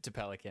then give it to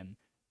Pelican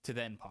to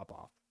then pop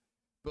off.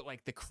 But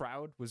the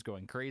crowd was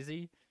going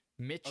crazy.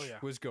 Mitch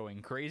was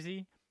going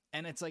crazy.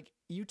 And it's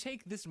you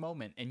take this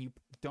moment and you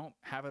don't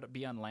have it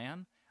be on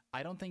LAN.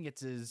 I don't think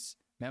it's as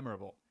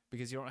memorable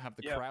because you don't have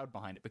the crowd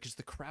behind it, because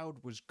the crowd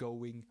was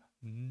going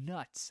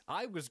nuts.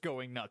 I was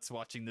going nuts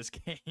watching this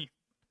game.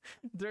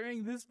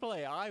 During this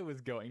play, I was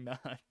going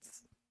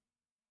nuts.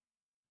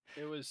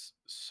 It was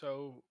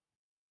so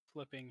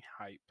flipping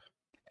hype.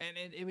 And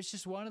it was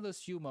just one of those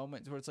few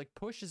moments where it's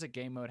push as a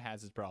game mode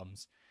has its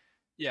problems.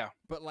 Yeah.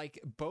 But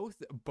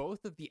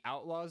both of the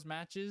Outlaws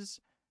matches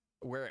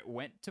where it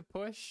went to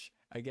push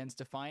against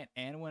Defiant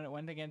and when it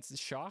went against the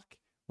Shock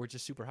were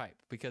just super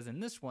hype. Because in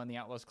this one, the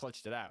Outlaws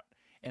clutched it out.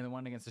 And the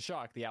one against the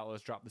Shock, the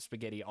Outlaws dropped the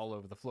spaghetti all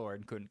over the floor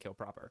and couldn't kill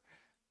proper.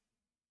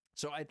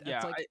 So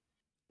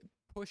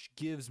push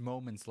gives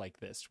moments like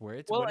this where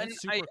it's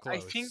super close. I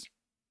think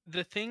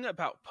the thing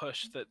about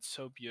push that's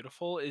so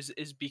beautiful is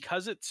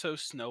because it's so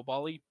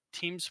snowbally,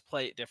 teams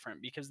play it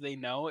different because they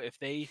know if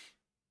they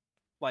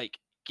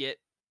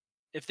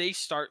if they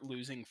start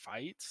losing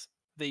fights,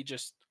 they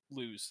just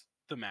lose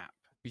the map.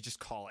 You just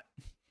call it.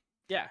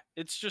 Yeah,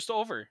 it's just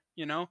over,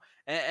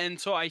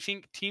 And so I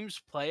think teams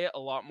play it a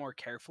lot more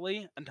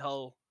carefully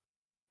until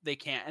they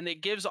can't, and it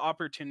gives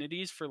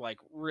opportunities for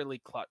really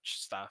clutch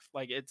stuff.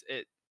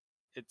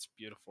 It's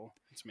beautiful.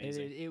 It's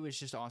amazing. It was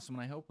just awesome,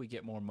 and I hope we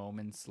get more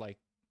moments like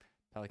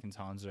Pelican's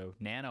Hanzo,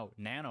 Nano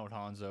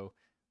Hanzo,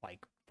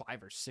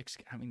 5 or 6.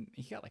 I mean,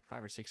 he got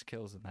 5 or 6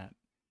 kills in that,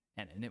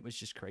 and it was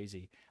just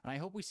crazy. And I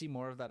hope we see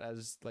more of that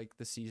as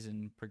the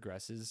season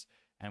progresses,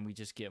 and we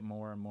just get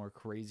more and more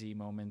crazy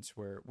moments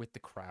with the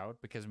crowd,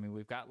 because I mean,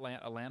 we've got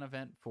a LAN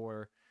event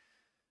for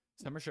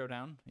Summer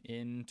Showdown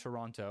in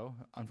Toronto.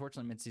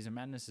 Unfortunately, Midseason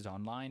Madness is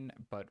online,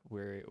 but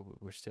we're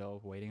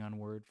still waiting on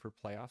word for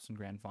playoffs and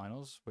grand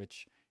finals.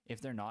 Which, if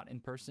they're not in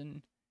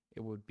person,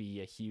 it would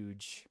be a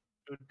huge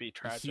It would be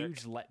tragic.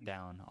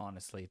 letdown,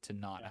 honestly, to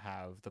not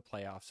have the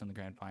playoffs and the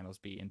grand finals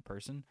be in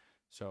person.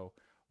 So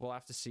we'll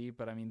have to see.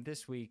 But I mean,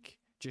 this week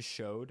just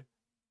showed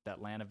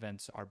that LAN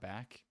events are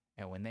back,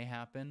 and when they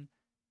happen,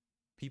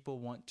 people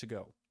want to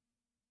go.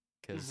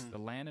 Because the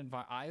LAN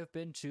I have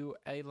been to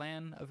a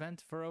LAN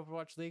event for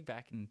Overwatch League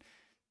back in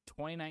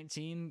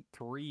 2019,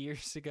 3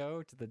 years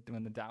ago,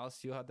 when the Dallas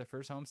Steel had their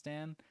first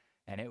homestand,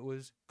 and it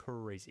was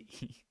crazy.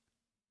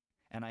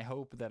 And I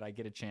hope that I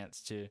get a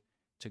chance to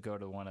go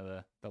to one of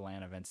the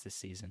LAN events this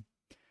season.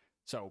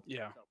 So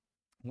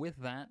with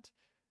that,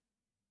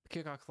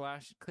 Kickoff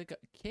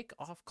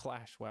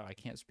Clash. Wow, I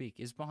can't speak.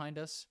 Is behind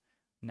us.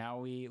 Now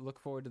we look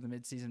forward to the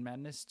Midseason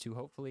Madness, to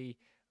hopefully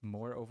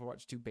more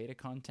Overwatch 2 beta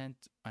content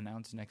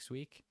announced next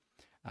week.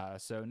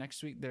 So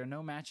next week, there are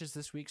no matches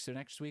this week. So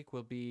next week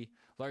will be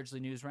largely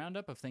news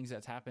roundup of things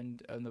that's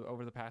happened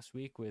over the past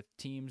week with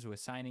teams, with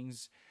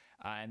signings,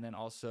 and then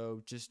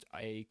also just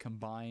a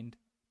combined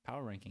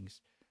power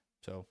rankings.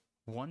 So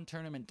 1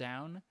 tournament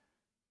down,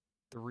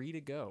 3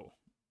 to go.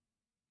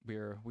 We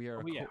are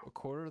a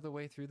quarter of the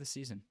way through the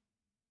season.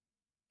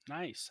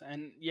 Nice.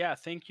 And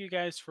thank you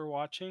guys for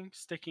watching,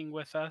 sticking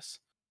with us.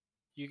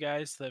 You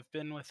guys that have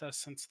been with us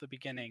since the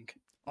beginning.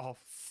 All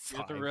 5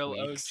 You're the real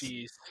weeks.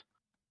 OGs.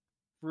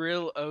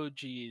 Real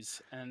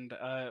OGs. And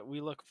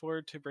we look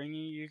forward to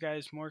bringing you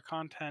guys more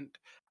content.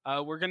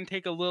 We're going to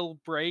take a little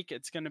break.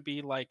 It's going to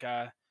be like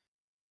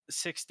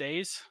 6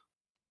 days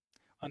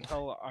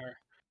until our...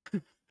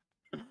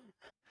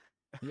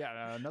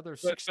 another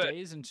 6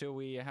 days until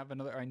we have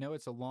another. I know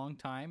it's a long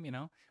time,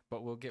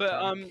 but we'll get.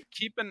 But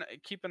keep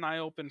an eye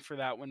open for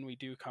that when we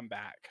do come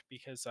back,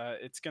 because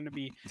it's going to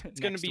be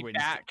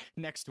back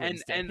next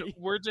Wednesday, and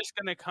we're just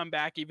going to come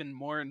back even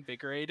more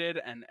invigorated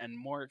and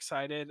more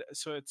excited.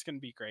 So it's going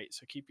to be great.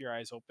 So keep your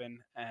eyes open,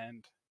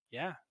 and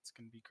it's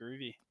going to be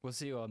groovy. We'll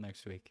see you all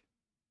next week.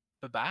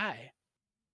 Bye-bye.